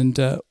 And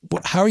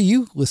how are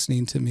you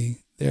listening to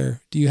me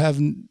there? Do you have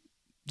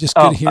just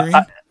good hearing?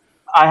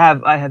 I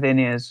have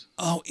in-ears.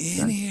 Oh,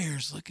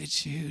 in-ears. Look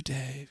at you,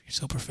 Dave. You're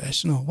so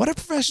professional. What a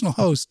professional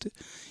host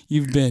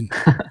you've been.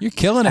 You're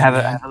killing it, I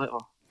man. have a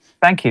little.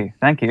 Thank you.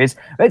 It's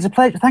a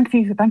pleasure. Thank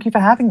you for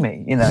having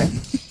me.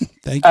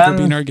 Thank you for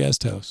being our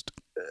guest host.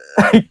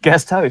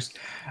 Guest host.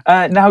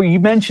 Now, you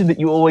mentioned that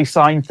you always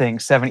sign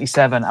things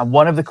 77, and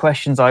one of the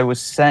questions I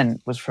was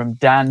sent was from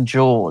Dan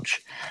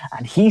George,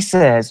 and he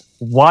says,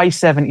 why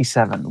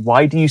 77?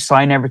 Why do you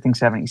sign everything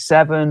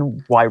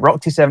 77? Why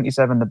Roxy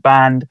 77, the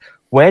band?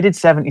 Where did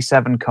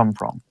 77 come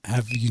from?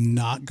 Have you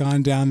not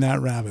gone down that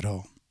rabbit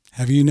hole?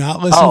 Have you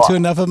not listened to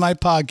enough of my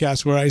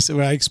podcast where I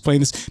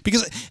explain this?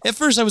 Because at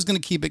first I was going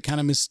to keep it kind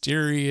of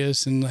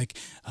mysterious and like,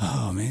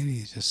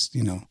 maybe just,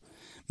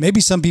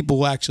 maybe some people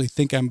will actually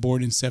think I'm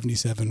born in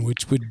 77,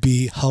 which would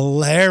be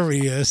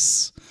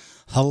hilarious,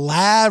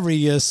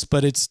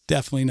 but it's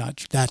definitely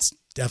not. That's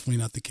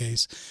definitely not the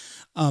case.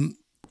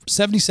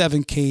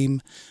 77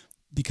 came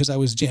because I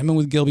was jamming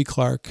with Gilby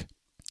Clarke,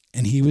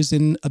 and he was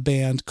in a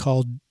band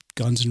called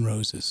Guns N'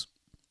 Roses.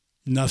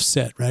 Enough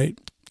said, right?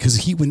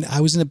 Because when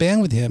I was in a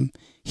band with him,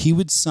 he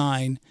would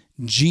sign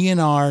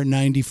GNR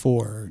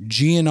 94, or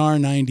GNR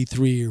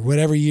 93, or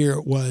whatever year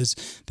it was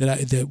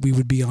that we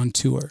would be on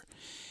tour.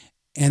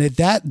 And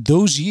at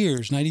those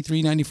years,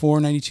 93,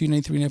 94, 92,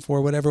 93,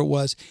 94, whatever it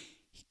was,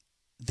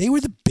 they were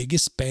the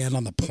biggest band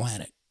on the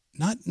planet.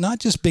 Not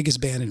just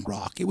biggest band in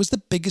rock. It was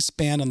the biggest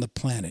band on the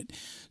planet.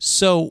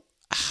 So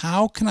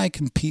how can I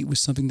compete with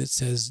something that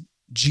says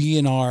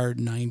GNR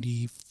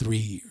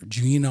 93 or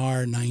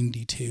GNR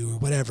 92 or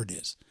whatever it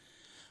is?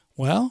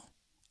 Well,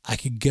 I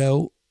could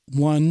go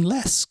one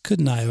less,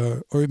 couldn't I?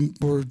 Or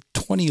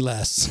 20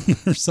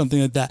 less or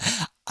something like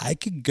that. I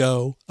could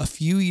go a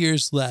few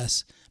years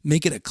less,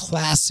 make it a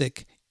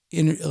classic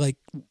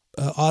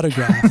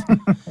autograph.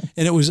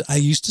 And I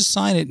used to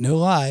sign it, no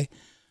lie,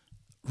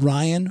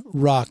 Ryan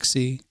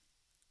Roxy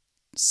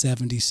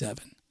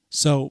 77.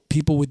 So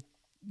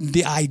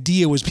the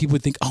idea was people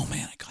would think, oh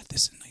man, I got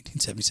this in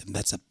 1977.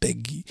 That's a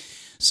big.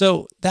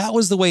 So that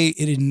was the way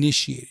it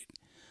initiated.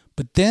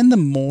 But then the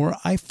more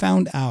I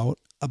found out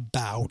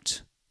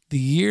about the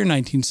year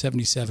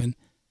 1977,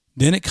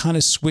 then it kind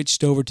of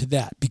switched over to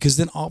that, because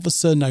then all of a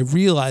sudden I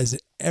realized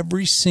that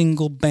every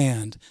single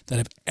band that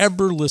I've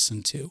ever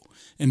listened to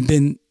and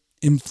been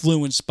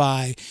influenced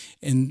by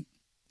and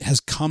has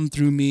come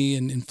through me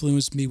and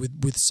influenced me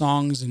with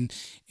songs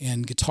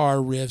and guitar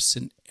riffs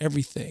and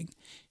everything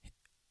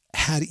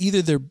had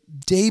either their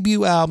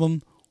debut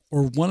album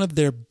or one of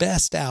their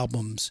best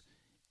albums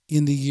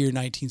in the year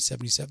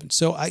 1977.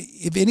 So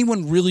if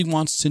anyone really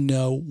wants to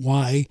know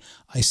why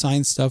I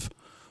signed stuff,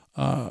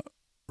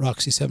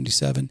 Roxy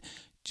 77,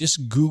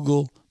 just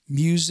Google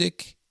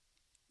music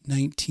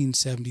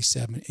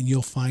 1977 and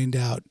you'll find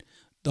out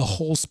the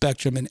whole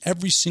spectrum, and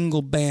every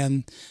single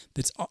band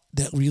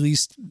that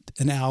released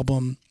an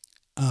album.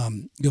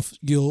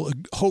 You'll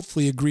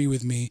hopefully agree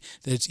with me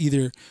that it's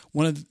either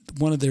one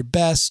of their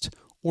best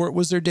or it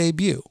was their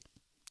debut.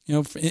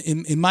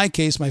 In my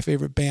case, my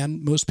favorite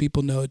band, most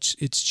people know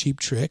it's Cheap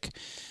Trick,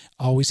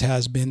 always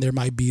has been. They're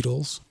my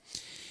Beatles.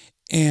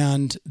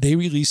 And they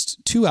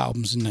released 2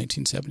 albums in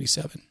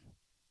 1977,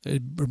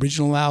 the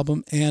original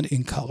album and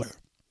in color.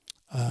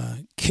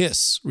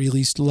 Kiss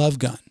released Love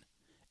Gun.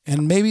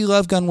 And maybe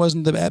Love Gun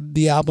wasn't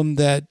the album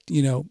that,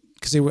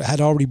 because they had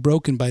already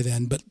broken by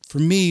then. But for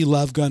me,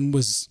 Love Gun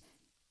was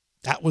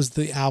That was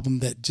the album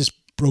that just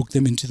broke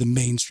them into the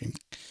mainstream.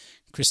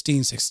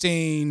 Christine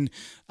 16,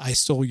 I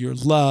Stole Your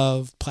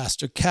Love,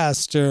 Plaster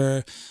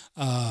Caster,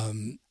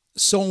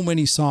 so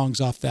many songs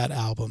off that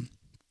album.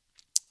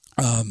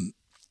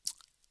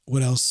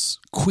 What else?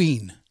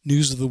 Queen,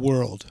 News of the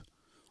World.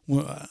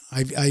 Well,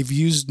 I've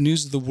used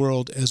News of the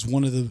World as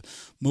one of the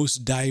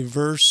most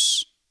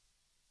diverse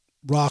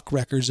rock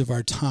records of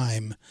our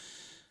time.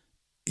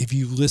 If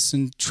you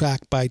listen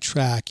track by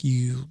track,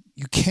 you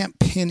can't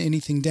pin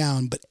anything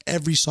down, but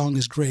every song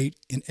is great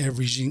in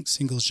every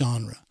single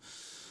genre.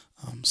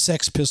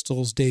 Sex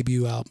Pistols'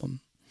 debut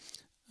album.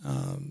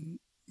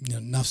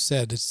 Enough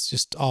said. It's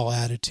just all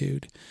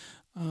attitude.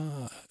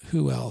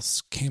 Who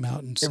else came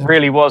out and said it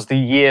really was the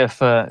year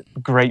for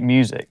great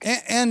music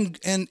and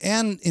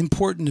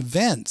important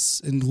events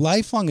and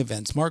lifelong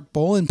events. Mark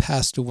Bolan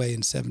passed away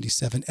in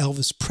 77.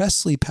 Elvis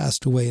Presley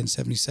passed away in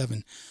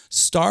 77.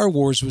 Star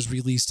Wars was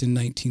released in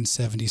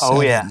 1977.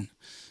 Oh yeah.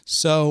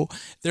 So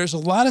there's a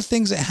lot of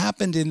things that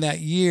happened in that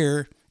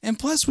year, and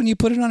plus when you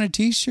put it on a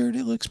t-shirt,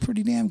 it looks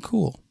pretty damn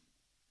cool.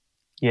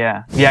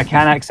 Yeah.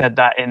 Kanak said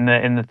that in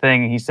the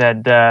thing. He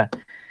said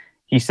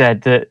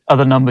that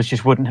other numbers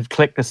just wouldn't have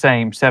clicked the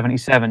same.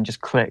 77 just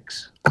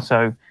clicks.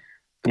 So,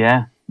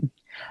 yeah.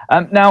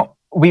 Now,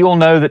 we all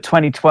know that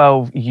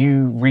 2012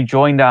 you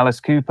rejoined Alice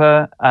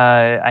Cooper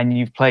and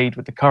you've played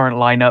with the current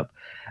lineup.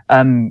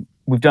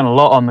 We've done a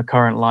lot on the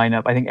current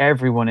lineup. I think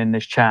everyone in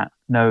this chat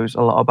knows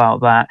a lot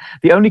about that.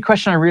 The only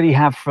question I really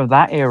have for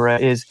that era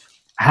is,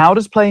 how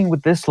does playing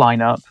with this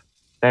lineup,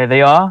 there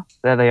they are.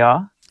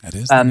 That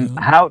is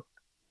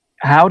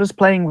how does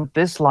playing with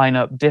this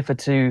lineup differ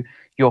to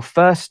your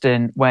first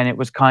stint when it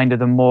was kind of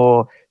the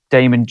more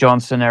Damon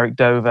Johnson, Eric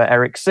Dover,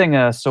 Eric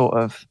Singer sort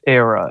of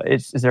era?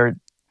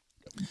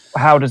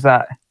 How does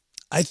that?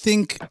 I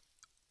think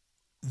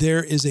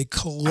there is a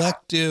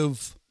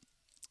collective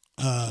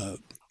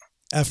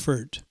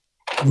effort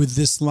with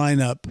this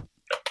lineup,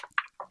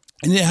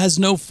 and it has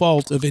no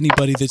fault of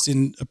anybody that's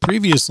in a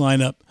previous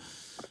lineup.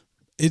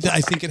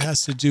 I think it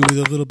has to do with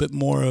a little bit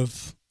more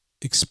of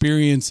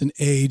experience and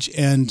age,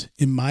 and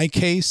in my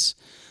case,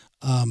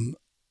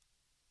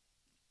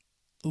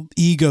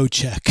 ego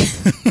check.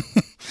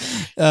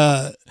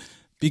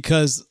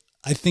 Because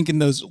I think in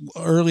those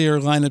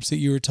earlier lineups that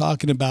you were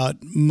talking about,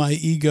 my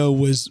ego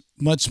was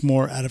much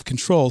more out of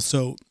control.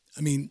 So,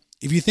 I mean,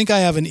 if you think I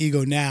have an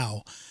ego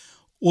now,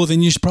 well,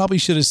 then you probably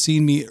should have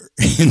seen me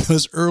in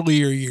those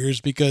earlier years,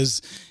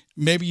 because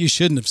maybe you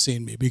shouldn't have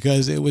seen me,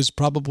 because it was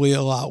probably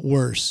a lot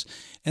worse.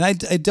 And I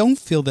don't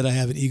feel that I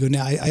have an ego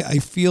now. I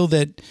feel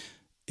that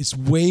it's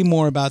way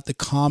more about the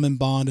common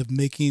bond of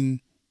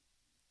making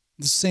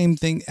the same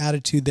thing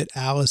attitude that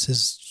Alice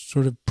has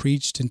sort of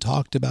preached and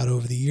talked about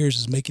over the years,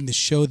 is making the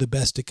show the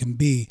best it can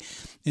be,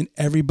 and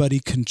everybody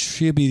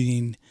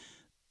contributing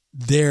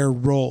their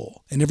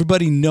role and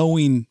everybody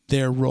knowing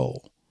their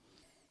role.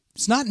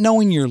 It's not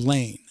knowing your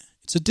lane.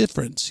 It's a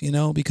difference,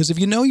 because if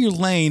you know your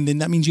lane, then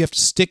that means you have to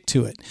stick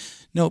to it.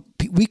 No,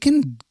 we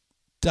can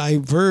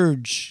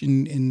diverge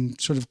and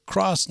sort of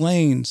cross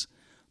lanes,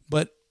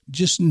 but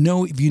just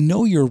know, if you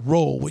know your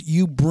role, what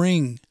you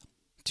bring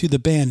to the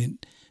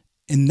band,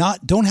 and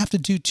don't have to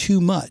do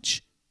too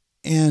much,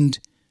 and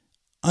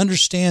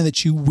understand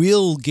that you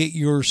will get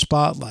your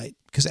spotlight,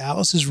 because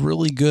Alice is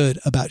really good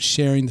about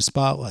sharing the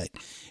spotlight.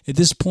 At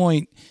this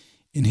point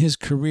in his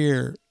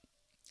career,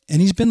 and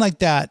he's been like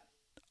that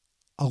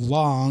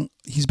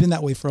he's been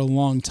that way for a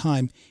long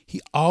time,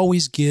 he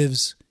always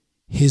gives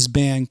his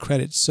band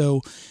credit.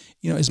 So,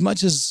 as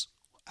much as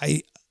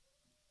I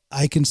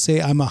can say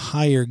I'm a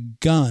higher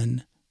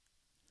gun,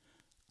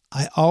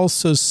 I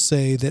also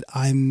say that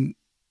I'm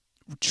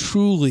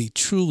truly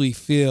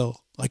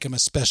feel like I'm a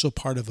special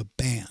part of a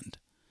band.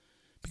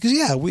 Because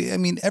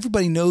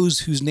everybody knows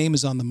whose name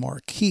is on the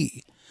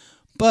marquee,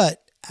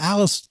 but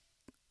Alice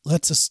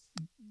lets us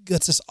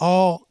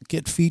all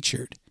get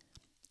featured.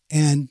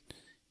 And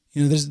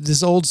there's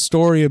this old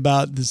story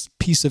about this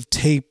piece of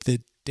tape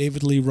that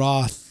David Lee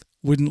Roth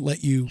wouldn't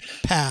let you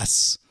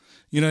pass.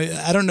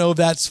 I don't know if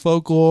that's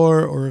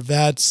folklore or if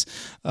that's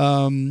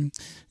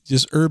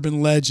just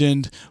urban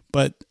legend,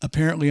 but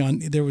apparently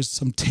there was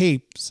some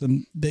tape,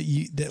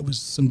 that was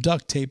some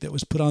duct tape that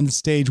was put on the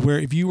stage, where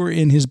if you were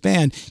in his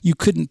band, you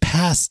couldn't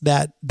pass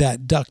that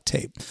duct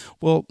tape.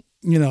 Well,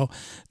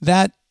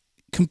 that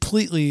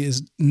completely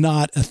is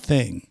not a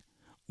thing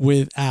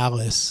with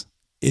Alice.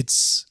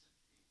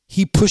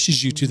 He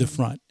pushes you to the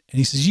front, and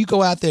he says, you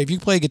go out there, if you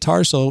play a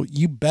guitar solo,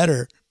 you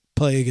better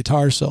play a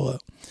guitar solo.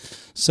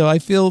 So I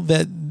feel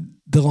that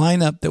the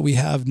lineup that we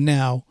have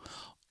now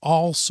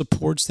all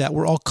supports that.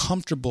 We're all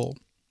comfortable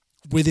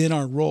within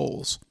our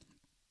roles.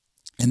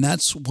 And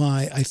that's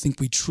why I think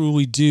we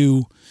truly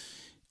do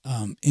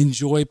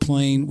enjoy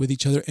playing with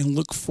each other and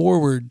look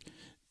forward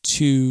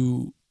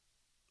to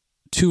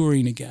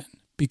touring again,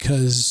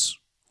 because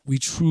we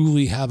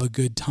truly have a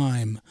good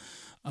time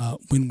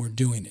when we're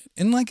doing it.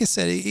 And like I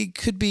said, it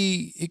could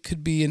be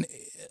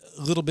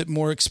a little bit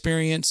more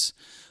experience,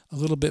 a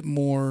little bit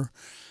more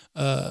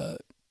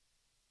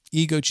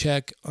ego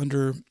check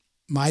under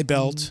my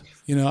belt.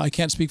 You know, I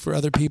can't speak for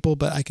other people,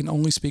 but I can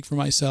only speak for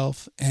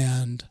myself.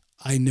 And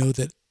I know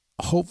that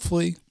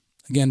hopefully,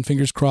 again,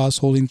 fingers crossed,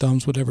 holding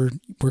thumbs, whatever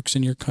works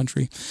in your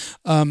country,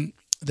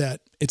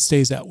 that it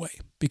stays that way,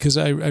 because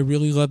I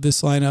really love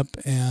this lineup,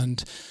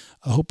 and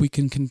I hope we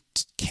can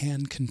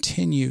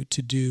continue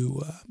to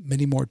do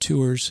many more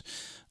tours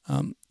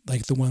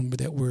like the one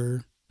that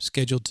we're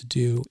scheduled to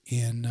do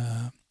in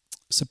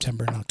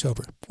September and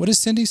October. What does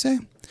Cindy say?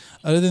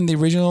 Other than the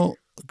original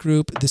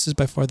group, this is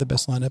by far the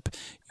best lineup.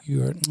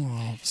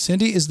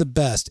 Cindy is the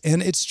best,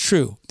 and it's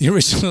true. The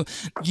original,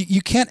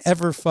 you can't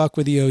ever fuck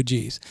with the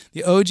OGs.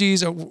 The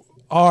OGs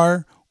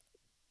are,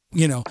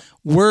 you know,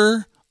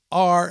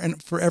 are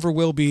and forever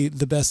will be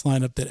the best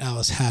lineup that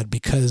Alice had,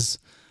 because,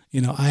 you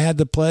know, I had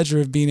the pleasure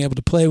of being able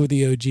to play with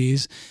the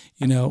OGs,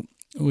 you know,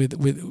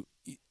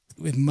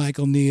 with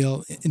Michael,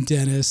 Neil, and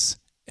Dennis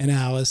and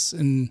Alice,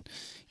 and,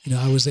 you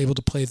know, I was able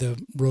to play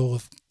the role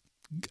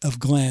of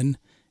Glenn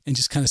and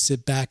just kind of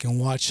sit back and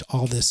watch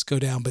all this go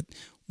down. But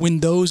when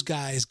those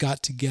guys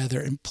got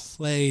together and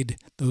played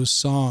those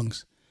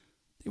songs,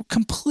 they were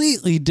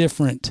completely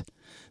different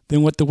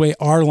than what the way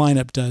our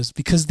lineup does,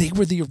 because they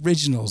were the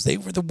originals. They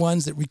were the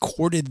ones that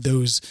recorded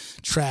those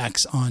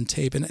tracks on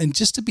tape. And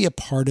just to be a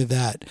part of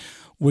that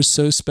was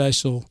so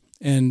special.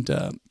 And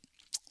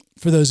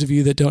for those of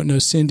you that don't know,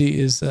 Cindy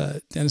is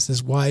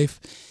Dennis's wife.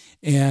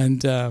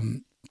 And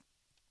and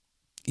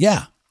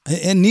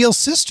Neil's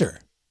sister,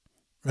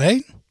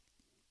 right?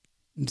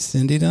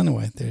 Cindy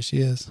Dunaway, there she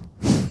is.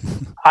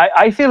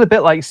 I feel a bit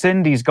like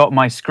Cindy's got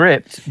my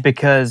script,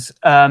 because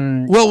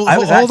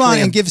hold on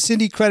and give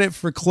Cindy credit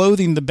for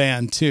clothing the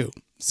band too.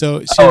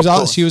 So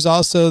she was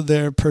also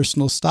their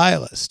personal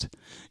stylist.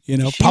 You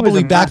know, She probably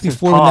was a back massive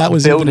before when part that of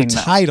was even a building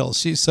that. title.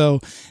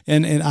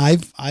 And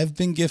I've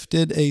been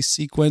gifted a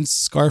sequence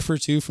scarf or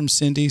two from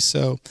Cindy.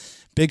 So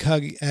big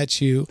hug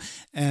at you.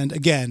 And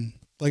again,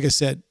 like I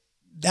said,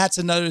 that's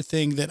another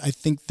thing that I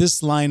think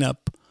this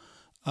lineup,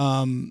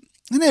 and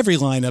every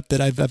lineup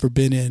that I've ever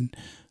been in,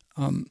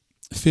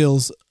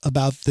 feels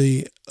about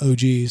the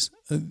OGs.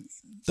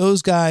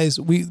 Those guys,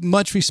 we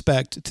much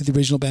respect to the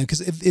original band,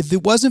 because if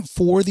it wasn't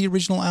for the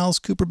original Alice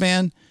Cooper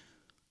band,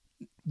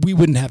 we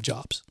wouldn't have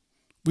jobs.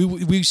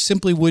 We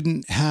simply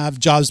wouldn't have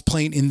jobs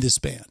playing in this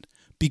band,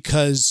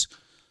 because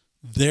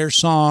their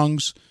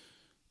songs,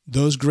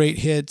 those great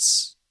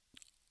hits,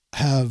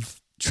 have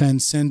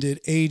transcended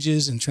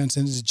ages and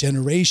transcended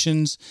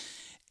generations,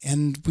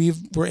 and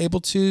we're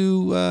able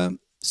to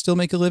still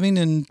make a living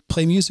and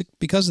play music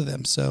because of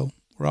them. So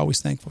we're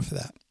always thankful for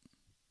that.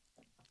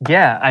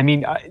 Yeah, I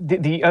mean,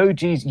 the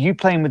OGs, you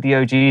playing with the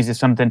OGs is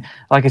something,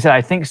 like I said,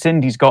 I think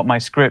Cindy's got my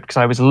script, because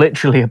I was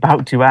literally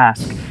about to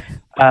ask.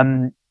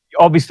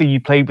 Obviously, you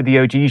played with the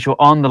OGs, you're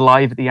on the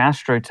Live at the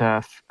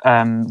AstroTurf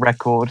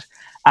record,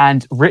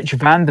 and Rich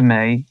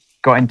Vandermeer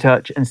got in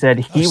touch and said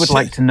he would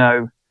like to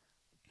know.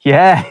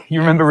 Yeah,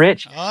 you remember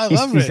Rich? Oh, I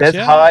love Rich. He says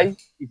yeah. hi.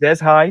 He says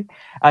hi.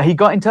 He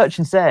got in touch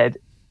and said,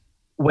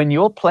 when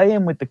you're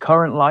playing with the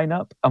current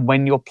lineup and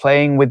when you're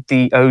playing with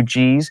the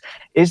OGs,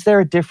 is there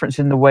a difference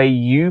in the way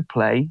you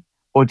play,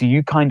 or do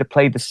you kind of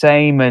play the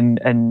same? And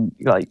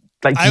like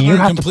do I you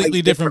learned have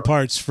completely different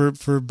parts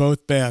for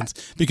both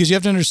bands, because you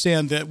have to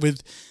understand that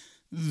with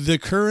the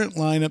current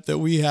lineup that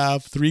we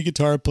have, 3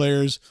 guitar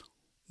players,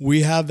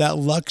 we have that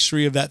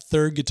luxury of that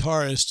third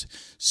guitarist.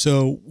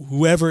 So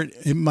whoever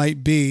it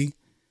might be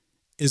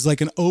is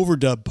like an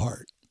overdub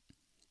part.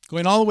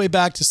 Going all the way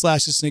back to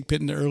Slash's Snake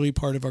Pit in the early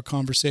part of our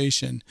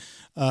conversation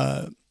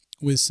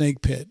with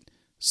Snake Pit,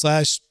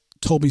 Slash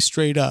told me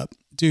straight up,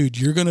 dude,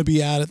 you're going to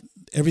be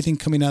everything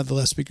coming out of the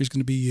left speaker is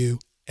going to be you.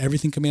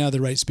 Everything coming out of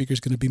the right speaker is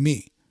going to be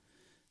me.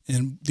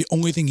 And the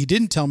only thing he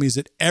didn't tell me is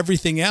that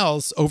everything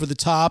else over the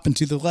top and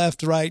to the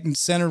left, right, and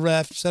center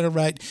left, center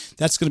right,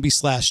 that's going to be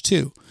Slash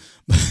too.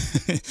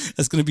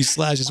 That's going to be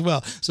Slash as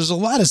well. So there's a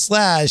lot of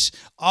Slash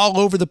all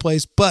over the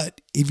place.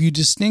 But if you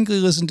distinctly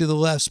listen to the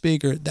left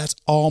speaker, that's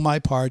all my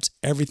parts,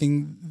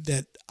 everything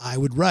that I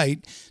would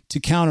write to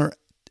counter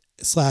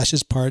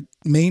Slash's part,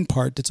 main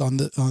part that's on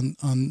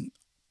the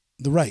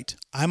right.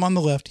 I'm on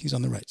the left, he's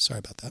on the right. Sorry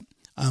about that.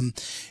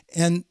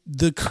 And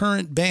the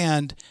current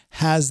band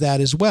has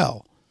that as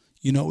well.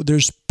 You know,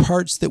 there's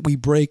parts that we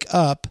break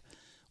up,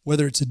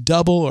 whether it's a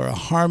double or a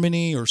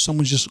harmony or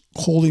someone's just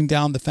holding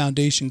down the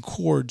foundation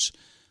chords.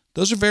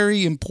 Those are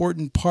very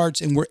important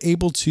parts, and we're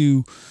able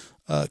to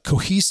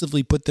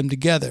cohesively put them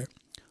together.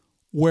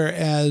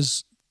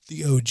 Whereas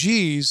the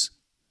OGs,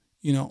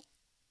 you know,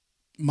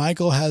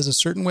 Michael has a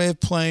certain way of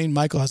playing.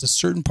 Michael has a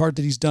certain part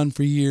that he's done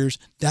for years.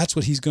 That's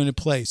what he's going to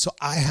play. So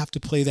I have to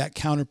play that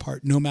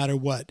counterpart no matter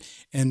what.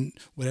 And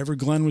whatever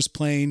Glenn was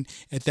playing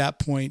at that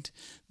point,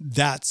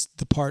 that's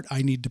the part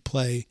I need to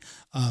play.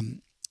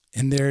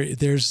 And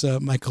there's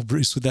Michael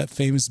Bruce with that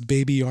famous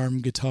baby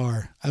arm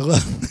guitar. I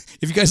love.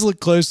 If you guys look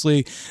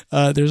closely,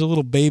 there's a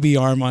little baby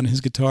arm on his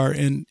guitar.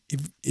 And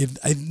if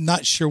I'm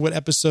not sure what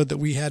episode that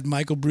we had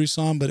Michael Bruce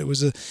on, but it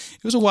was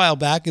a while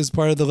back as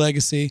part of the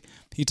legacy.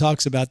 He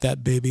talks about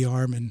that baby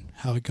arm and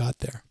how it got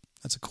there.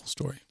 That's a cool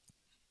story.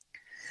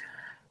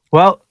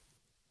 Well,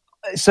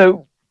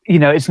 so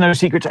it's no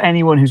secret to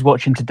anyone who's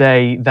watching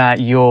today that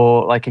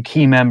you're like a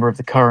key member of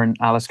the current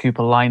Alice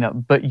Cooper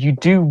lineup, but you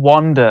do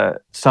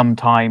wander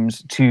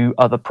sometimes to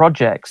other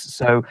projects.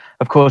 So,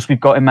 of course, we've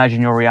got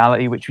Imagine Your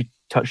Reality, which we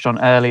touched on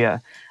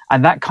earlier,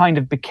 and that kind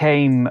of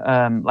became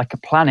like a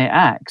Planet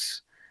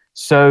Axe.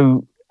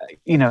 So,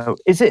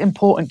 is it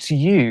important to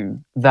you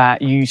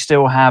that you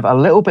still have a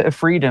little bit of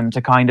freedom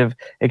to kind of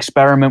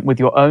experiment with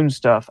your own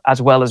stuff,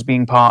 as well as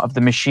being part of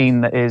the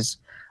machine that is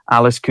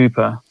Alice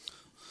Cooper?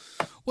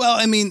 Well,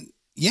 I mean,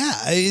 yeah,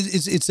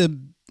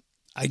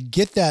 I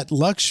get that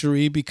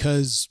luxury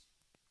because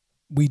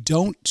we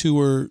don't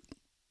tour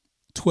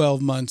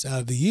 12 months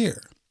out of the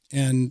year.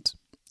 And,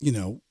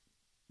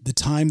 the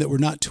time that we're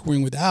not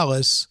touring with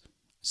Alice,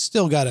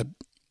 still got to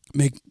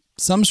make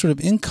some sort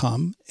of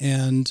income.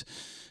 And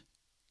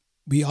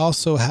we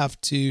also have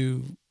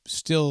to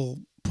still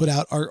put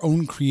out our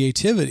own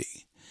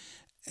creativity.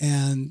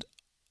 And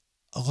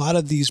a lot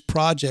of these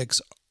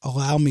projects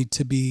allow me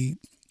to be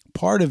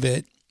part of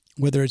it,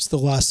 whether it's the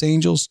Los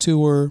Angeles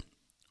tour,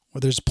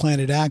 whether it's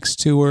Planet Axe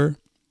tour,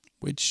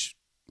 which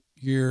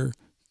your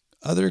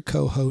other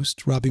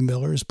co-host, Robbie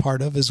Miller, is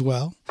part of as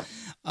well,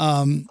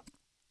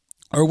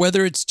 or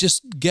whether it's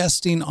just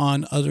guesting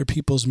on other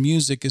people's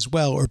music as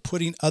well, or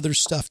putting other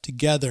stuff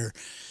together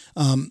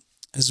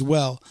as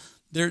well.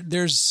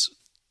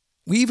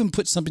 We even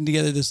put something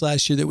together this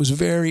last year that was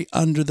very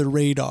under the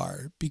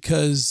radar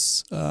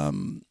because,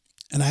 and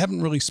I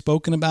haven't really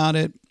spoken about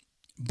it,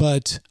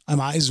 but I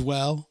might as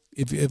well.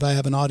 If I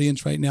have an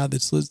audience right now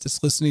that's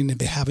listening, if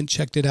they haven't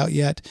checked it out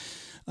yet,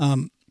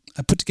 I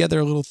put together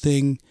a little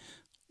thing,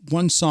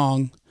 one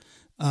song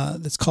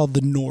that's called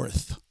The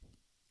North.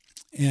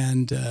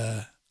 And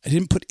I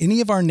didn't put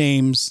any of our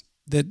names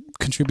that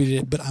contributed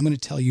it, but I'm going to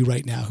tell you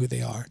right now who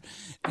they are.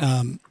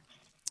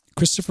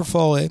 Christopher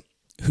Foley,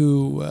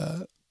 who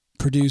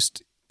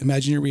produced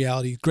Imagine Your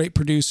Reality, great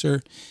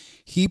producer.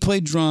 He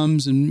played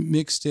drums and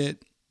mixed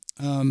it.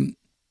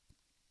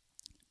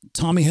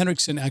 Tommy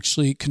Hendrickson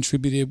actually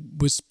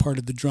contributed, was part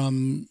of the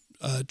drum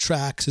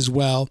tracks as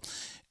well.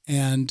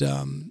 And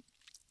then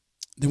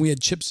we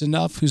had Chips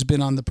Enough, who's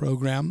been on the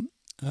program,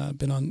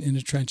 been on In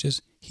the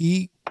Trenches.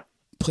 He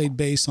played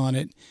bass on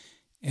it.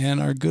 And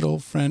our good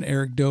old friend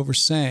Eric Dover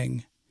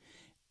sang.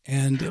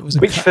 And it was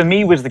for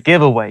me was the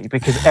giveaway,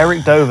 because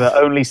Eric Dover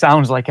only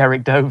sounds like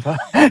Eric Dover.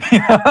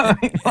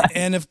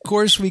 And of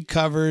course we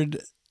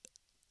covered,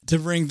 to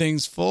bring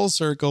things full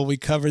circle, we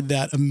covered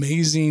that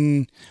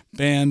amazing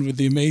band with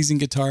the amazing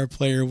guitar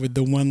player with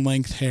the one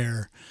length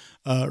hair,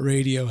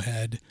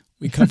 Radiohead.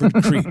 We covered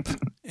Creep.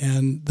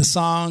 And the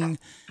song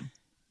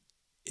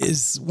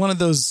is one of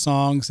those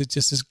songs that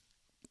just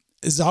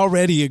is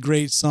already a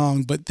great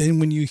song. But then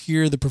when you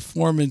hear the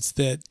performance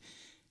that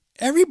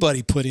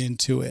everybody put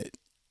into it,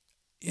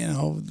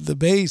 the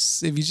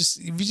bass, if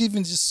you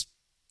even just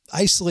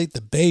isolate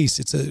the bass,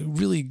 it's a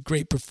really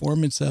great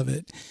performance of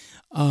it.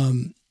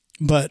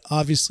 But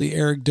obviously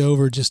Eric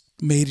Dover just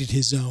made it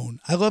his own.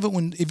 I love it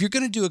if you're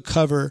going to do a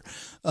cover,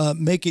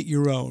 make it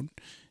your own.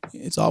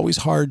 It's always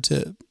hard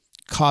to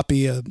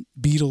copy a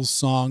Beatles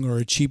song or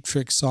a Cheap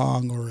Trick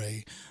song or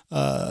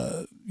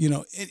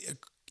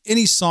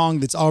any song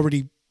that's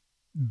already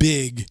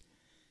big.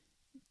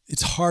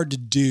 It's hard to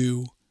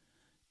do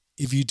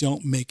if you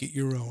don't make it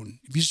your own.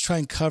 If you just try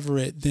and cover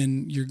it,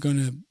 then you're going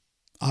to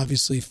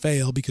obviously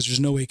fail because there's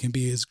no way it can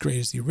be as great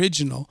as the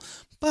original.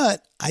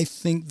 But I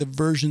think the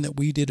version that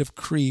we did of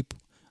Creep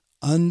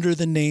under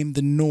the name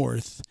The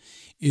North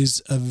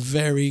is a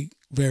very,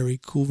 very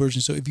cool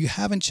version. So if you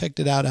haven't checked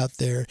it out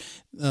there,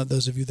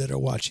 those of you that are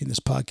watching this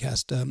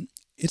podcast,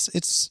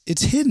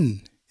 it's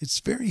hidden. It's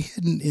very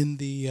hidden in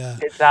the.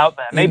 It's out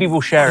there. Maybe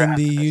we'll share it in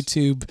the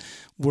YouTube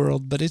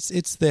world, but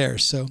it's there.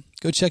 So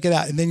go check it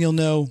out, and then you'll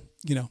know.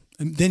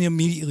 And then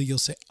immediately you'll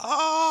say,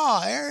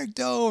 "Oh, Eric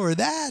Dover,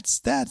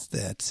 that's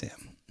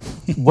him."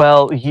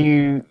 Well,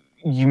 you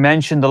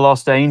mentioned the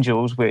Lost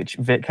Angels, which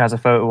Vic has a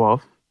photo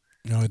of.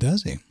 Oh,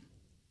 does he?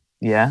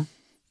 Yeah.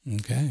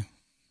 Okay.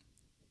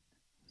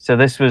 So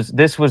this was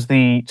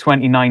the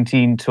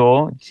 2019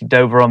 tour. You see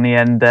Dover on the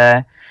end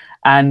there,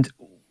 and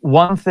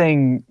one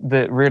thing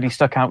that really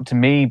stuck out to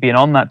me being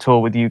on that tour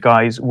with you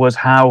guys was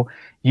how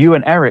you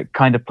and Eric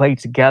kind of played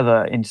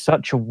together in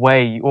such a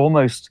way,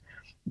 almost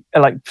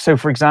like, so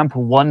for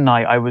example, one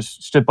night I was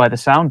stood by the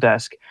sound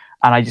desk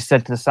and I just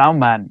said to the sound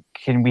man,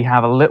 can we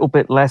have a little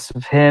bit less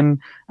of him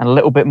and a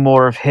little bit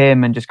more of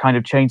him and just kind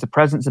of change the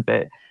presence a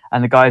bit?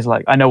 And the guy's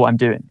like, I know what I'm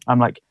doing. I'm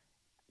like,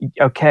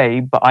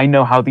 okay, but I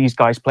know how these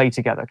guys play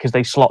together because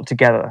they slot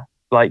together,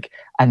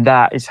 and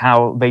that is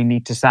how they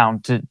need to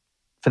sound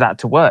for that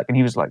to work. And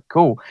he was like,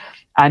 cool.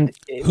 And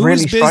who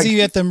really was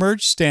busy at the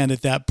merch stand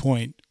at that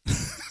point?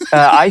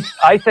 I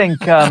think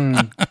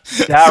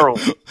Daryl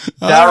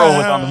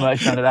was on the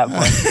merch stand at that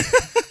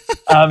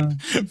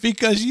point.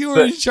 Because you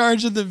were in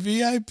charge of the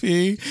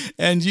VIP,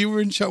 and you were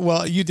in charge.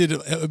 Well,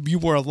 you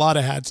wore a lot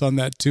of hats on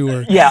that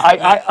tour. Yeah,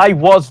 I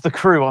was the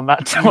crew on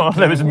that tour.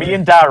 There was me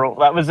and Daryl.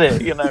 That was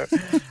it,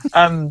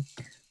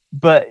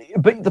 But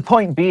the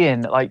point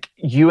being,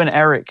 you and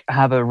Eric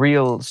have a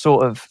real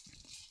sort of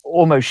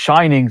almost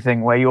Shining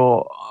thing where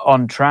you're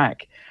on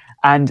track.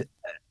 And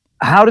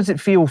how does it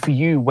feel for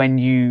you when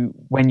you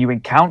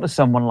encounter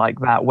someone like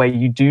that, where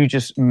you do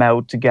just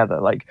meld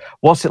together? Like,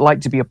 what's it like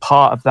to be a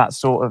part of that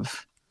sort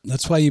of?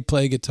 That's why you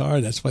play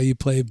guitar. That's why you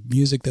play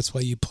music. That's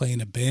why you play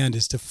in a band,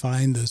 is to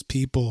find those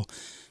people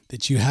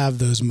that you have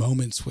those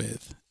moments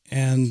with.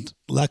 And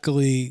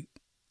luckily,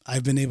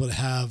 I've been able to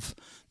have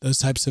those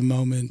types of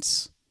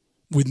moments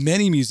with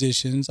many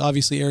musicians.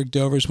 Obviously, Eric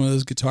Dover is one of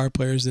those guitar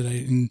players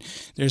and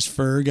there's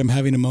Ferg. I'm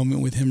having a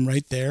moment with him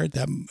right there at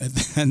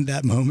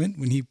that moment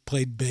when he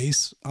played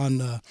bass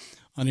on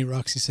a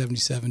Roxy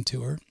 77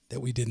 tour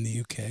that we did in the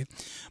UK.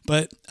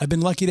 But I've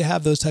been lucky to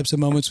have those types of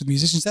moments with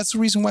musicians. That's the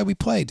reason why we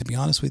play, to be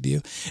honest with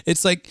you.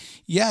 It's like,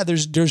 yeah,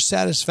 there's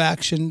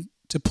satisfaction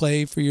to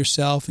play for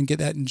yourself and get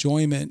that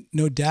enjoyment,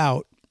 no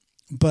doubt.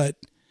 But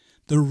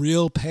the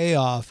real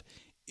payoff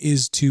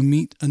is to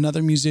meet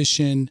another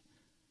musician.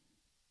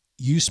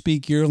 You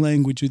speak your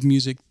language with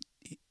music.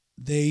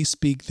 They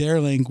speak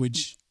their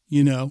language,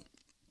 you know.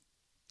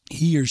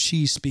 He or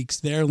she speaks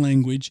their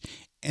language,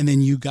 and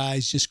then you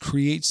guys just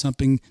create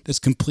something that's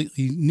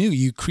completely new.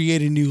 You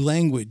create a new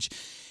language.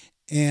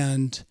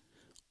 And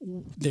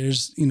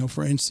there's, you know,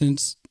 for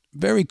instance,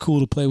 very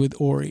cool to play with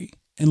Ori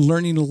and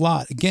learning a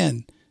lot.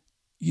 Again,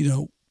 you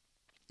know,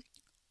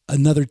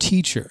 another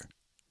teacher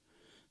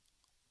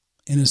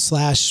in a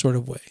Slash sort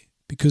of way,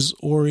 because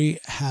Ori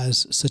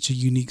has such a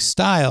unique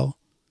style.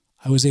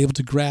 I was able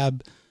to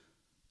grab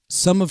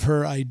some of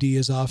her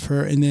ideas off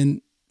her and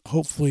then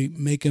hopefully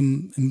make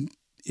them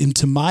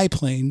into my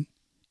playing,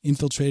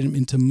 infiltrate them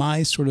into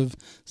my sort of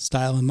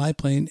style and my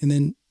playing, and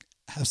then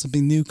have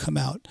something new come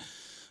out.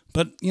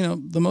 But, you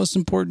know, the most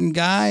important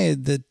guy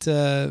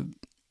that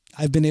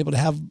I've been able to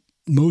have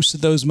most of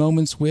those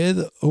moments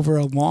with over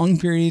a long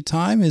period of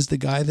time is the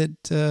guy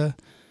that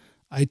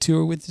I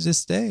tour with to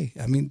this day.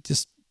 I mean,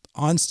 just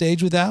on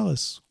stage with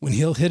Alice, when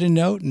he'll hit a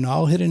note and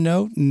I'll hit a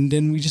note, and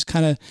then we just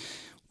kind of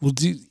will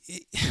do.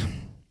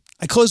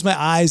 I close my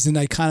eyes and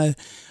I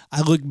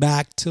look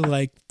back to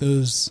like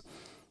those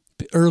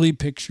early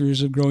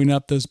pictures of growing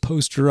up, those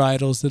poster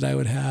idols that I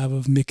would have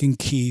of Mick and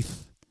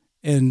Keith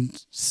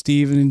and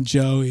Steven and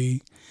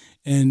Joey,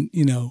 and,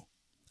 you know,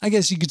 I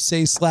guess you could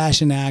say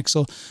Slash and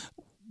Axl.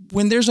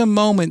 When there's a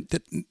moment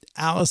that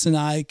Alice and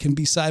I can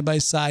be side by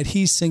side,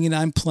 he's singing,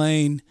 I'm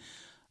playing,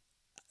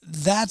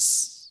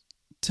 that's,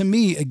 to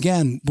me,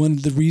 again, one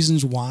of the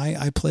reasons why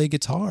I play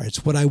guitar.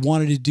 It's what I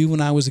wanted to do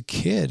when I was a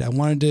kid. I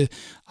wanted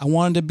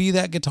to be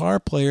that guitar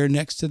player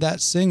next to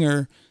that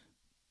singer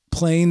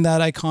playing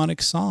that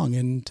iconic song.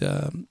 And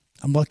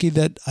I'm lucky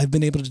that I've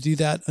been able to do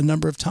that a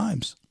number of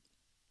times.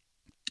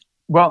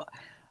 Well,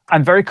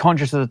 I'm very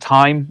conscious of the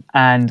time,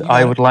 and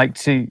I would like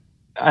to,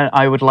 I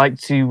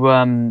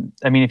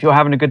mean, if you're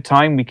having a good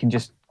time, we can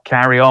just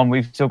carry on.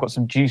 We've still got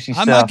some juicy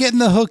stuff. I'm not getting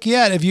the hook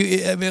yet. If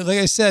you, I mean, like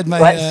I said,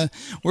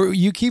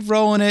 you keep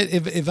rolling it.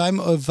 If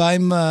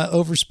I'm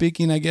over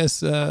speaking, I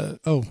guess.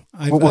 We'll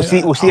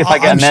see if I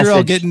get a message. I'm sure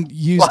I'll get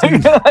used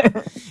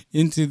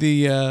into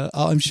the.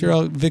 I'm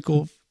sure Vic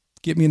will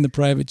get me in the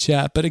private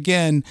chat. But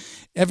again,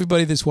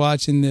 everybody that's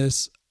watching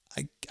this,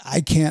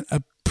 I can't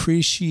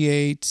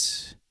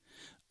appreciate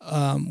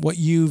what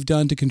you've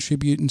done to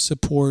contribute and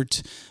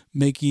support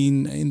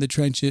making In the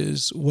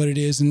Trenches what it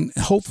is, and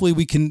hopefully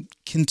we can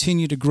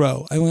continue to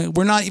grow. I mean,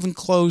 we're not even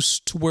close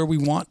to where we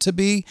want to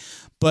be,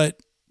 but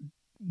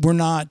we're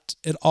not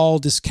at all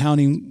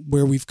discounting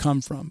where we've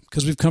come from,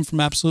 because we've come from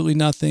absolutely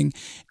nothing.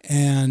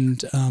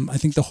 And I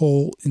think the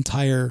whole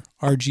entire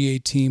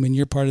RGA team, and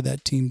you're part of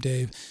that team,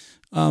 Dave,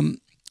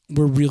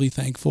 we're really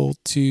thankful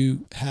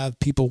to have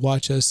people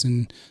watch us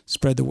and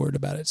spread the word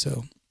about it.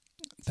 So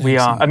thanks. We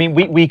are. I mean,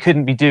 we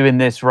couldn't be doing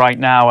this right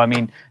now. I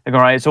mean,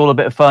 it's all a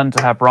bit of fun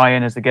to have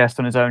Brian as the guest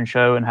on his own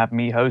show and have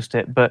me host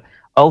it. But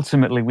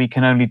ultimately, we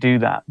can only do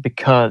that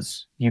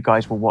because you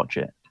guys will watch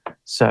it.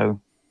 So,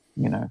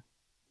 you know.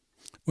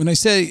 When I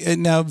say,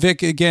 now,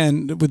 Vic,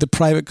 again, with the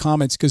private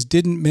comments, because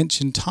didn't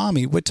mention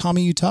Tommy. What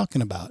Tommy are you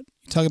talking about?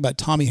 You talking about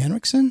Tommy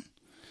Henriksen?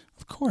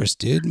 Of course,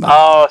 dude.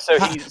 How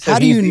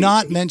do you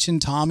not mention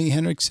Tommy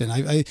Henriksen?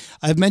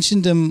 I've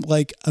mentioned him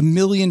like a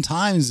million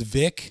times,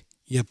 Vic.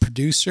 Yeah,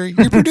 producer.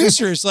 Your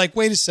producer is like,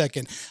 wait a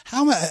second.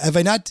 How have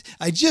I not?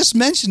 I just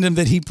mentioned him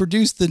that he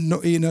produced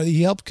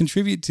he helped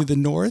contribute to the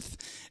North.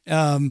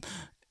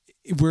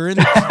 We're in.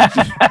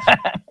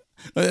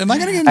 Am I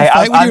going to get in a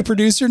fight with your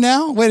producer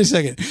now? Wait a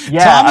second.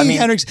 Yeah, Tommy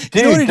Henriksen.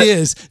 You know what it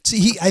is?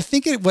 I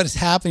think what's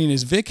happening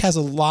is Vic has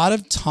a lot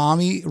of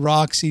Tommy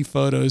Roxy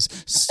photos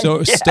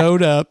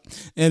stowed up,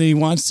 and he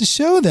wants to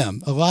show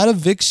them. A lot of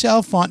Vic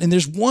Chalfant, and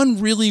there's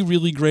one really,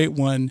 really great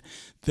one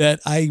that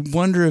I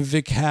wonder if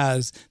Vic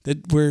has,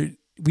 that where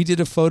we did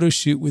a photo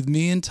shoot with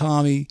me and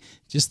Tommy,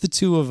 just the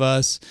two of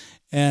us,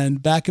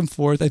 and back and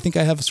forth. I think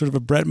I have sort of a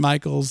Bret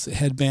Michaels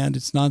headband.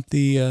 It's not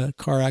the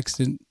car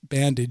accident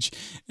bandage.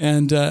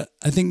 And I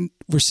think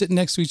we're sitting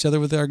next to each other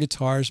with our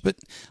guitars. But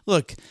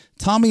look,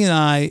 Tommy and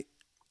I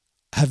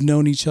have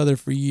known each other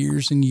for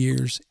years and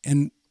years.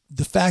 And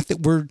the fact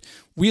that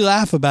we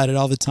laugh about it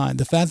all the time.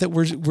 The fact that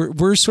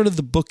we're sort of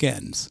the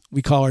bookends,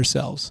 we call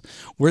ourselves.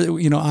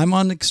 I'm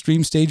on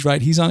extreme stage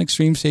right, he's on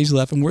extreme stage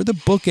left, and we're the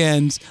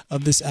bookends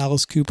of this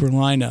Alice Cooper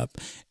lineup.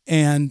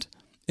 And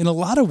in a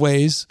lot of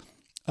ways,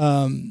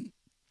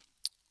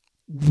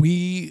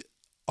 we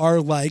are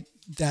like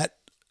that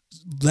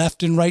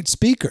left and right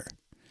speaker.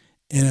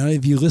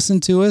 If you listen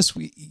to us,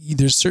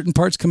 there's certain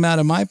parts come out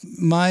of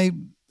my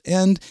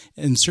end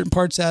and certain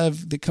parts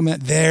that come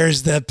out.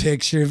 There's the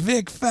picture.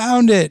 Vic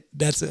found it.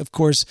 That's, of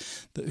course,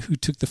 who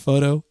took the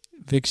photo,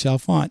 Vic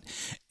Chalfant.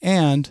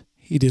 And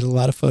he did a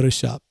lot of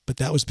Photoshop, but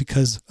that was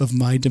because of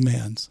my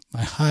demands,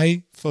 my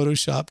high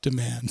Photoshop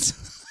demands.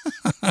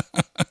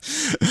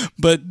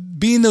 But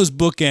being those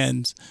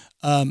bookends,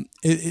 and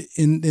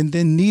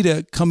then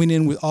Nita coming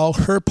in with all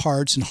her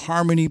parts and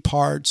harmony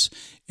parts,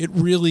 it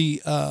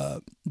really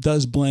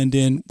does blend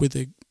in with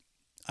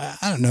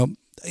I don't know,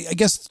 I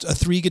guess a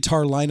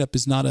 3-guitar lineup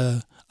is not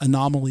a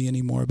anomaly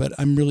anymore, but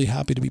I'm really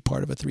happy to be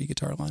part of a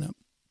 3-guitar lineup.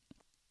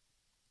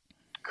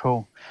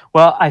 Cool.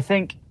 Well, I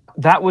think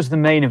that was the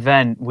main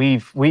event.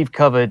 We've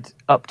covered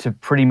up to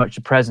pretty much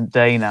the present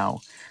day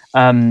now.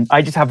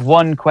 I just have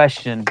one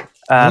question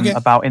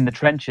about In the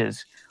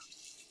Trenches.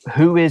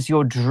 Who is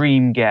your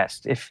dream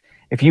guest? If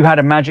you had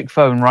a magic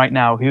phone right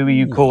now, who are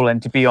you calling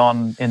to be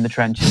on In the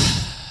Trenches?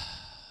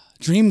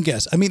 Dream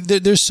guest. I mean,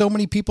 there's so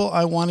many people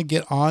I want to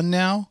get on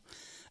now.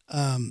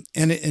 And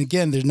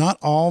again, they're not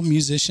all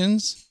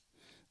musicians.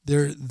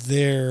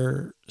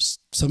 They're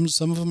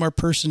some of them are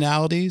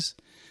personalities.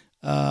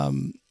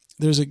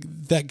 There's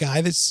that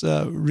guy that's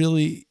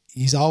really,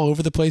 he's all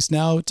over the place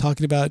now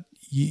talking about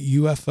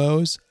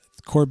UFOs.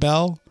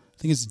 Corbell, I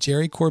think it's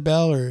Jerry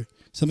Corbell or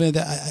something like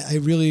that. I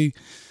really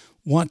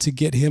want to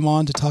get him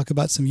on to talk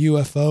about some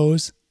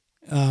UFOs.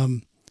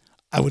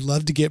 I would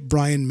love to get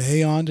Brian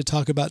May on to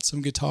talk about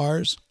some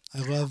guitars.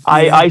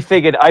 I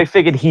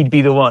figured he'd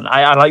be the one.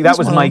 I like that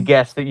was my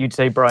guess that you'd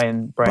say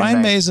Brian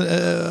May's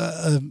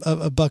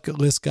a bucket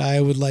list guy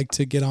I would like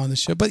to get on the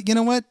show. But you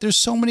know what? There's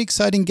so many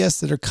exciting guests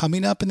that are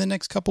coming up in the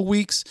next couple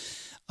weeks.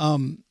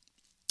 I'm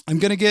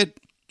gonna get.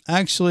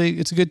 Actually,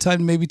 it's a good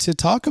time maybe to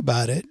talk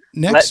about it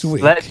next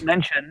week. Let's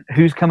mention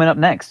who's coming up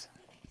next.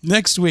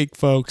 Next week,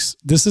 folks.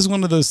 This is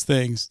one of those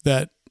things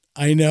that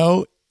I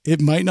know it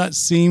might not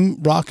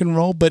seem rock and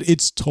roll, but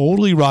it's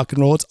totally rock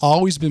and roll. It's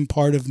always been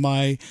part of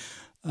my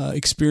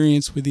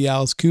experience with the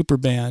Alice Cooper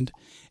Band.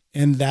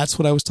 And that's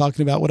what I was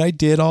talking about, what I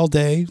did all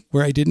day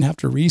where I didn't have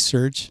to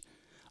research.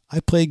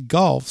 I played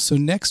golf. So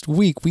next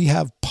week we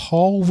have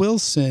Paul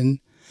Wilson.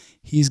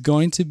 He's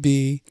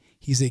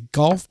a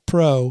golf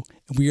pro,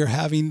 and we are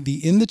having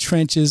the In the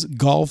Trenches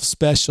golf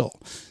special.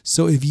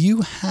 So if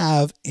you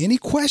have any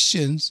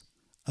questions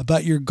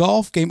about your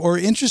golf game or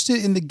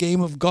interested in the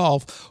game of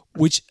golf,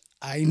 which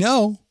I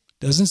know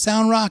doesn't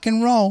sound rock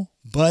and roll,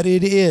 but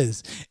it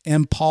is.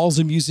 And Paul's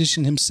a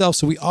musician himself,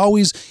 so we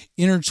always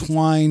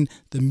intertwine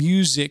the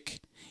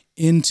music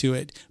into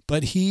it.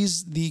 But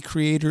he's the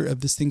creator of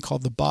this thing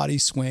called the Body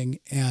Swing.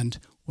 And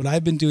what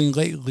I've been doing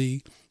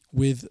lately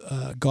with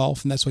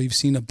golf, and that's why you've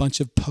seen a bunch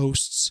of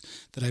posts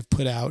that I've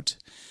put out,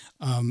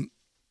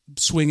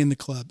 Swing in the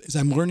Club, is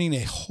I'm learning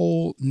a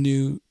whole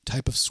new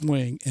type of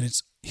swing, and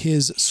it's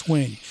his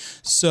swing.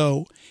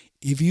 So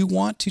if you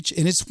want to,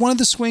 and it's one of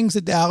the swings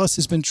that Dallas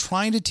has been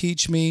trying to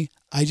teach me,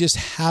 I just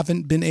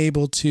haven't been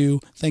able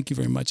to. Thank you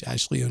very much,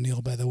 Ashley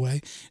O'Neill, by the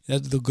way.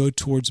 They'll go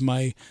towards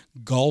my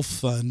golf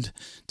fund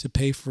to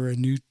pay for a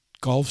new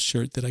golf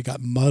shirt that I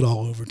got mud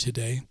all over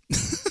today.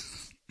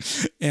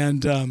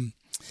 And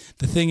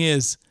the thing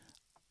is,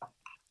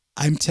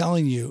 I'm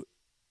telling you,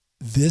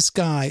 this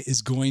guy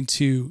is going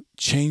to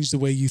change the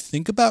way you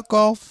think about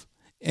golf.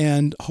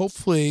 And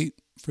hopefully,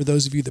 for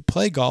those of you that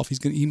play golf,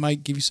 he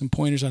might give you some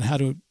pointers on how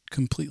to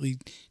completely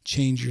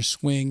change your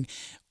swing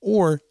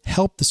or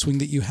help the swing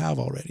that you have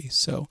already.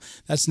 So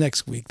that's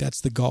next week. That's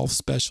the golf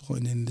special.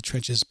 And In the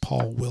Trenches,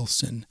 Paul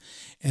Wilson.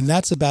 And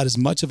that's about as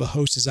much of a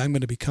host as I'm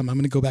going to become. I'm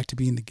going to go back to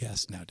being the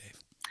guest now,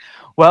 Dave.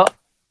 Well,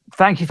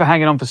 thank you for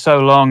hanging on for so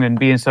long and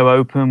being so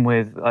open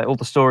with all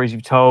the stories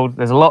you've told.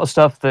 There's a lot of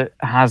stuff that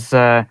has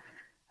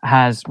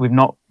we've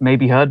not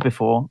maybe heard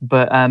before,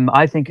 but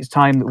I think it's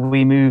time that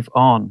we move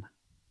on.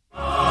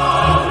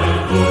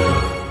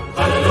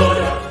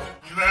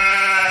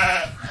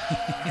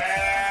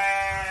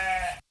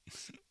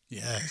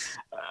 Yes.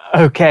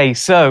 Okay,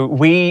 so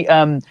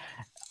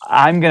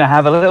I'm going to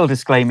have a little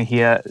disclaimer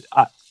here.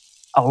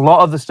 A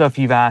lot of the stuff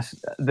you've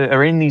asked that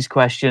are in these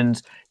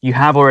questions, you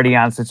have already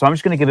answered. So I'm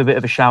just going to give a bit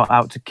of a shout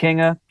out to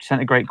Kinga. She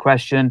sent a great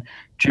question.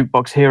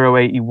 Jukebox Hero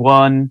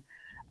 81.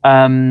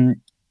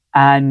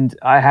 And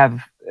I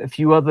have a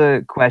few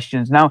other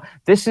questions. Now,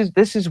 this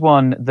is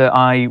one that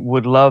I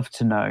would love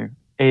to know.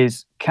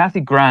 Is Kathy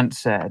Grant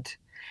said,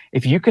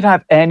 if you could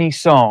have any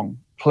song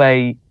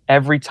play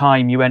every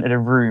time you entered a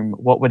room,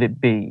 what would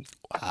it be?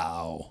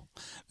 Wow.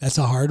 That's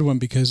a hard one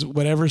because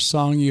whatever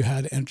song you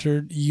had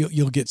entered,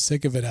 you'll get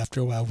sick of it after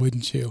a while,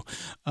 wouldn't you?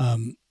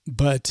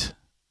 But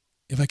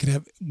if I could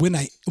have, when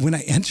I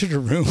entered a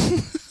room,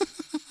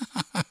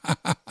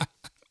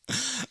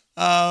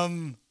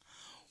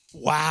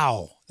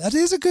 Wow, that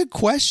is a good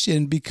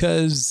question,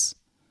 because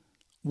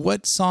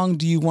what song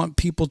do you want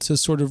people to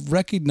sort of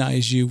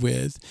recognize you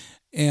with?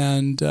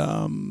 And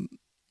I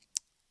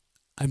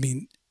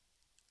mean,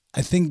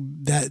 I think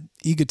that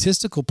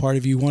egotistical part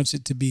of you wants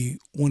it to be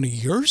one of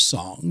your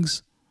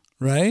songs,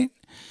 right?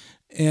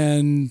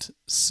 And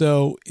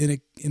so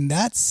in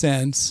that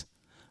sense,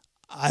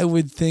 I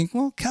would think,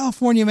 well,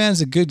 California Man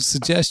is a good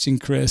suggestion,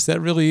 Chris. That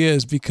really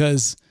is,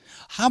 because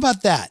how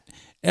about that?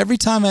 Every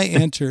time I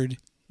entered,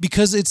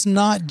 because it's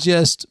not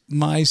just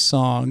my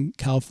song,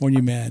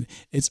 California Man,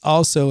 it's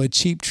also a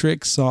Cheap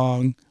Trick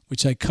song,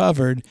 which I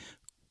covered,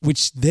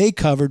 which they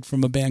covered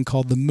from a band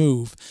called The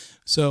Move.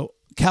 So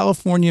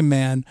California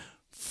Man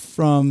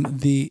from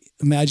the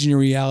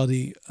Imaginary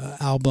Reality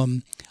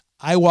album,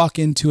 I walk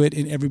into it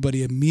and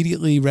everybody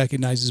immediately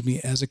recognizes me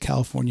as a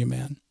California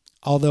Man.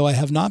 Although I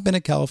have not been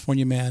a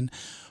California Man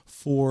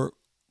for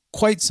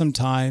quite some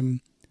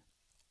time,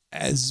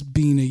 as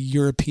being a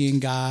European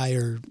guy,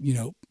 or,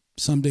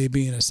 someday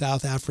being a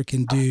South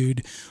African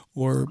dude,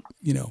 or,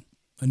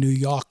 a New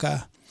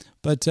Yorker.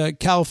 But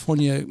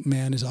California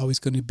Man is always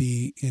going to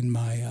be in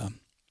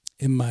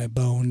my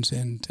bones,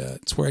 and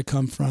it's where I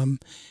come from,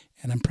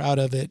 and I'm proud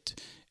of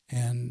it.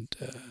 And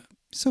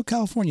so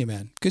California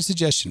Man, good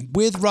suggestion.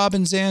 With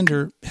Robin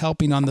Zander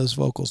helping on those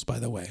vocals, by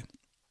the way.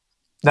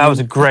 That was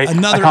a great. I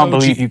can't OG.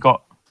 believe you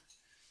got.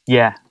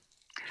 Yeah.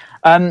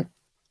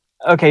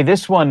 Okay,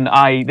 this one's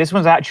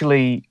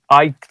actually,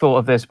 I thought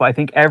of this, but I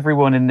think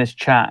everyone in this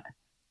chat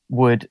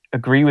would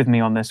agree with me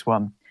on this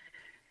one.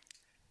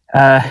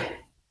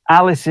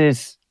 Alice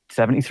is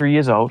 73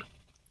 years old,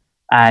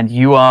 and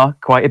you are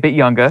quite a bit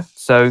younger,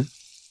 so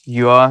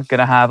you are going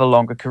to have a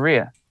longer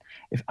career.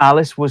 If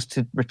Alice was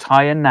to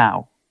retire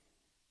now,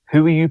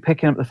 who are you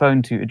picking up the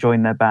phone to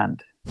join their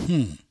band?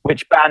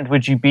 Which band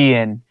would you be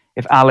in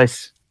if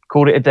Alice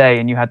called it a day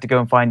and you had to go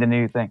and find a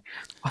new thing?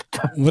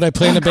 Would I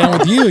play in a band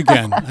with you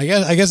again?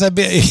 I guess I'd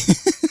be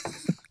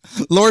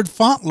Lord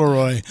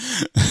Fauntleroy,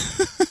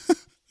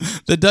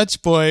 the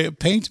Dutch boy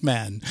paint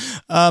man.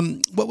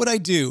 What would I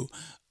do?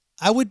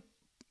 I wouldn't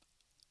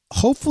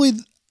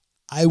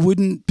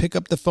pick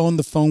up the phone.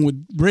 The phone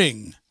would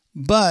ring,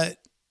 but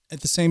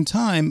at the same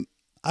time,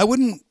 I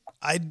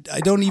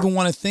don't even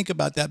want to think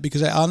about that,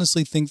 because I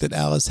honestly think that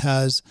Alice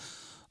has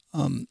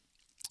a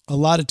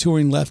lot of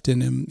touring left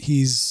in him.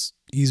 He's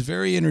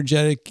very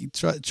energetic.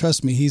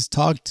 Trust me, he's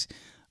talked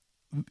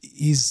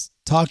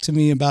to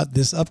me about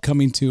this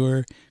upcoming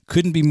tour.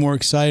 Couldn't be more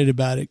excited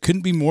about it.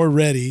 Couldn't be more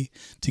ready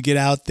to get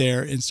out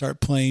there and start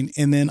playing.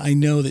 And then I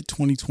know that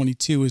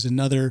 2022 is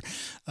another,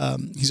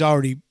 he's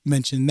already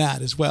mentioned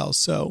that as well.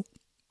 So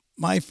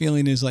my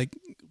feeling is like,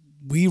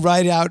 we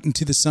ride out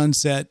into the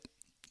sunset,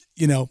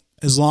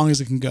 as long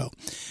as it can go.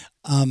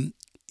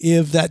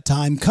 If that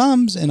time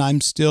comes and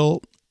I'm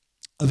still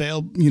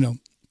available,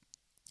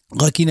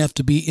 lucky enough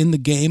to be in the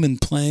game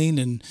and playing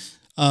and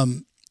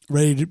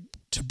ready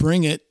to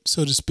bring it,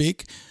 so to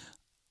speak,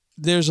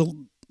 there's a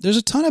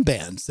ton of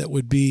bands that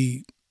would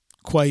be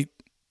quite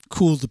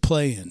cool to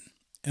play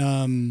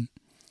in.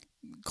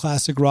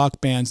 Classic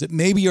rock bands that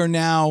maybe are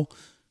now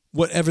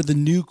whatever the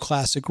new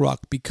classic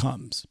rock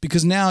becomes.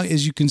 Because now,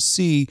 as you can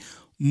see,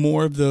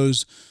 more of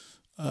those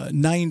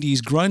 90s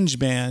grunge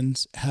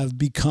bands have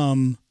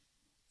become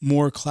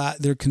more,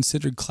 they're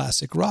considered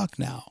classic rock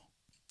now.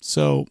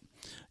 So,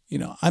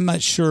 I'm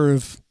not sure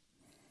if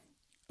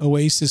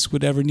Oasis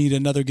would ever need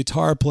another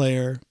guitar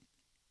player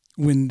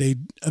when they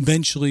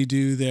eventually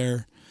do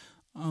their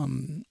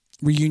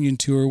reunion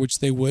tour, which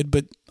they would.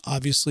 But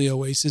obviously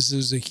Oasis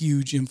is a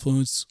huge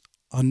influence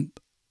on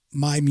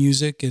my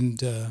music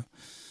and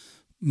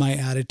my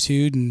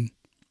attitude. And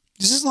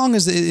just as long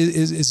as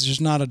it's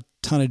just not a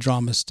ton of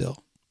drama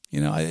still.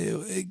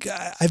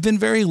 I've been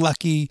very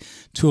lucky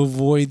to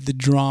avoid the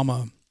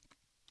drama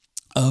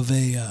of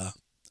a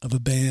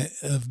band,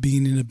 of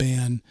being in a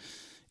band,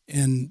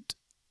 and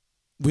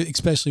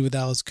especially with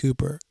Alice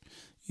Cooper.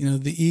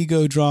 The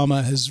ego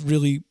drama has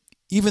really,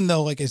 even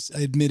though, like I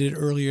admitted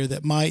earlier,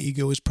 that my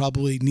ego was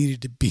probably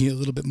needed to be a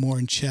little bit more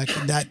in check.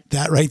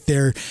 That right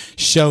there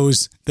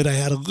shows that I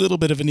had a little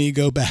bit of an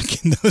ego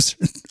back in those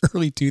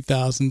early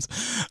 2000s.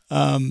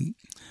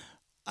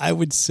 I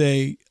would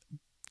say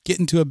get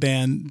into a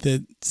band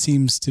that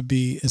seems to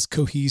be as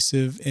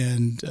cohesive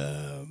and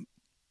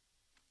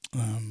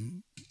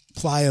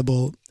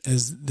pliable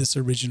as this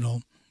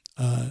original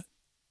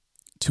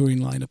touring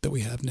lineup that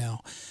we have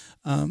now.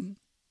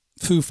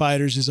 Foo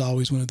Fighters is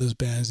always one of those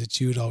bands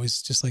that you would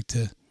always just like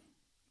to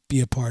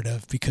be a part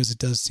of, because it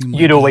does seem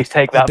like you'd always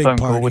take that phone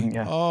party. call, wouldn't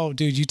you? Oh,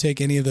 dude, you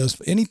take any of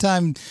those.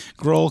 Anytime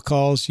Grohl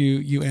calls,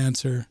 you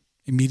answer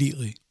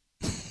immediately.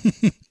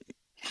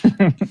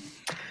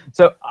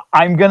 So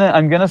I'm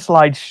gonna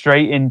slide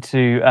straight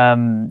into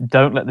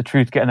 "Don't Let the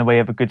Truth Get in the Way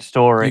of a Good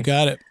Story." You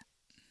got it.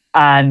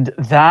 And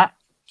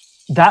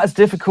that's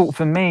difficult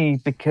for me,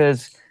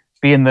 because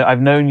being that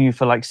I've known you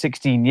for like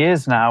 16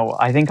 years now,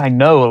 I think I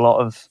know a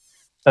lot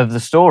of the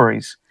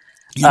stories.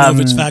 You know if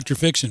it's fact or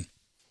fiction.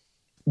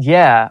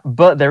 Yeah,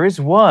 but there is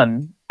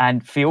one,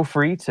 and feel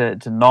free to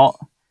not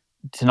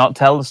to not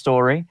tell the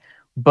story,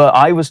 but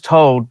I was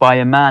told by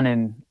a man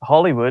in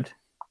Hollywood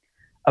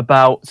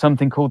about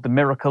something called the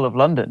Miracle of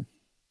London,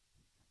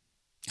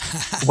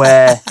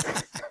 where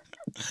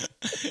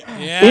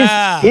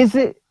Yeah. is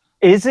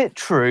it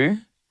true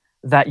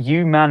that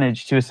you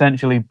managed to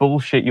essentially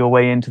bullshit your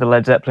way into the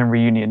Led Zeppelin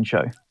reunion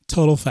show?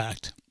 Total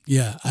fact.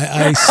 Yeah.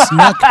 I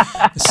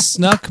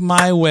snuck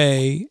my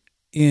way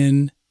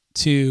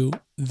into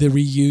the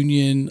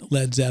reunion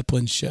Led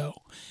Zeppelin show.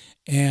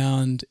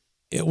 And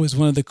it was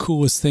one of the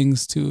coolest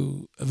things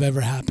to have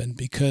ever happened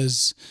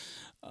because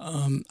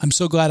I'm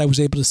so glad I was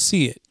able to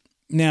see it.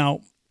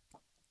 Now,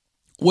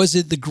 was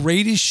it the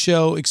greatest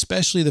show,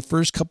 especially the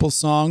first couple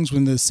songs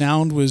when the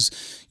sound was,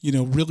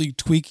 really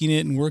tweaking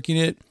it and working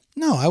it?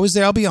 No, I was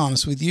there. I'll be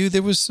honest with you.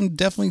 There was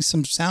definitely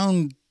some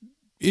sound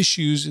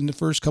issues in the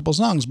first couple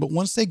songs, but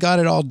once they got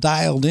it all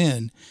dialed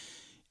in,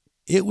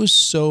 it was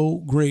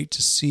so great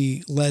to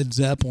see Led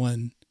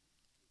Zeppelin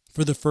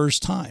for the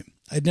first time.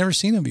 I'd never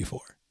seen him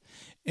before.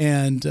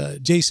 And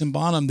Jason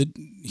Bonham,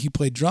 he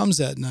played drums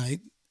that night,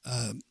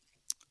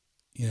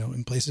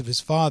 in place of his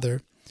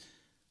father,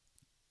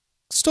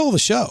 stole the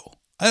show.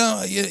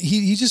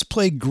 He just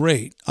played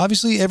great.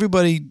 Obviously,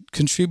 everybody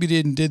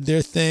contributed and did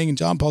their thing, and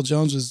John Paul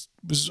Jones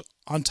was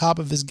on top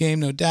of his game,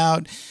 no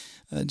doubt.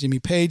 Jimmy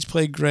Page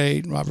played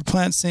great. Robert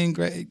Plant sang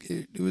great.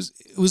 It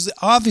was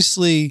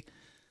obviously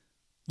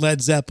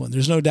Led Zeppelin.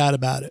 There's no doubt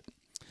about it.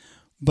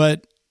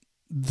 But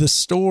the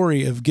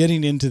story of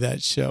getting into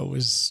that show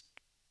was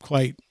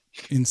quite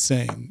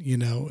insane,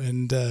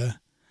 And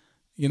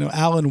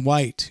Alan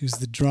White, who's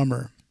the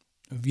drummer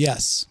of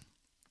Yes,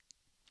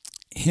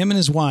 him and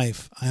his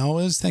wife, I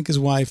always thank his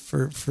wife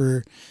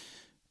for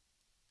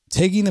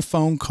taking the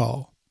phone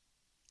call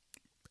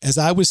as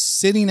I was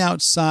sitting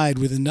outside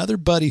with another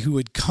buddy who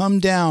had come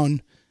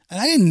down, and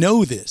I didn't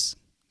know this,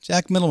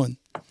 Jack Middleman.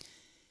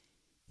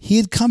 He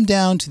had come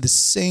down to the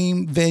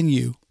same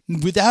venue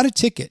without a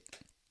ticket.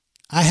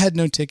 I had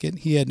no ticket.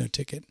 He had no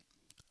ticket.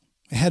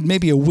 I had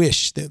maybe a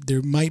wish that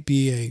there might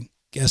be a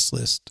guest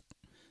list.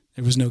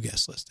 There was no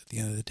guest list at the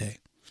end of the day.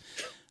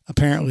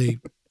 Apparently,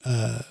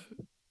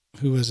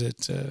 who was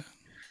it?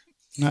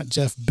 Not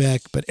Jeff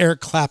Beck, but Eric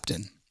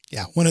Clapton.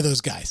 Yeah, one of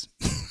those guys.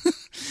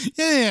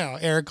 Yeah,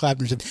 Eric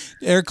Clapton.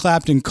 Eric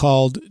Clapton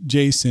called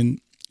Jason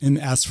and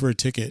asked for a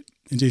ticket.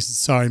 And Jason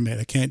said, sorry, man,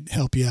 I can't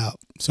help you out.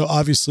 So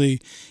obviously,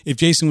 if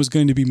Jason was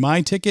going to be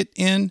my ticket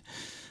in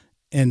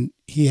and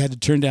he had to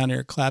turn down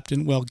Eric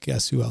Clapton, well,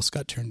 guess who else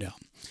got turned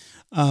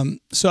down?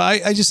 So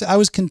I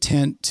was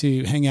content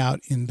to hang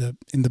out in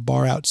the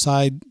bar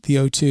outside the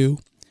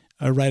O2,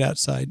 right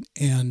outside,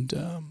 and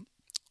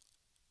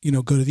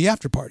go to the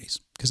after parties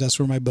because that's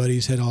where my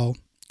buddies had all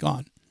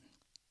gone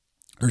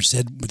or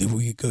said that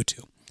we could go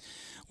to.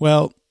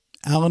 Well,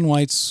 Alan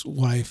White's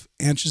wife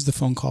answers the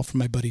phone call from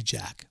my buddy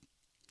Jack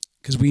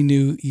because we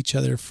knew each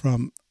other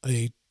from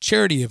a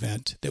charity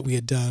event that we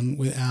had done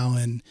with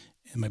Alan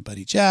and my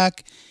buddy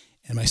Jack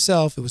and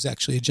myself. It was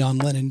actually a John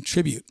Lennon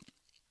tribute.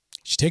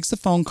 She takes the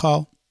phone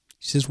call.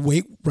 She says,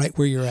 wait right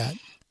where you're at.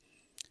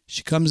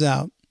 She comes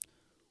out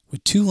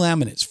with 2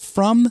 laminates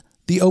from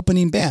the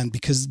opening band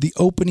because the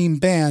opening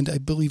band, I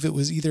believe it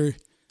was I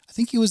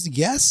think it was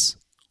Yes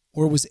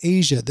or it was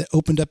Asia that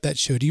opened up that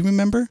show. Do you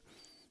remember?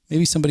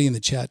 Maybe somebody in the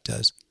chat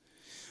does.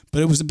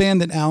 But it was a band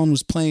that Alan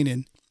was playing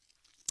in.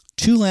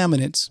 2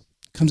 laminates,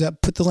 comes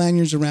out, put the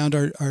lanyards around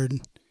our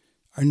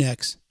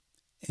necks.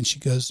 And she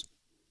goes,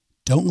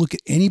 don't look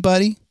at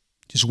anybody.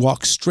 Just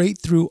walk straight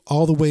through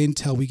all the way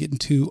until we get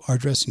into our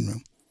dressing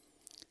room.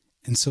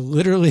 And so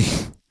literally,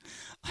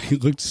 I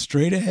looked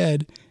straight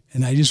ahead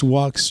and I just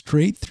walked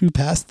straight through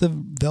past the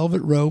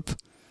velvet rope.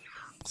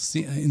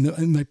 See,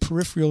 in my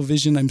peripheral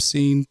vision, I'm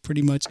seeing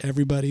pretty much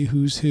everybody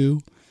who's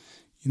who.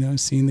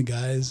 Seeing the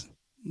guys,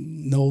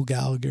 Noel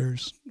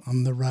Gallagher's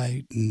on the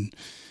right and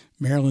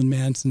Marilyn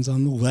Manson's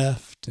on the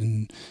left.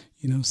 And,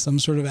 some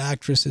sort of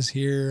actress is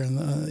here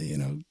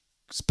and,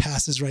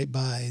 passes right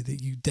by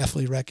that you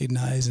definitely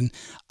recognize. And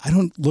I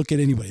don't look at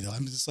anybody though.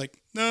 I'm just like,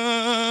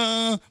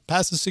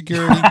 past the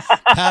security,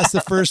 past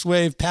the first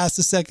wave, past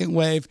the second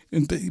wave.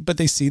 But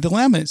they see the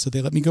laminate. So they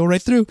let me go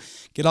right through,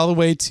 get all the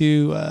way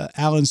to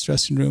Alan's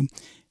dressing room.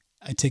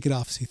 I take it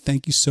off, say,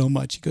 thank you so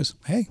much. He goes,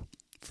 hey,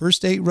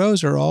 first 8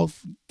 rows are all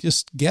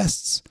just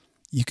guests.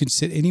 You can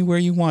sit anywhere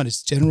you want.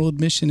 It's general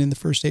admission in the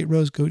first 8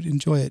 rows. Go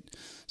enjoy it.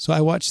 So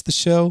I watched the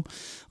show,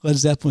 Led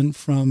Zeppelin,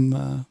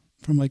 from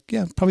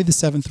probably the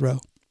 7th row.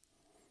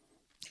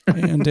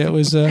 And it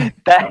was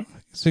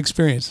it's an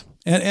experience.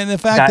 And the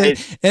fact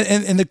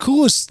that the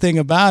coolest thing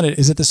about it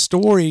is that the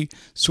story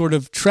sort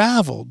of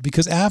traveled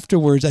because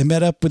afterwards I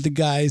met up with the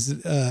guys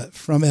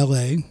from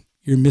LA,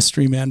 your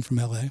mystery man from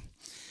LA,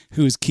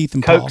 who is Keith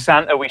and Paul. Coke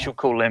Santa, we shall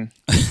call him.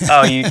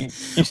 Oh, you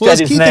said well,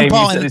 his Keith name. And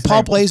Paul, said and his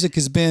Paul name. Blazek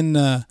has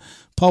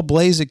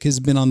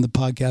been on the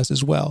podcast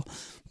as well.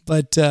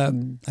 But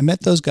I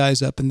met those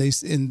guys up, and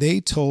they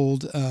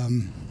told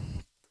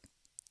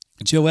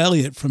Joe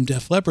Elliott from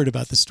Def Leppard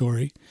about the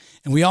story,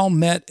 and we all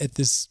met at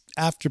this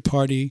after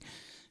party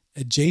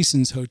at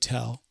Jason's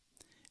hotel.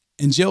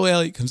 And Joe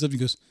Elliott comes up and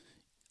goes,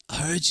 "I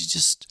heard you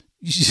just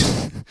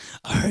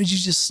I heard you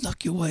just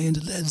snuck your way into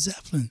Led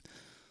Zeppelin.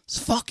 It's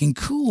fucking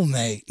cool,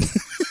 mate.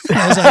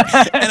 I was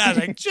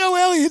like, Joe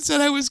Elliott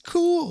said I was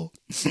cool.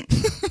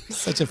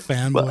 Such a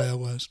fanboy I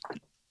was.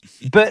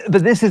 But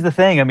this is the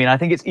thing. I mean, I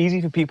think it's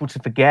easy for people to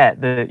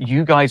forget that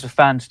you guys are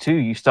fans too.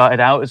 You started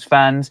out as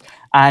fans,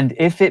 and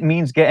if it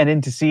means getting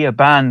in to see a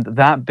band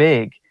that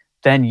big,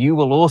 then you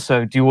will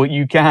also do what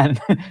you can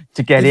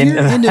to get in. If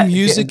you're into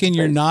music and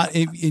you're not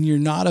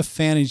a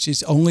fan, and it's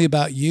just only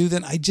about you,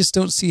 then I just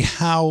don't see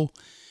how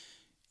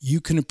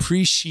you can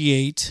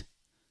appreciate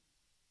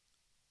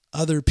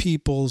other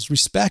people's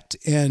respect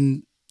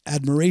and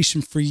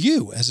admiration for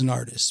you as an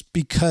artist,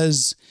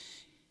 because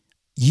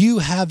you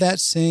have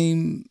that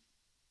same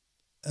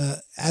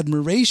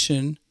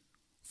admiration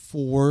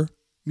for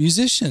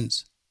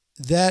musicians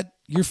that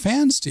your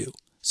fans do.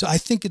 So I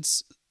think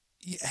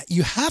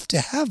you have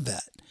to have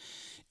that.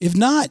 If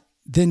not,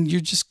 then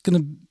you're just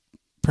going to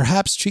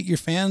perhaps treat your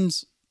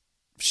fans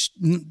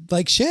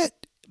like shit.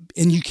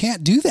 And you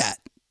can't do that,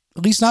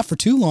 at least not for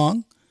too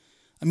long.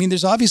 I mean,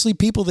 there's obviously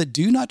people that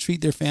do not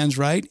treat their fans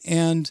right,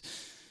 and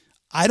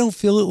I don't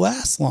feel it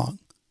lasts long.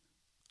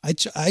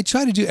 I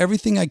try to do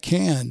everything I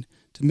can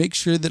to make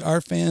sure that our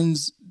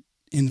fans,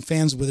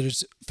 whether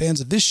it's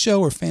fans of this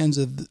show or fans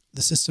of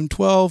the System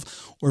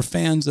 12 or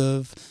fans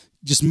of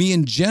just me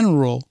in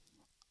general,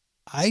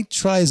 I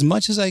try as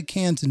much as I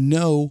can to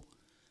know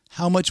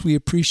how much we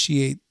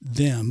appreciate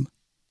them,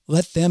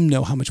 let them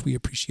know how much we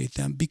appreciate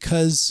them,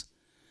 because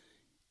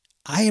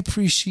I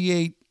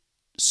appreciate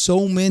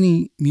so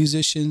many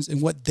musicians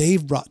and what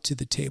they've brought to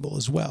the table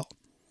as well.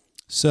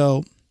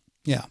 So,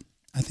 yeah,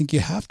 I think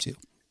you have to.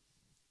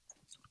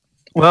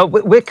 Well,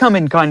 we're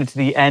coming kind of to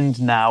the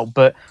end now,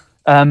 but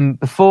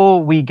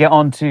before we get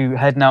on to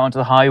heading out onto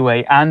the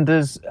highway,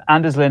 Anders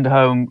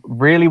Lindholm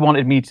really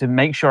wanted me to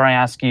make sure I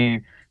ask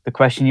you the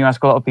question you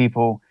ask a lot of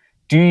people.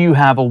 Do you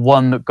have a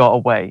one that got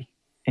away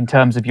in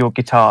terms of your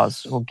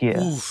guitars or gear?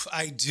 Oof,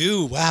 I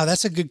do. Wow,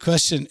 that's a good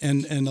question.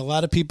 And a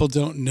lot of people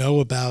don't know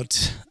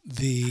about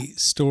the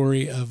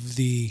story of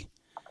the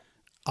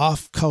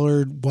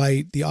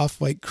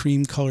off-white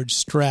cream colored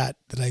Strat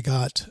that I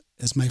got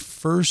as my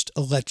first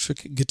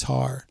electric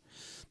guitar.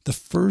 The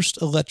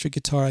first electric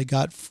guitar I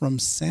got from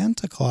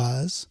Santa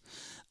Claus.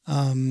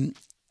 I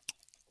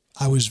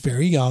was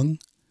very young.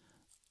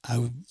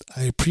 I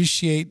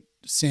appreciate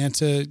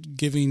Santa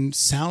giving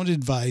sound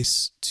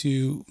advice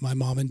to my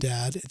mom and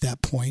dad at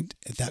that point,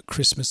 at that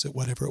Christmas, at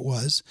whatever it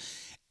was.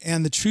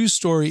 And the true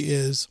story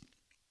is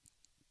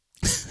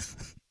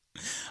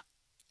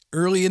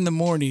early in the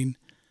morning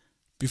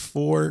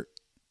before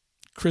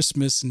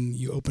Christmas and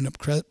you open up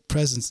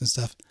presents and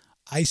stuff,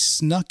 I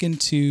snuck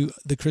into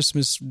the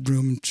Christmas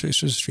room,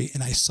 Christmas tree,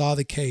 and I saw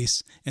the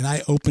case and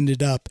I opened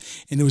it up,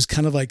 and it was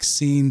kind of like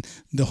seeing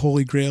the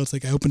Holy Grail. It's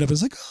like I opened up, it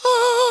was like,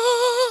 ah!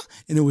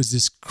 And it was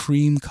this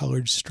cream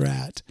colored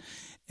Strat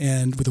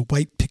and with a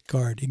white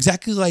pickguard,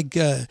 exactly like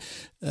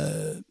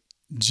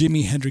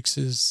Jimi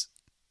Hendrix's,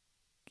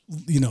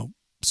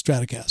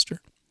 Stratocaster.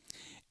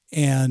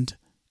 And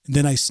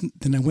then I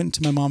went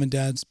into my mom and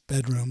dad's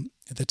bedroom.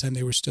 At that time,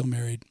 they were still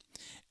married.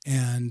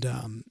 And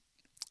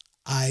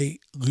I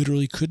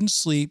literally couldn't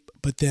sleep,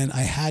 but then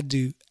I had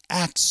to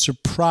act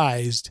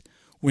surprised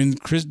when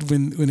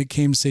it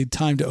came, say,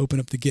 time to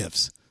open up the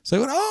gifts. So I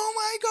went, oh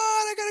my God,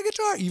 I got a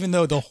guitar, even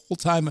though the whole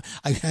time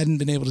I hadn't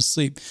been able to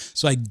sleep.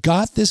 So I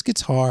got this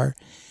guitar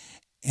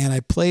and I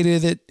played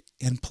with it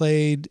and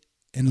played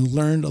and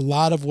learned a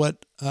lot of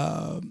what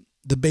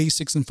the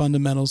basics and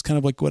fundamentals, kind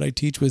of like what I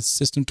teach with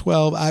System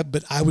 12.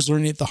 But I was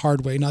learning it the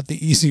hard way, not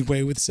the easy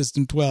way with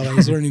System 12. I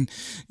was learning,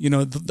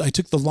 I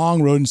took the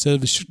long road instead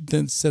of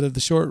the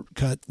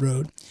shortcut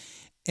road.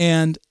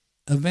 And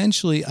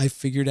eventually I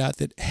figured out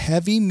that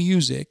heavy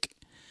music,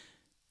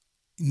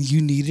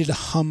 you needed a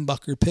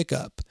humbucker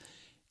pickup.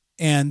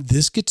 And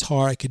this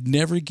guitar, I could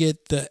never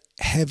get the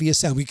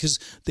heaviest sound because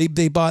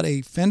they bought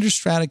a Fender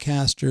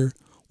Stratocaster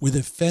with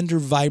a Fender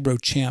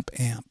Vibro-Champ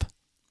amp.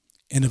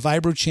 And a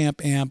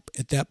Vibro-Champ amp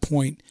at that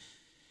point,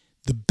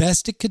 the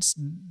best it could,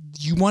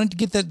 you wanted to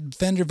get that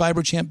Fender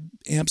Vibro-Champ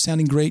amp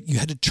sounding great, you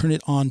had to turn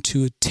it on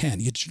to a 10.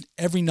 You had to turn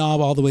every knob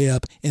all the way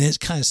up, and it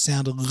kind of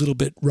sounded a little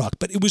bit rock,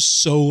 but it was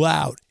so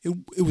loud.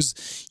 It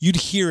was, you'd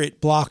hear it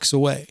blocks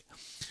away,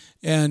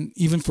 and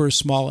even for a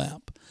small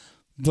amp.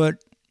 But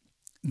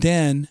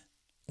then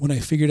when I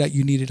figured out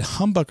you needed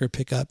humbucker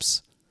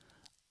pickups,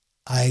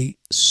 I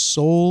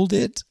sold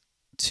it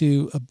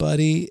to a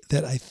buddy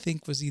that I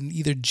think was in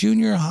either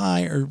junior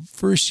high or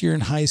first year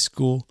in high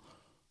school.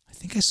 I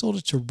think I sold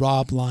it to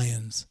Rob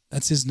Lyons.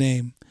 That's his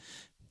name.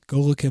 Go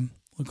look him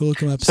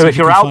up. So if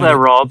you're out there,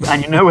 Rob,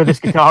 and you know where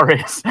this guitar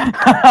is.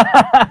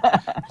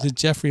 Is it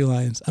Jeffrey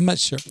Lyons? I'm not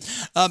sure.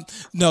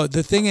 No,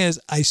 the thing is,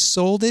 I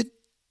sold it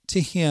to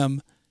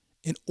him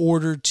in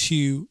order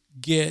to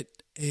get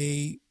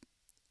a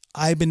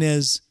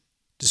Ibanez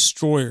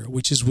Destroyer,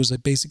 which was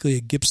basically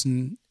a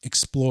Gibson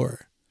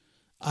Explorer.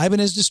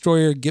 Ibanez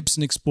Destroyer,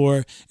 Gibson Explorer.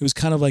 It was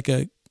kind of like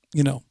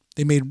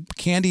they made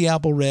candy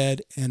apple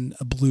red and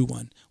a blue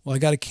one. Well, I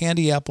got a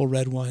candy apple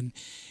red one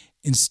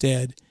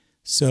instead.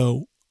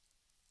 So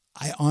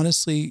I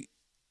honestly,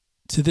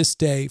 to this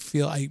day,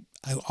 feel I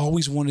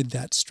always wanted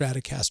that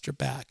Stratocaster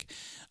back.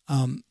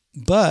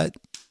 But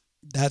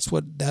that's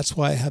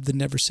why I have the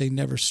Never Say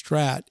Never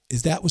Strat,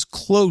 is that was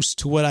close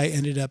to what I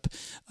ended up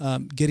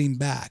getting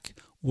back,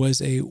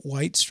 was a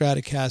white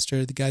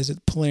Stratocaster. The guys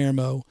at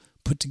Palermo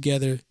put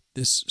together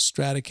this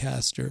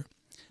Stratocaster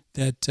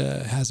that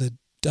has a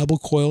double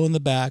coil in the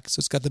back. So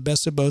it's got the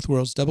best of both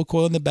worlds, double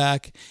coil in the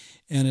back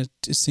and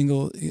a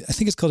single, I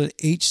think it's called an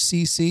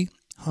HCC,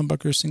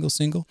 humbucker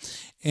single.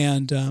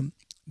 And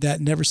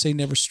that Never Say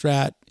Never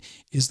Strat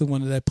is the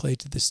one that I play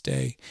to this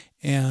day.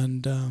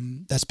 And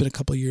that's been a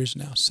couple of years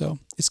now. So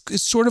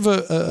it's sort of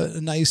a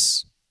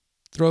nice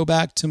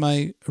throwback to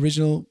my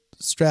original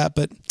Strat,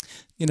 but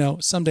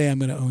someday I'm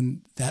going to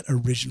own that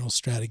original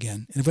Strat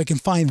again. And if I can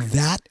find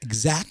that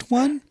exact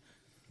one,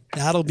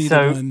 that'll be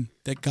the one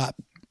that got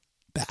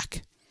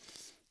back.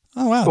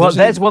 Oh, wow. Well,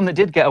 there's one that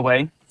did get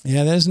away.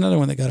 Yeah, there's another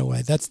one that got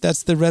away.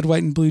 That's the red,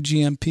 white, and blue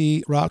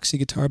GMP Roxy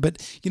guitar.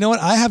 But you know what?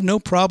 I have no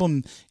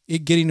problem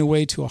it getting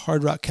away to a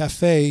Hard Rock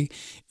Cafe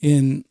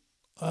in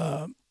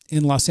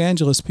Los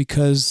Angeles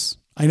because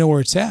I know where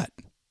it's at.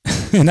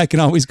 And I can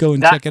always go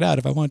and check it out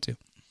if I want to.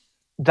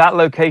 That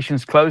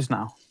location's closed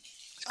now.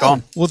 It's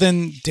gone. Well,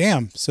 then,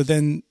 damn. So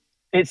then...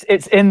 It's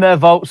in their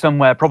vault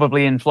somewhere,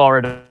 probably in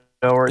Florida.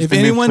 Or it's if been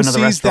anyone moved to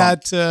another sees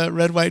restaurant. that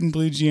red, white, and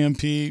blue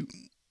GMP...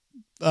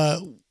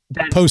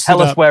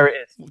 tell us where it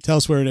is. Tell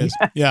us where it is.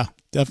 Yeah,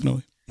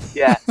 definitely.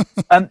 Yeah.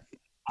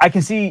 I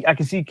can see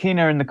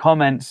Kina in the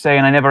comments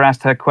saying I never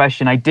asked her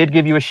question. I did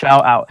give you a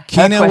shout out.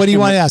 Kina, what do you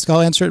want to ask?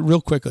 I'll answer it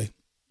real quickly.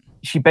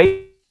 She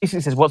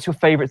basically says, what's your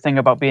favorite thing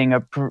about being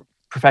a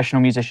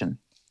professional musician?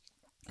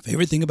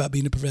 Favorite thing about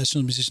being a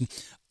professional musician?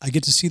 I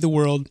get to see the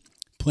world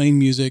playing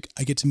music.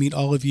 I get to meet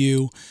all of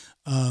you.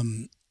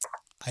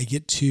 I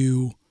get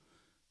to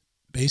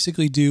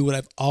basically do what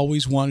I've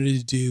always wanted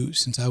to do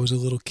since I was a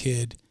little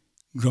kid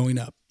growing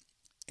up.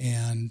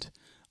 And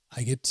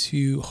I get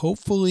to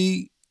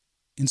hopefully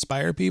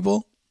inspire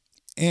people,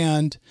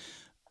 and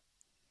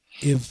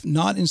if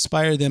not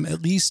inspire them,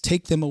 at least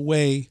take them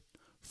away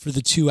for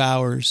the 2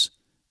 hours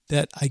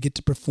that I get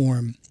to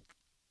perform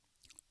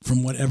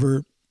from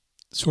whatever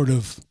sort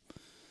of,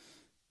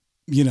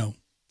 if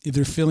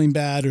they're feeling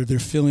bad or they're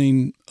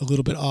feeling a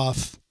little bit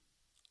off,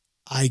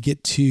 I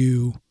get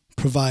to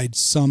provide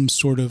some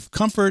sort of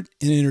comfort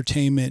and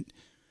entertainment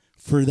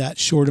for that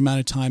short amount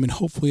of time, and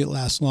hopefully it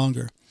lasts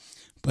longer.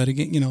 But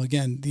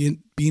again,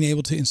 being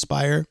able to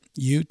inspire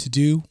you to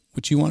do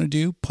what you want to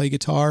do, play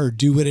guitar or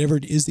do whatever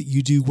it is that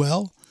you do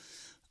well,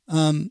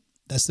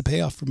 that's the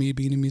payoff for me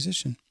being a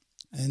musician.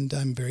 And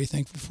I'm very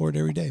thankful for it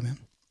every day, man.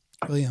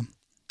 I really am.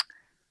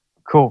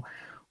 Cool.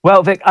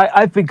 Well, Vic,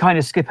 I've been kind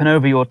of skipping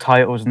over your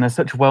titles, and they're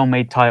such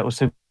well-made titles.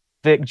 So,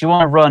 Vic, do you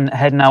want to run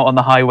Heading Out on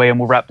the Highway, and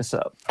we'll wrap this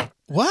up?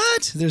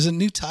 What? There's a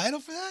new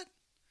title for that?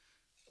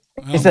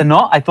 Is there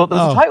not? I thought there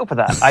was a title for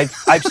that.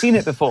 I've seen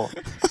it before.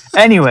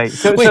 Anyway,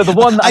 so the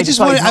one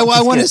that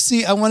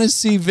I want to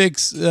see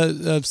Vic's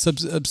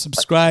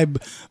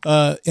subscribe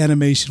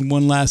animation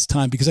one last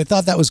time, because I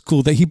thought that was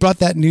cool that he brought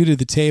that new to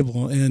the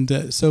table.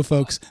 And so,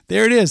 folks,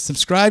 there it is.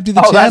 Subscribe to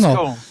the channel. That's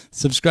cool.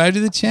 Subscribe to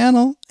the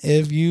channel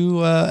if you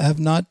have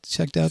not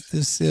checked out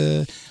this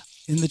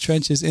In the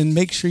Trenches, and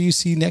make sure you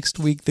see next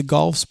week the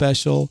golf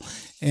special.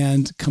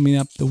 And coming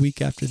up the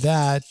week after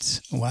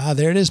that, wow,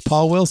 there it is,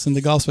 Paul Wilson,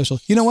 the golf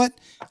special. You know what?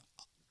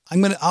 I'm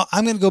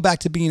gonna go back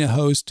to being a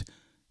host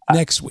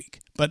next week.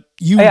 But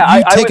you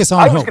take us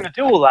on home. I was going to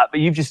do all that, but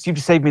you've just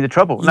saved me the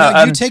trouble.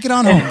 You take it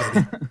on home,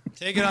 baby.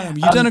 Take it on home.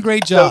 You've done a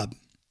great job. So,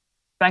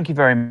 thank you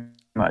very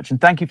much, and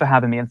thank you for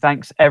having me, and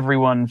thanks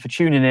everyone for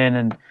tuning in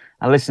and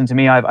listening to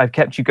me. I've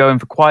kept you going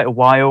for quite a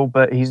while,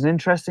 but he's an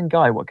interesting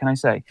guy. What can I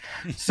say?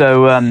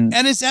 So, and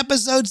it's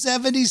episode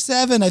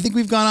 77. I think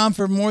we've gone on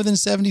for more than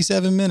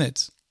 77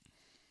 minutes.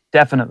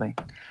 Definitely.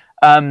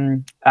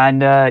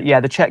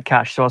 The check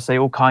cash. So I'll say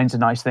all kinds of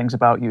nice things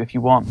about you if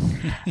you want.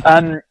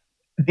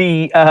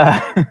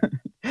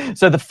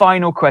 So the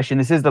final question.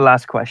 This is the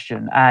last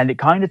question, and it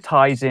kind of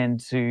ties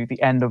into the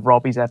end of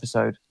Robbie's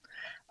episode.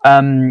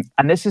 And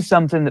this is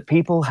something that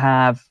people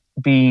have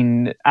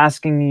been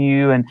asking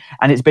you, and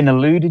it's been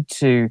alluded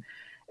to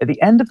at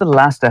the end of the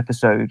last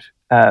episode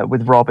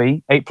with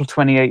Robbie, April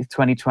 28th,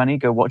 2020.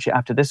 Go watch it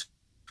after this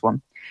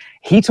one.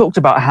 He talked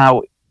about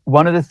how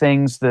one of the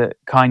things that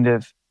kind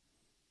of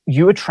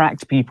you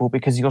attract people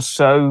because you're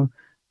so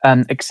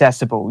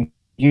accessible.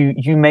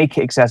 You make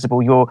it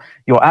accessible. You're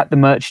at the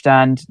merch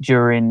stand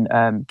during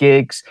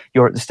gigs.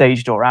 You're at the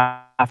stage door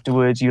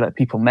afterwards. You let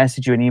people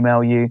message you and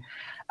email you.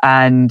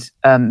 And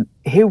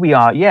here we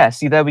are. Yeah,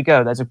 see, there we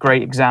go. There's a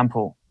great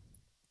example.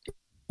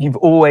 You've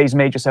always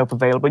made yourself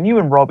available. And you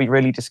and Robbie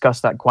really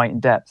discussed that quite in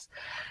depth.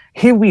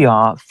 Here we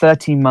are,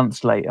 13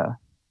 months later.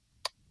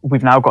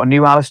 We've now got a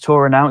new Alice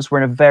tour announced.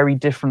 We're in a very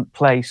different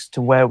place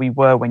to where we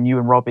were when you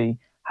and Robbie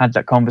had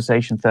that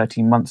conversation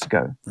 13 months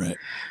ago. Right.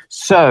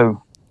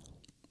 So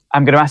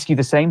I'm going to ask you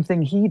the same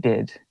thing he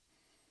did.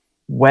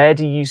 Where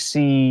do you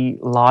see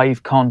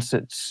live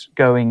concerts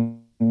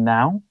going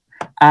now?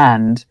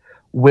 And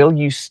will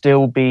you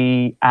still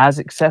be as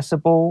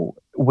accessible?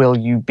 Will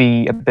you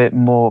be a bit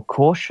more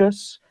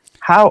cautious?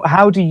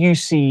 How do you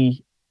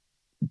see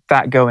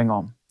that going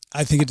on?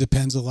 I think it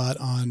depends a lot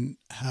on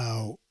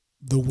how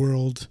the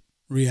world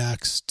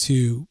reacts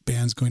to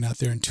bands going out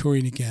there and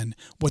touring again,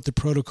 what the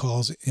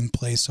protocols in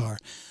place are.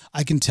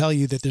 I can tell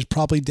you that there's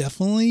probably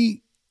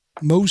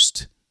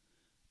most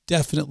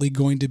definitely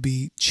going to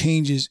be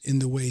changes in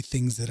the way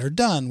things that are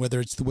done, whether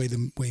it's the way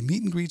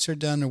meet and greets are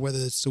done or whether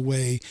it's the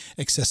way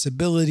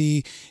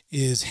accessibility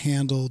is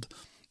handled.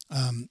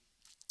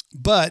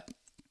 But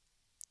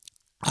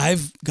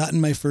I've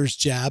gotten my first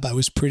jab. I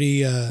was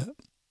pretty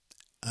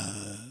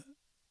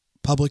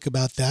public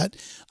about that.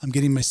 I'm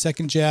getting my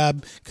second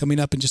jab coming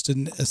up in just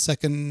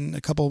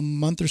a couple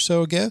months or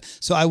so ago.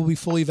 So I will be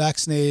fully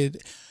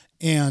vaccinated,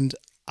 and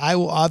I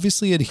will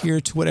obviously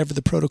adhere to whatever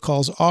the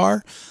protocols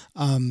are.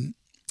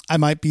 I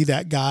might be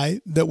that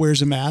guy that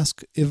wears a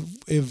mask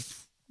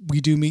if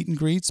we do meet and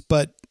greets,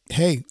 but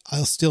hey,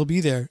 I'll still be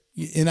there.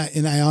 And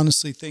I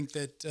honestly think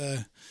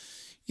that,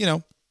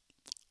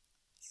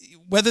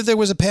 whether there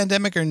was a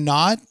pandemic or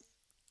not,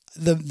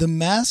 the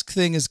mask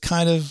thing is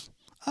kind of,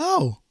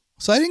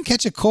 so I didn't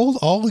catch a cold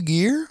all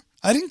year?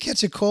 I didn't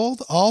catch a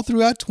cold all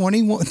throughout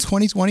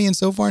 2020 and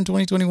so far in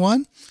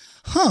 2021?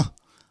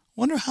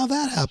 Wonder how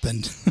that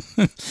happened.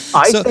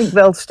 I think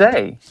they'll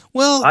stay.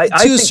 Well, I to a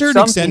think certain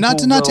some extent, not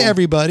people to will.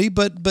 everybody,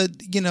 but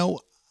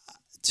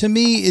to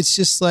me, it's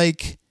just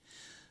like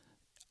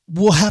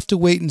we'll have to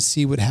wait and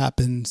see what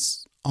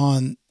happens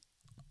on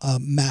a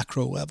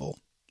macro level.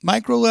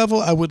 Micro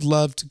level, I would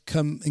love to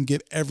come and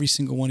give every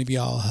single one of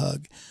y'all a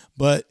hug,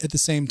 but at the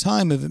same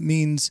time, if it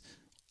means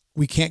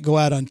we can't go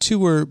out on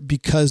tour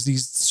because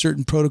these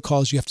certain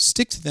protocols, you have to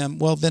stick to them,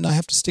 well, then I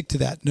have to stick to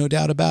that, no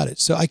doubt about it.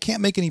 So I can't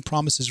make any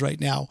promises right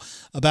now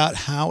about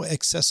how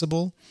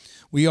accessible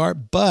we are,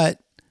 but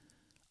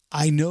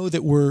I know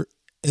that we're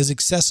as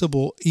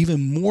accessible,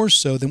 even more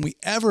so than we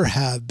ever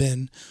have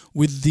been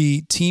with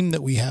the team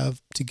that we have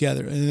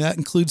together. And that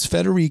includes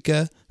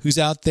Federica, who's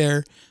out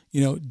there,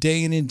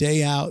 day in and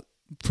day out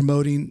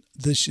promoting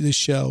this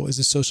show as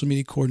a social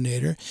media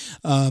coordinator.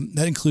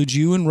 That includes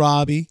you and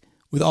Robbie,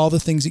 with all the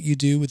things that you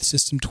do with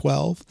System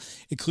 12.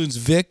 It includes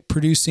Vic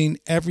producing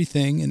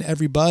everything and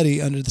everybody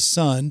under the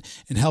sun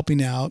and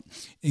helping out.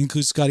 It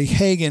includes Scotty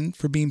Hagen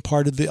for being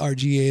part of the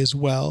RGA as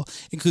well.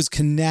 It includes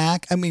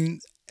Kanak. I mean,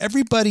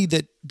 everybody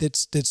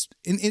that's it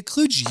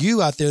includes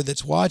you out there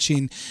that's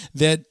watching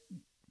that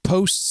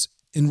posts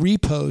and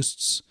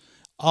reposts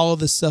all of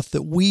the stuff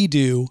that we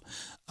do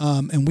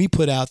and we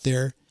put out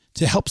there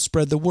to help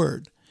spread the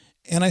word.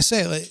 And I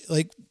say,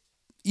 like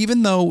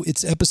even though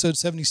it's episode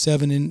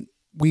 77 and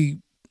we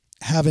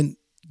haven't,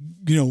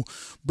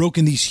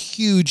 broken these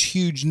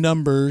huge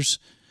numbers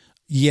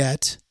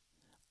yet,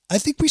 I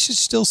think we should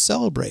still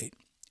celebrate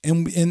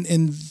and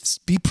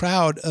be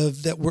proud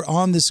of that. We're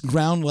on this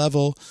ground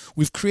level.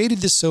 We've created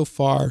this so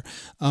far.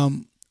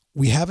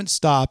 We haven't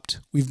stopped.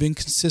 We've been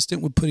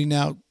consistent with putting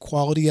out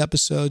quality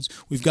episodes.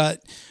 We've got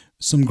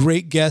some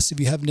great guests. If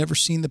you have never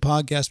seen the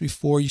podcast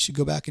before, you should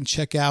go back and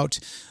check out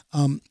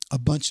a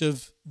bunch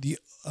of the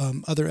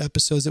other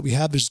episodes that we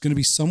have. There's going to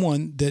be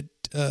someone that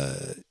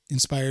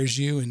inspires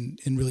you and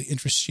really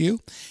interests you.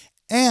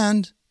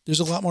 And there's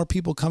a lot more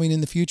people coming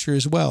in the future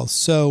as well.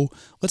 So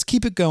let's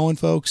keep it going,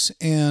 folks.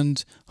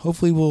 And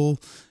hopefully we'll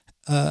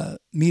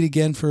meet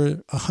again for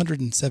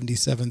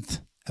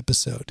 177th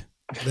episode.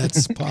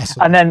 That's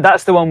possible. And then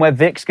that's the one where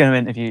Vic's going to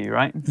interview you,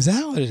 right? Is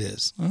that what it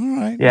is? All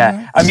right. Yeah. All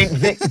right. I mean,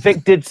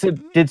 Vic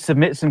did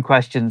submit some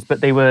questions,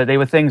 but they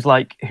were things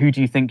like, who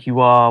do you think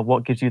you are?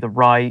 What gives you the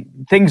right?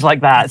 Things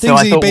like that. Things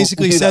that he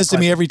basically says to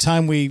me every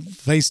time we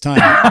FaceTime.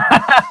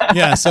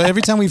 Yeah. So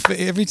every time we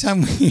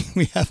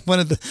have one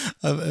of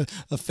the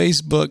a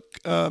Facebook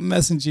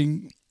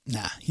messaging.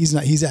 Nah,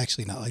 he's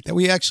actually not like that.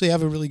 We actually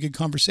have a really good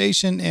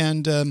conversation,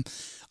 and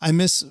I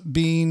miss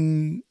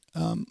being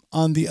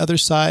on the other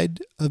side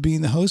of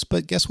being the host.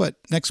 But guess what?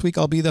 Next week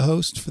I'll be the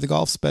host for the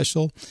golf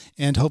special,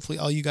 and hopefully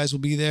all you guys will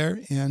be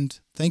there. And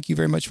thank you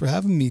very much for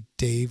having me,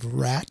 Dave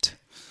Rat.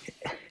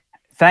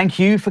 Thank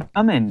you for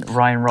coming,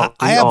 Ryan Rock.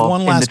 I have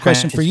one last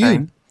question for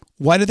you.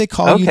 Why do they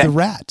call you the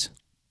Rat?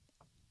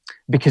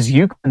 Because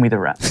you call me the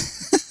Rat.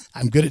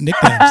 I'm good at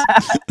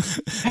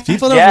nicknames.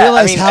 People don't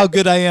realize how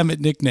good I am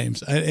at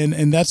nicknames,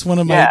 and that's one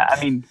of my.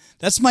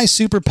 That's my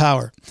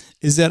superpower.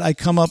 Is that I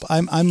come up.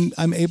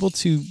 I'm able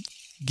to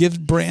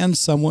brand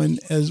someone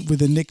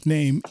with a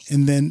nickname,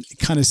 and then it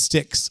kind of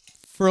sticks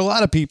for a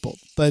lot of people.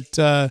 But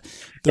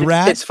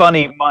Rat. It's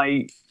funny.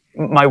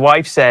 My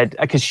wife said,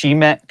 because she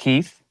met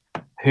Keith,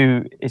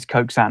 who is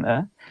Coke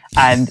Santa,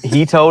 and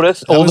he told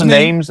us all the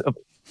names of.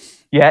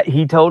 Yeah,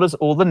 he told us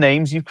all the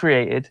names you've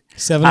created.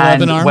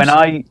 7-Eleven arms.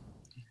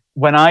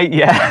 When I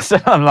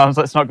 7-Eleven arms.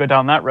 Let's not go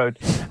down that road.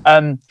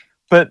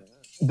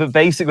 But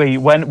basically,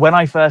 when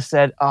I first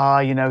said,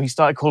 he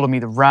started calling me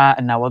the Rat,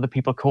 and now other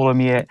people are calling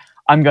me it.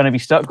 I'm going to be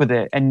stuck with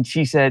it. And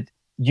she said,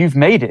 "You've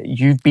made it.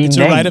 You've been named. It's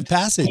a rite of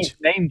passage. He's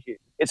named you.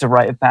 It's a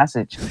rite of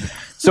passage."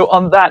 So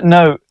on that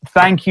note,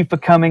 thank you for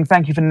coming.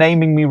 Thank you for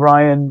naming me,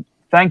 Ryan.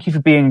 thank you for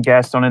being a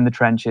guest on In the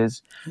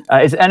Trenches.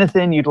 Is there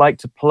anything you'd like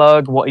to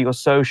plug? What are your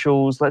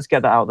socials? Let's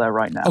get that out there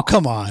right now. Oh,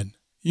 come on.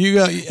 You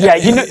go. Yeah,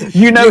 he hasn't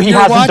you're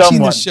done watching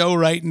the one. show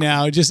right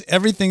now. Just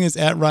everything is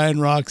at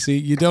Ryan Roxy.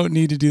 You don't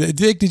need to do that.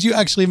 Dick, did you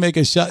actually make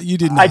a shot? You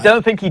did not. I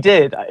don't think he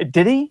did.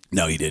 Did he?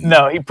 No, he didn't.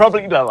 No, he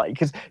probably not. Like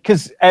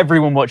because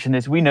everyone watching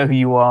this, we know who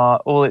you are.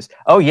 All it's.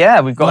 Oh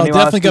yeah, we've got. Well, a new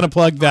definitely going to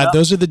Alice plug that.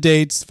 Those are the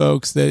dates,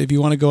 folks. That if you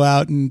want to go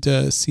out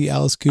and see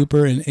Alice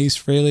Cooper and Ace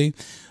Frehley,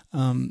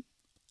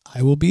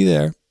 I will be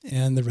there,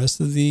 and the rest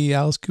of the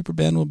Alice Cooper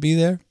band will be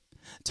there.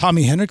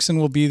 Tommy Henriksen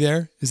will be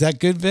there. Is that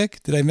good,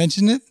 Vic? Did I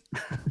mention it?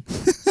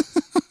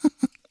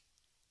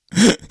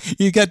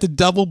 You got the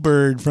double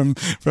bird from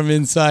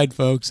inside,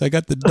 folks. I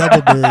got the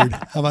double bird.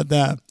 How about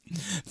that?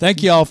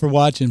 Thank you all for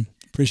watching.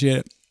 Appreciate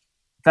it.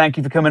 Thank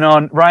you for coming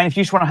on, Ryan. If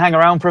you just want to hang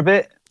around for a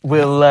bit,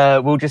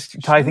 we'll just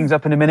tie things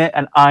up in a minute,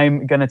 and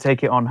I'm gonna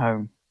take it on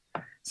home.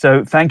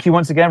 So thank you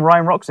once again,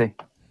 Ryan Roxy.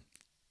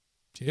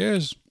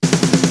 Cheers.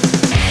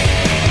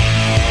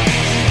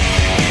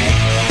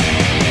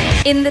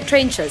 In the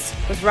Trenches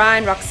with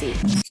Ryan Roxy.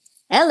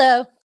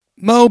 Hello.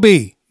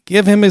 Moby,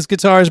 give him his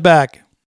guitars back.